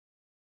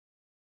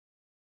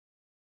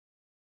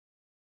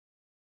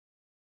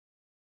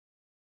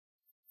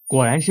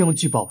果然是用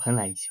聚宝盆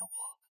来影响我，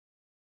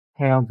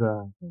看样子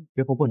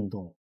之后不能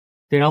动了，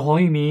得让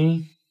黄玉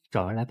明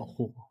找人来保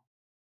护我。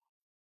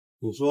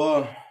你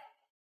说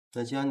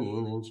那江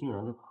宁能轻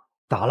饶的打？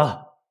打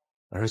了，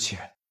而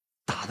且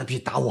打得比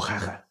打我还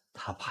狠，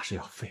他怕是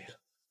要废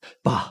了。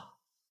爸，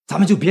咱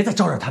们就别再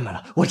招惹他们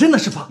了，我真的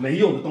是怕。没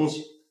用的东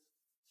西。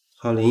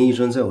他林医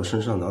生在我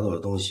身上拿到的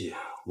东西，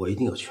我一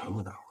定要全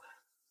部拿回来，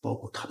包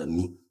括他的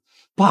命。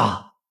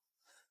爸，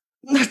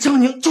那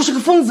江宁就是个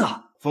疯子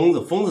啊！疯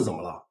子怎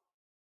么了？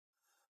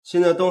现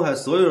在东海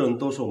所有人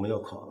都说我们要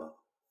垮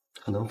了，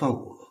他能放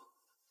过吗？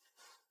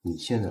你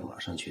现在马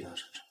上去他身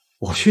上。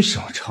我去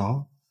省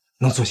城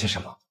能做些什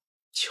么？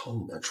瞧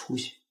你那出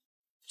息，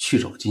去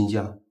找金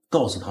家，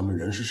告诉他们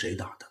人是谁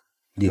打的，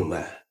另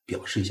外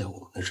表示一下我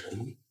们的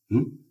诚意。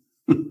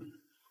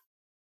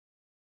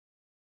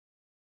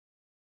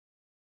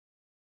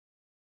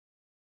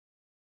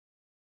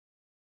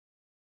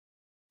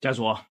家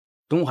主，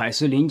东海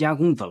市林家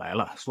公子来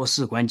了，说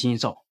事关金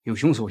少，有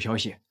凶手消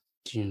息。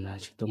进来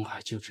去东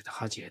海就是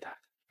他接待，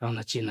让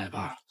他进来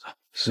吧。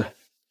是。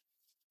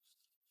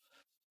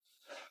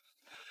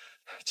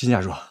金家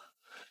主，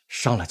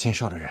伤了金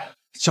少的人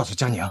叫做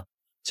江宁。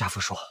家父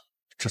说，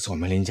这次我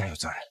们林家有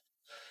责任，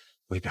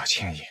为表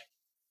歉意，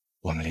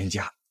我们林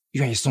家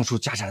愿意送出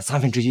家产的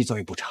1/3作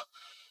为补偿。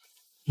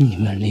你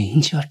们林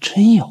家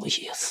真有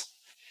意思，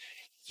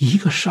一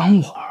个伤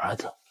我儿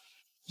子，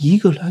一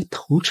个来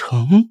投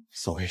诚。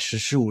所谓识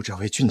时务者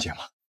为俊杰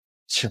嘛，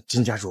请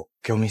金家主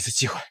给我们一次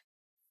机会。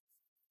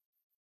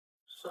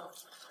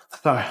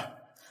大人，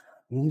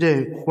您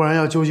这忽然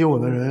要纠集我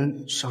的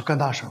人是要干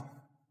大事，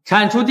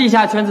铲除地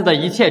下圈子的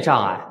一切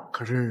障碍。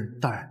可是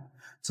大人，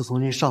自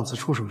从您上次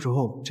出手之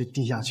后，这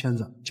地下圈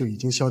子就已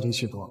经消停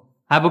许多了。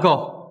还不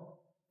够，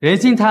人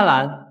心贪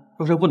婪，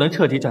若是不能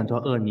彻底斩断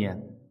恶念，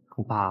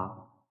恐怕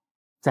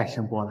再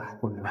生波澜。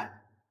我明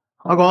白。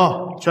阿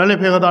广，全力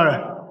配合大人。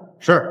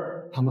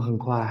是。他们很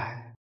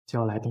快就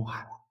要来东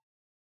海了。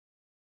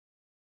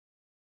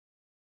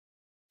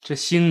这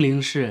兴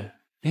灵氏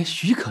连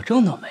许可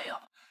证都没有，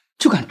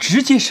就敢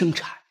直接生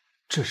产，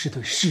这是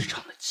对市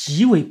场的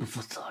极为不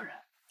负责任。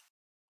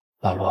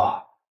老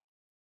罗，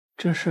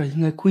这事儿应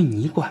该归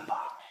你管吧？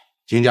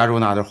金家主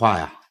哪的话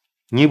呀？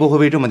你不会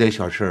为这么点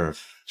小事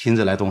亲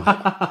自来东海？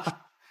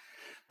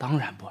当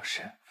然不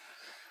是，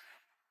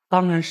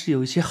当然是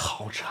有一些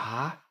好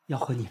茶要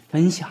和你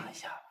分享一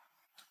下。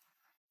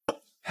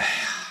哎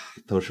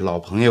呀，都是老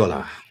朋友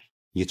了，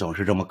你总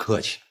是这么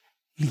客气。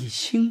礼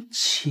轻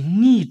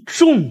情意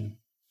重。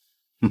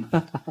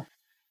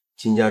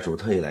金家主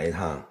特意来一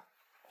趟，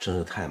真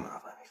是太麻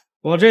烦了。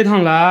我这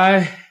趟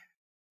来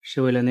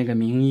是为了那个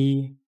名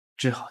医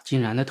治好金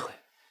然的腿。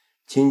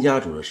金家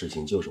主的事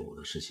情就是我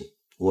的事情，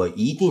我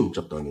一定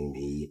找到那个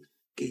名医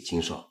给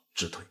金少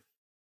治腿。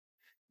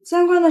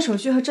相关的手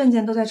续和证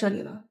件都在这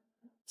里了，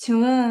请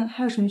问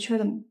还有什么缺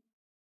的吗？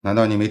难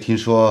道你没听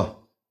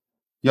说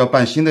要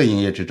办新的营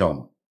业执照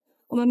吗？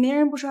我们明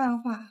人不说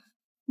暗话，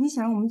你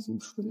想让我们怎么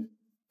处理？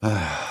哎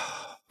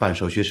呀，办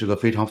手续是个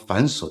非常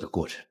繁琐的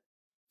过程，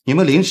你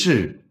们林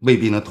氏未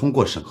必能通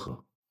过审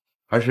核，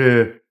还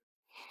是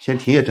先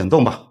停业整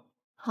顿吧。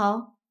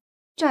好，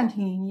暂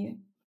停营业。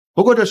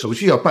不过这手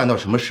续要办到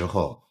什么时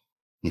候，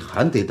你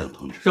还得等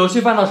通知。手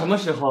续办到什么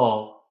时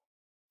候，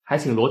还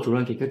请罗主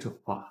任给个准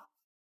话。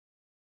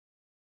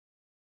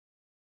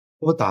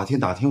我打听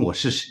打听我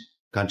是谁，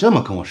敢这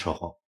么跟我说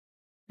话？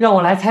让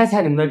我来猜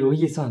猜你们的如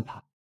意算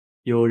盘。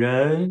有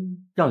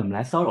人让你们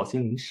来骚扰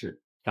新林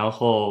氏，然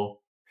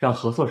后让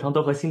合作商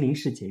都和新林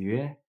氏解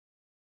约，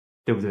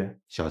对不对？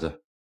小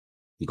子，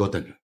你给我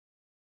等着。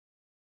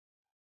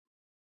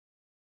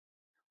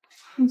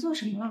你做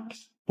什么了？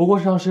不过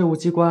是让税务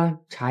机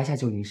关查一下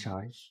旧林氏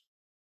而已。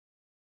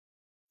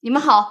你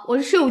们好，我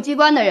是税务机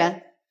关的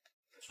人。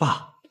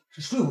爸，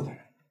是税务的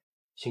人。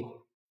辛苦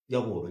了，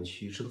要不我们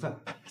去吃个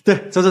饭？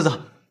对，走走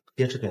走，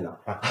边吃边拿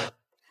啊！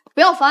不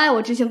要妨碍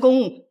我执行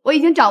公务，我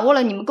已经掌握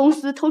了你们公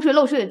司偷税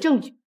漏税的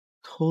证据。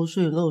偷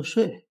税漏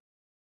税？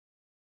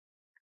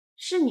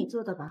是你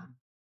做的吧？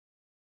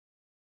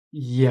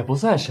也不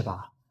算是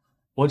吧，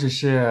我只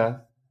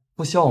是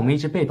不希望我们一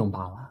直被动罢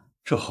了。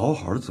这好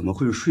好的怎么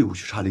会是税务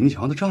去查林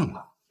强的账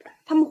啊？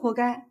他们活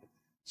该，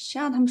谁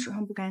让他们手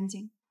上不干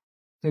净？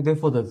那对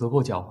付的足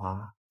够狡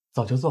猾，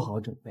早就做好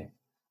了准备，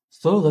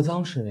所有的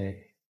脏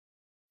水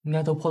应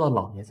该都泼到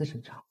老爷子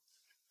身上。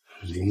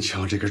林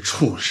强这个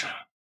畜生！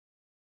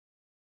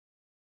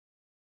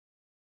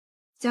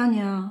江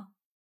宁，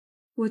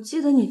我记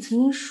得你曾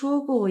经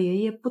说过我爷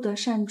爷不得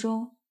善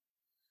终，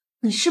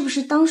你是不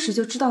是当时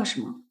就知道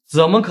什么？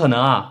怎么可能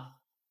啊！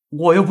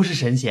我又不是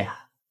神仙。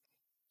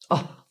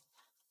哦，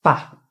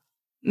爸，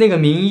那个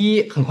名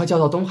医很快就要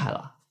到东海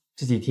了，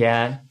这几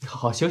天你好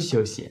好休息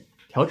休息，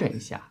调整一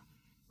下。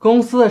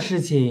公司的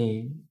事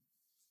情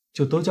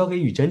就都交给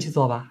雨珍去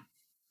做吧。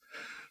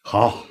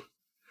好，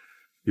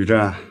雨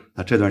珍，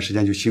那这段时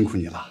间就辛苦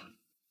你了。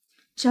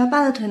只要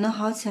爸的腿能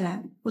好起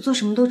来，我做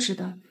什么都值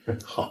得。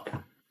好。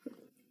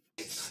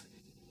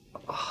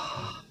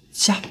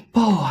家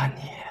暴啊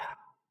你！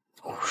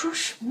胡说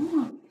什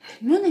么？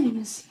没有那个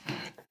意思。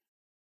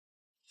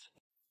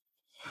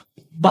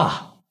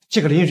爸，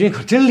这个林雨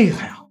可真厉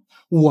害啊！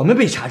我们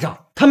被查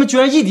账，他们居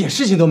然一点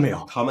事情都没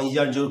有。他们一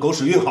家人就是狗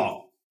屎运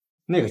好。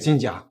那个金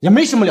家也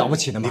没什么了不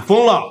起的嘛。你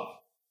疯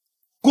了！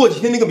过几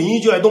天那个名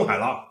医就来东海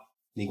了，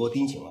你给我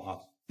盯紧了啊！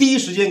第一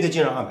时间给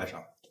金然安排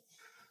上。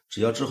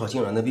只要治好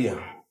金然的病，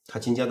他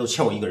金家都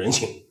欠我一个人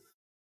情。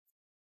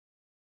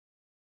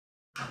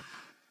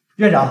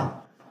院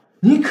长，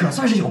你可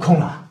算是有空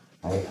了。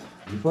哎呀，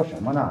你说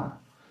什么呢？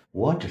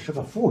我只是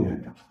个副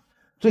院长，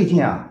最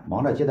近啊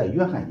忙着接待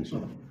约翰医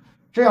生，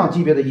这样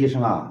级别的医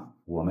生啊，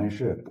我们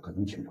是不可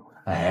能请走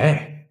的。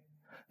哎，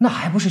那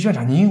还不是院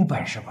长您有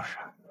本事不是？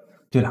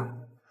对了，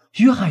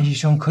约翰医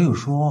生可有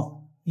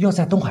说要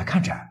在东海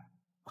看诊？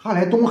他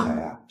来东海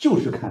啊就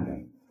是看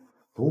诊，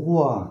不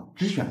过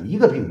只选一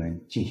个病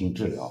人进行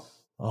治疗。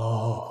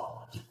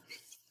哦，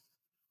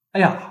哎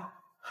呀，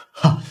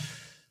哈，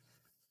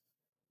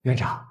院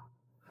长，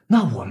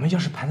那我们要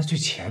是排在最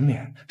前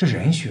面，这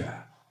人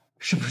选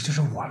是不是就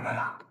是我们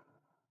啊？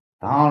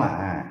当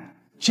然，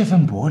这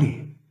份薄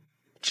礼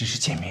只是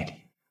见面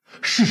礼，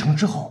事成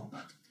之后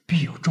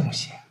必有重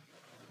谢。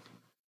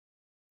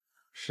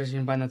事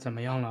情办得怎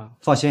么样了？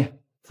放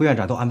心，副院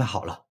长都安排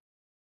好了，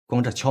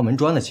光这敲门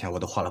砖的钱我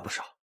都花了不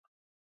少。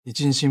你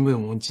尽心为我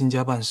们金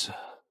家办事，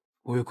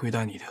不会亏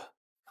待你的。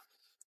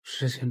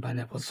事情办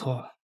得不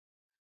错，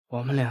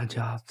我们两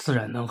家自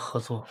然能合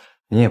作。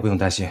你也不用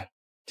担心，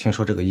听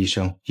说这个医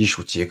生医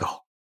术极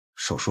高，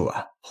手术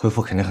完恢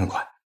复肯定很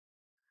快。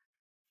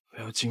我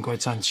要尽快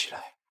站起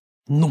来，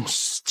弄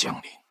死江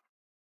林。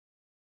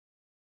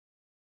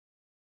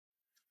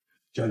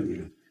江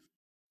林，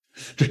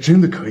这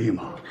真的可以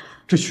吗？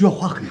这需要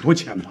花很多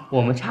钱吗？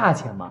我们差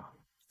钱吗？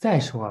再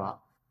说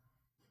了，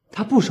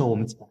他不收我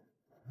们钱。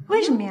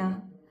为什么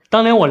呀？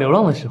当年我流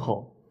浪的时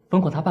候，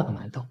分过他半个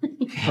馒头。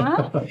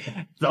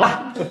走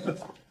了。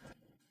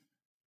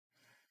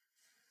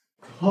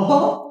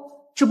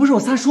哦，这不是我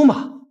三叔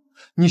吗？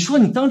你说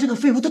你当这个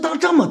废物都当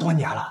这么多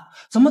年了，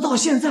怎么到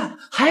现在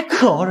还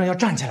渴望着要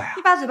站起来啊？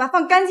你把嘴巴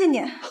放干净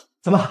点。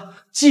怎么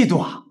嫉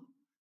妒啊？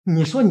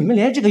你说你们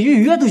连这个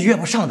预约都约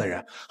不上的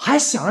人，还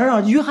想着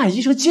让约翰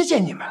医生接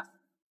见你们？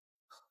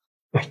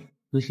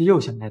你是又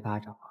想挨巴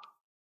掌啊？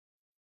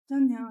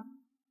江宁，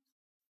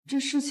这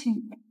事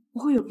情不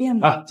会有变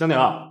吧？哎，江宁，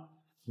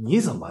你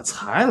怎么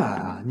才来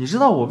啊？你知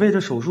道我为这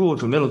手术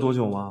准备了多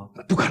久吗？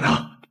不可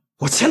能，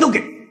我钱都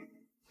给。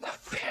那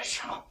副院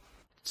长，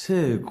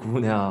这姑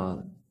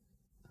娘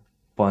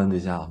报恩对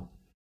象？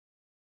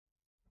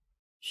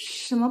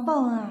什么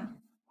报恩啊？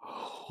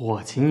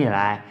我请你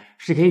来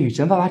是给雨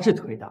珍爸爸治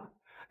腿的，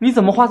你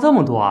怎么话这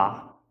么多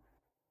啊？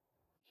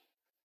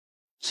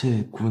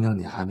这姑娘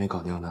你还没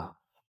搞定呢？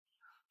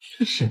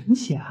是神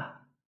仙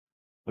啊！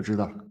我知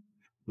道，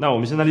那我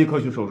们现在立刻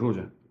去手术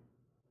去。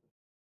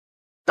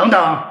等等，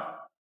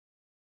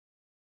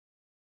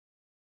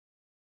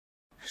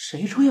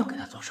谁说要给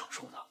他做手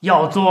术的？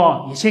要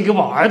做也先给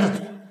我儿子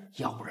做，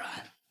要不然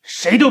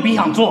谁都别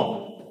想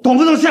做，懂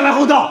不懂？先来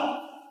后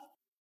到。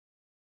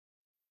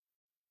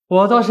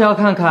我倒是要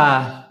看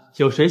看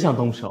有谁想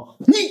动手。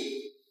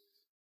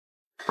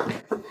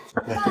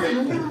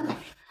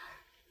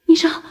医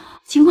生，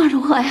情况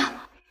如何呀？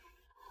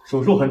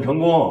手术很成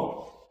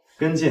功，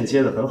跟腱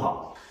接得很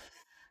好，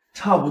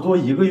差不多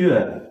1个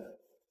月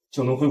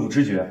就能恢复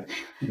知觉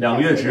，2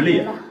个月直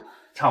立，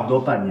差不多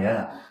半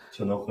年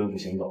就能恢复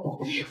行走。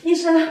医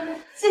生，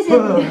谢谢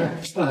你。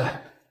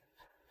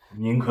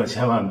您可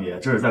千万别，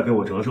这是在给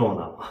我折寿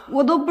呢。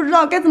我都不知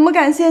道该怎么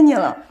感谢你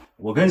了。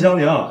我跟江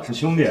宁是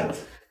兄弟。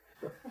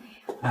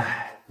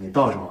哎，你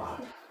到时候啊，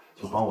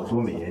就帮我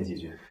多美言几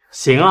句。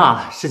行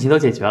了，事情都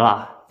解决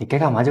了，你该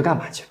干嘛就干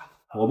嘛去吧。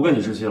我不跟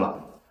你置气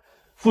了，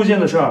附件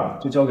的事儿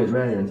就交给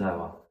专业人才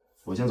吧。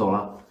我先走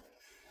了，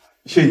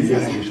谢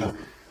谢你，医生。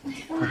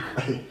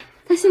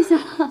太谢谢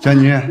了，佳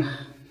妮，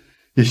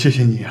也谢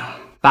谢你啊。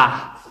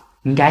爸，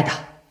应该的。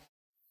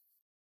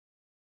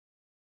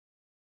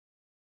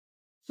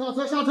下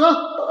车，下车。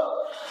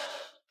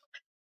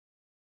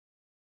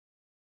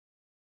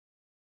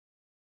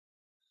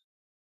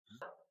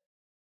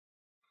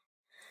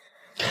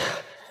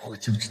我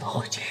就知道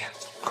会这样。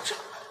江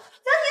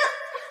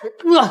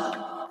宁，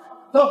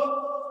走。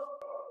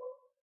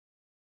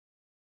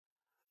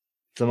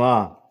怎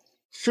么？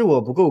是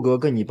我不够格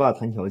跟你爸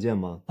谈条件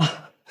吗？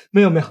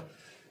没有，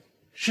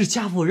是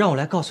家父让我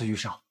来告诉于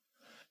少，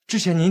之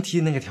前您提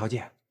的那个条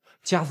件，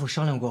家父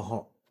商量过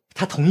后，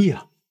他同意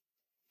了。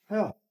哎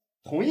呀，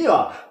同意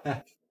了？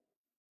哎，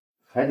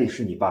还得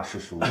是你爸是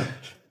叔，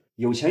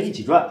有钱一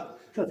起赚，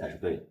这才是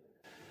对的。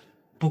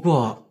不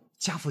过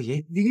家父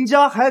爷林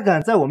家还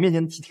敢在我面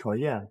前提条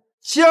件，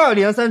接二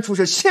连三出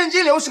事，现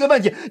金流是个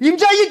问题，你们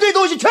家一堆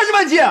东西全是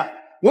问题。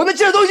我们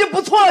这都已经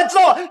不错了，你知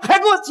道吗？还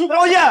给我提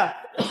条件。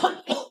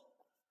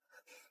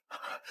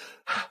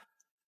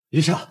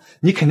于少，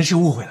你肯定是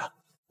误会了，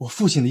我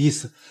父亲的意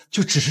思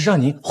就只是让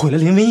您毁了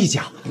林文一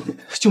家，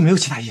就没有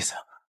其他意思。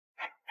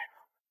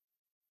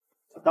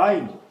我答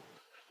应你，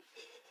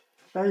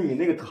但是你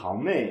那个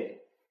堂妹，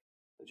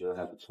我觉得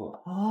还不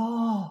错。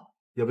哦，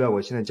要不要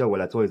我现在叫过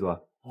来坐一坐？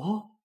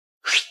哦。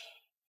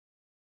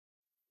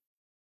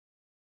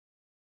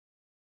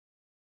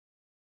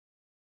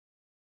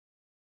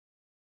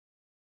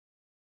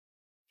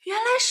原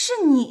来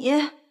是你！哎，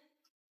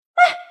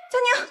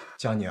江宁，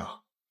江宁，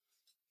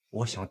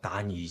我想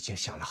打你已经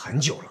想了很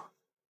久了，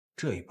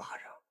这一巴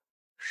掌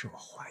是我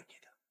还你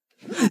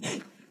的。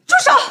住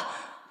手！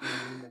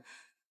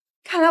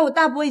看来我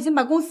大伯已经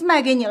把公司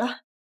卖给你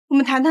了，我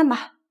们谈谈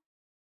吧。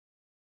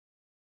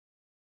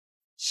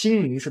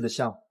新林氏的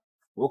项目，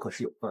我可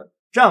是有份儿。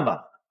这样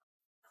吧，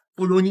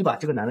不如你把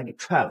这个男的给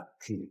踹了，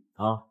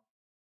啊，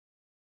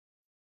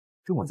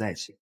跟我在一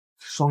起，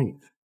双赢。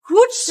无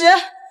耻！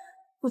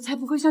我才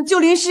不会像旧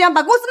林氏一样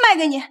把公司卖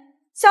给你，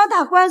想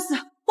打官司，我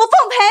奉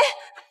陪。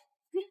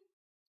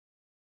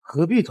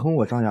何必同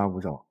我张牙舞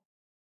爪？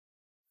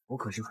我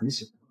可是很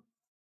喜欢。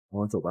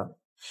我走吧。放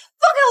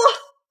开我！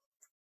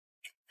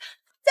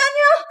江宁，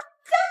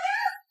江宁！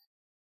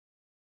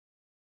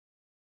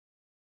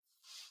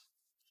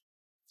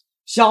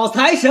小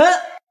财神，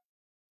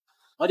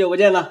好久不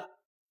见了。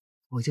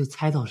我就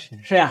猜到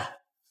是。是呀，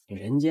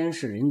人间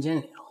事人间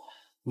了，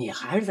你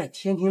还是在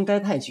天庭待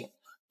太久了，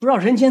不知道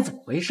人间怎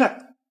么回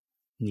事。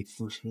你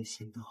附身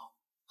仙道，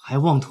还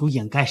妄图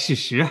掩盖事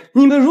实。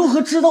你们如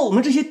何知道我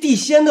们这些地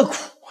仙的苦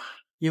啊？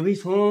以为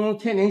从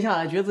天庭下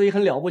来觉得自己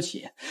很了不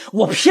起，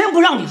我偏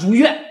不让你如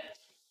愿。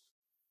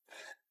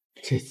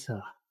这次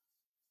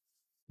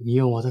你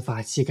用我的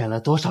法器改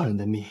了多少人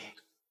的命？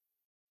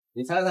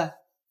你猜猜？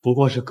不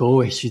过是狗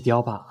尾续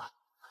貂罢了。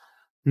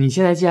你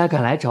现在既然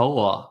敢来找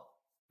我，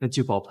那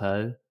聚宝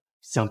盆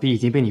想必已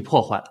经被你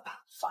破坏了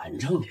吧？反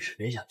正你是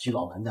别想聚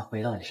宝盆再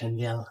回到你身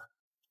边了。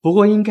不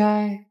过应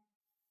该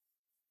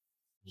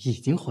已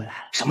经回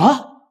来了。什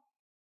么？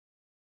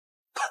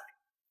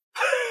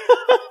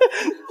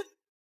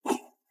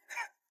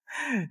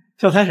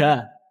小财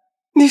神，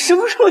你什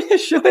么时候也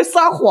学会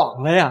撒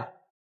谎了呀？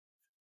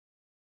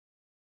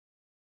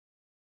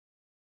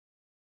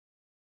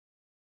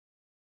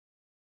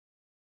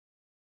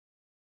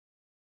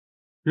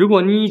如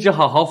果你一直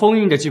好好封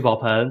印着聚宝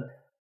盆，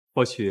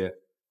或许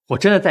我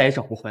真的再也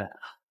找不回来了。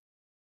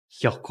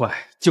要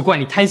怪就怪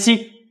你贪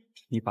心，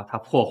你把它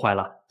破坏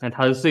了，那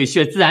它的碎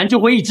屑自然就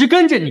会一直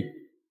跟着你。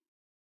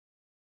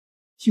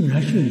竟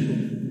然是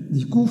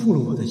你辜负了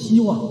我的希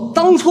望。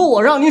当初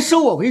我让您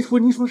收我为徒，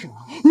您说什么？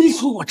您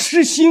说我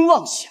痴心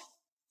妄想。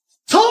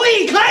从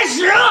一开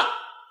始，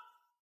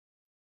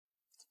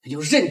我就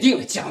认定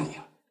了江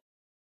宁。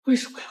为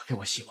什么要给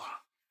我希望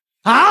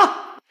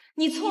啊？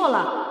你错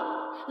了。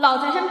老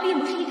财神并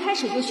不是一开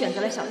始就选择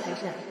了小财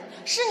神，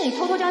是你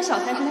偷偷将小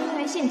财神的姻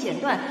缘线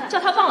剪断，叫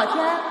他忘了天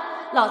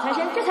安，老财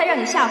神这才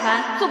让你下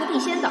凡做个地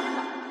仙的。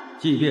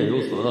即便如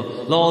此，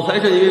老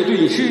财神也会对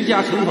你施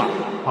加惩罚。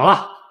好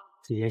了，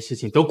这件事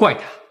情都怪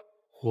他。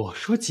我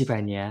说几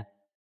百年，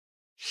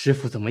师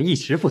傅怎么一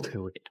直不推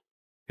我脸？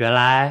原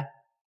来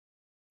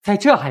在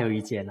这还有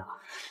一劫呢！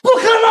不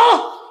可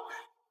能！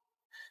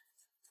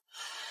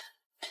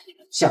你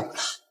们这样的，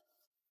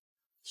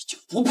你就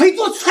不配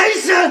做财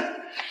神！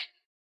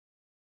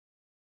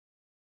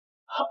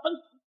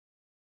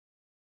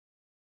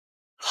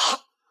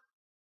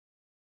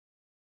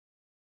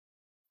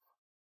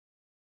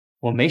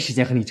我没时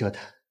间和你折腾。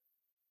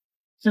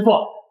师傅，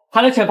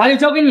他的惩罚就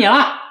交给你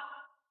了。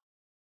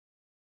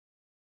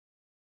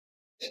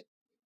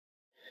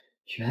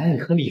原来你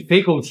和李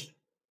飞勾结，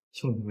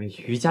用你们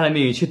余家的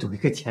命运去赌一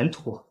个前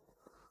途，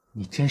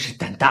你真是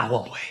胆大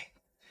妄为。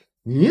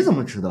你怎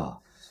么知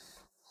道？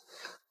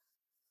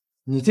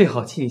你最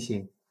好庆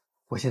幸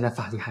我现在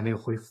法力还没有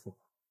恢复，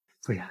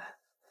不然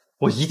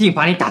我一定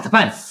把你打得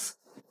半死。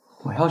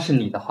我要是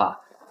你的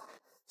话，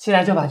现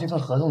在就把这份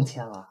合同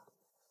签了，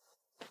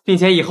并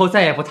且以后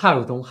再也不踏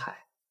入东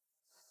海，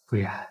不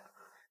然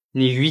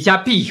你余家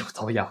必有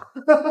遭殃。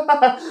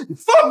你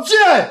放屁！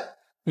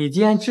你既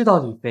然知道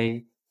李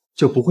飞，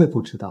就不会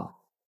不知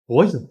道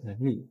我有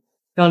能力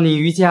让你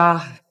余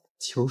家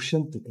求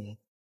生不得，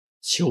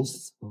求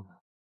死不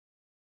能。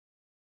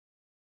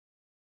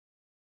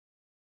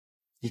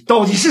你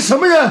到底是什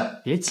么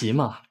人？别急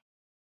嘛，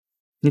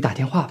你打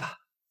电话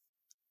吧，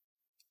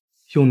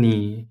用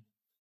你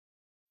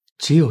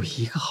只有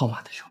一个号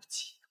码的手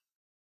机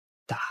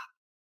打。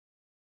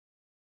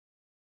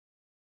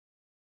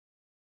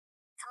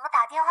怎么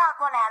打电话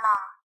过来了？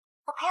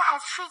我陪孩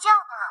子睡觉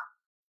呢。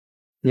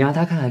你让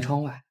他看看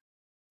窗外。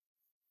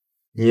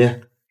你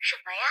什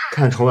么呀？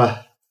看窗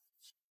外。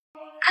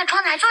看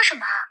窗台做什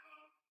么？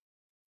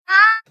啊？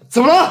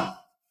怎么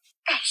了？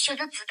带血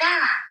的子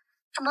弹啊！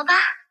怎么办？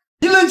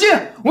你冷静，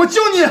我救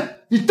你！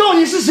你到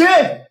底是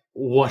谁？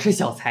我是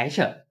小财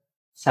神，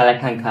下来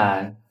看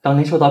看当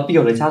年受到庇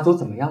佑的家族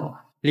怎么样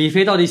了？李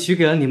飞到底许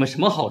给了你们什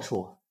么好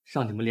处，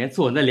让你们连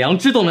做人的良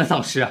知都能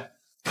丧失？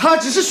他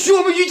只是许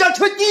我们余家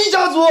成第一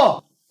家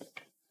族。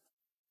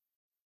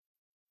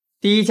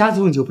第一家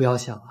族你就不要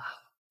想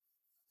了，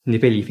你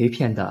被李飞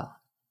骗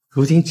的，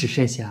如今只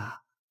剩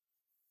下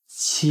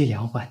凄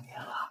凉晚年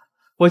了。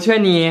我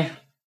劝你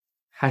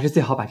还是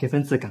最好把这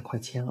份字赶快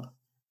签了，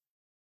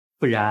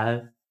不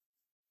然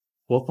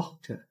我保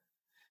证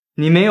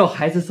你没有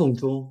孩子送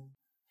终，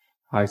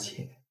而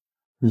且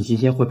你今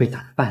天会被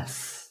打得半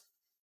死。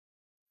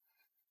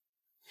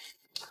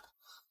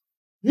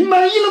你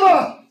满意了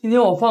吗？今天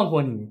我放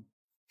过你，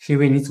是因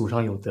为你祖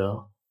上有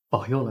德，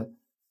保佑了你。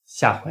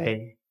下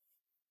回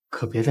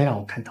可别再让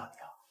我看到你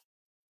了。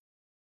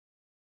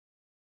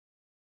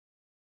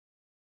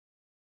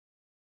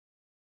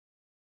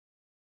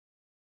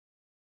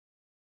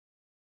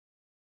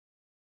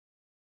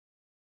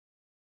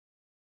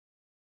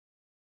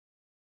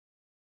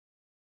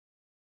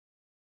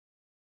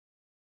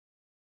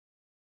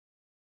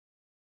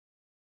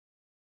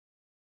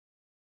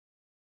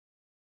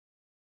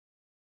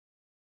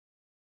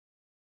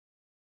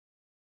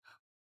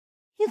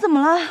你怎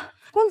么了，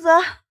公子？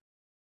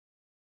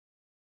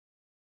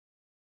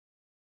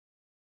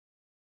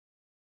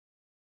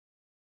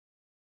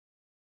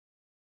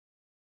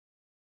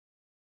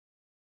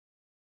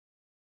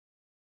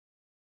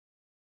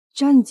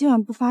只要你今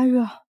晚不发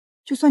热，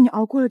就算你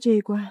熬过了这一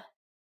关。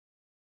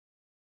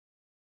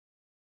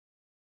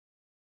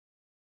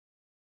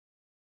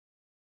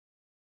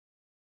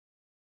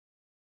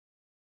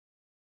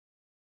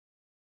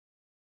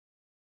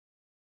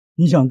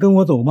你想跟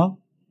我走吗？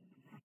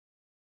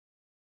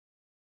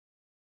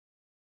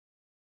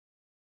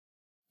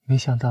没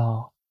想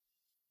到，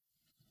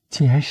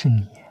竟然是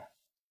你！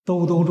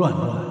兜兜转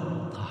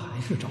转，他还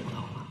是找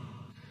到了。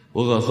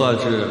我可算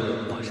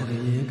是把这个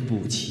也给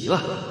补齐了。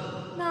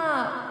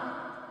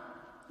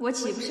那我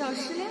岂不是要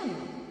失恋了？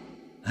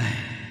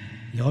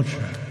瑶池，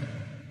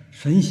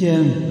神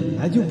仙本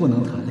来就不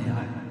能谈恋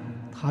爱，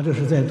他这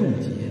是在渡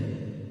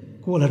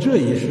劫，过了这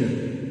一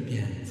世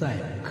便再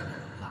不可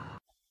能了。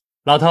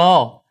老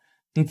头，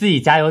你自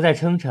己加油再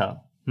撑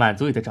撑，满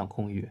足你的掌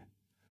控欲。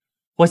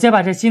我先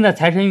把这新的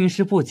财神运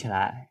势布起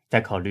来，再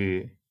考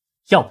虑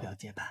要不要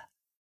接班。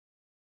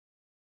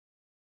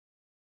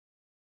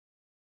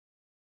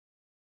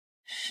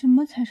什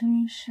么财神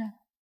运势？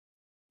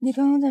你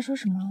刚刚在说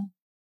什么？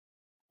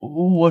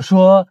我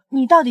说，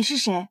你到底是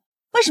谁？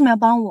为什么要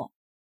帮我？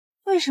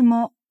为什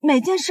么每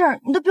件事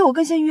儿你都比我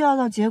更先预料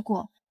到结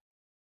果？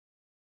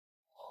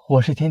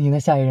我是天庭的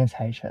下一任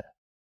财神，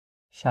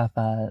下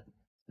凡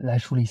来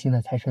梳理新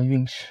的财神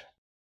运势。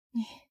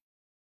你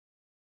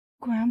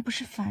果然不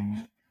是凡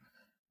人。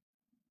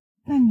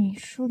那你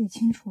梳理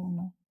清楚了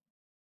吗？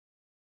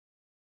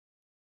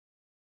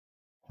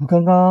我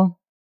刚刚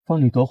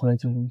帮你夺回了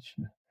救命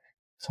区，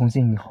从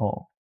今以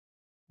后，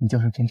你就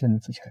是真正的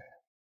继承人。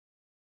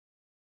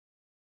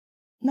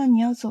那你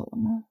要走了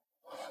吗？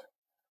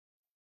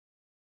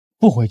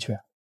不回去。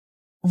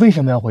为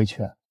什么要回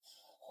去？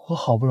我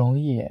好不容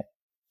易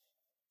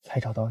才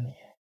找到你。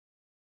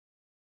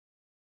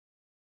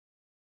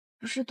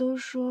不是都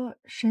说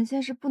神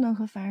仙是不能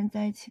和凡人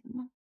在一起的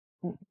吗？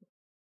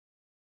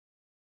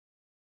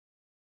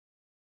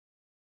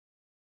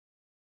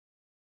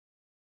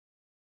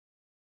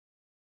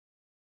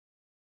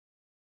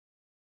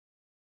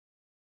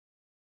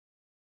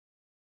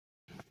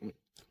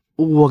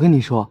我跟你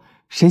说，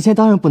神仙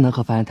当然不能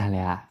和凡人谈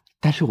恋爱，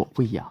但是我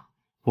不一样，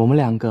我们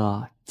两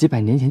个几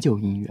百年前就有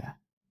姻缘，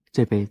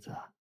这辈子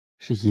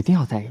是一定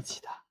要在一起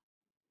的。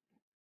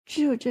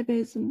只有这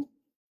辈子吗？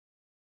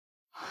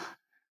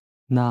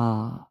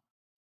那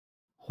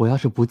我要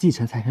是不继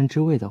承财神之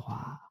位的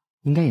话，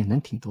应该也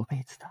能挺多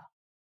辈子的。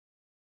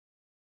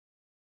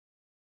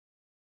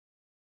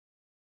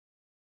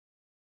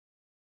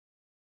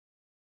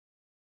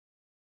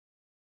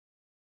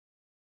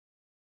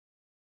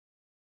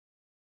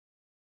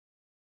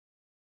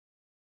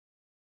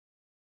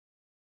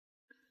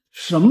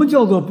什么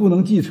叫做不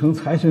能继承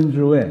财神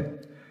之位？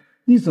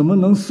你怎么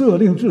能设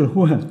令智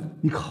婚？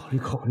你考虑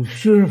考虑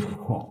师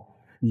傅，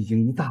已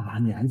经一大把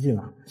年纪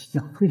了，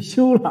想退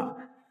休了。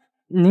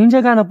您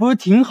这干的不是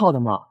挺好的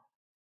吗？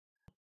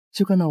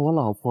就干到我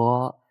老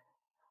婆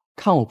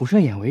看我不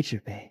顺眼为止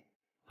呗。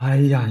哎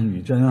呀，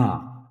雨珍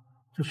啊，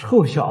这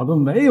臭小子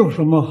没有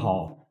什么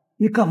好，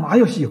你干嘛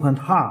要喜欢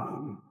他？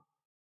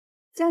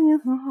佳宁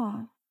很好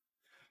啊。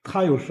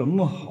他有什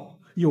么好？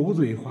油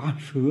嘴滑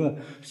舌，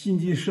心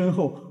机深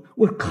厚，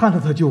我看着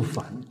他就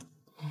烦。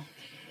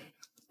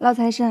老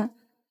财神，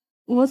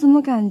我怎么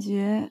感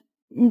觉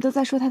你都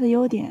在说他的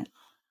优点，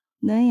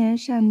能言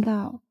善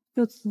道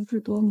又足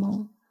智多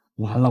谋。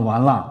完了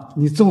完了，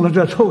你中了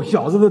这臭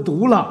小子的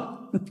毒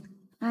了。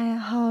哎呀，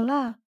好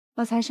了，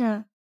老财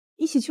神，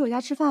一起去我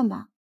家吃饭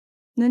吧，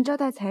能招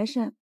待财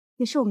神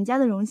也是我们家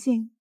的荣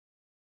幸。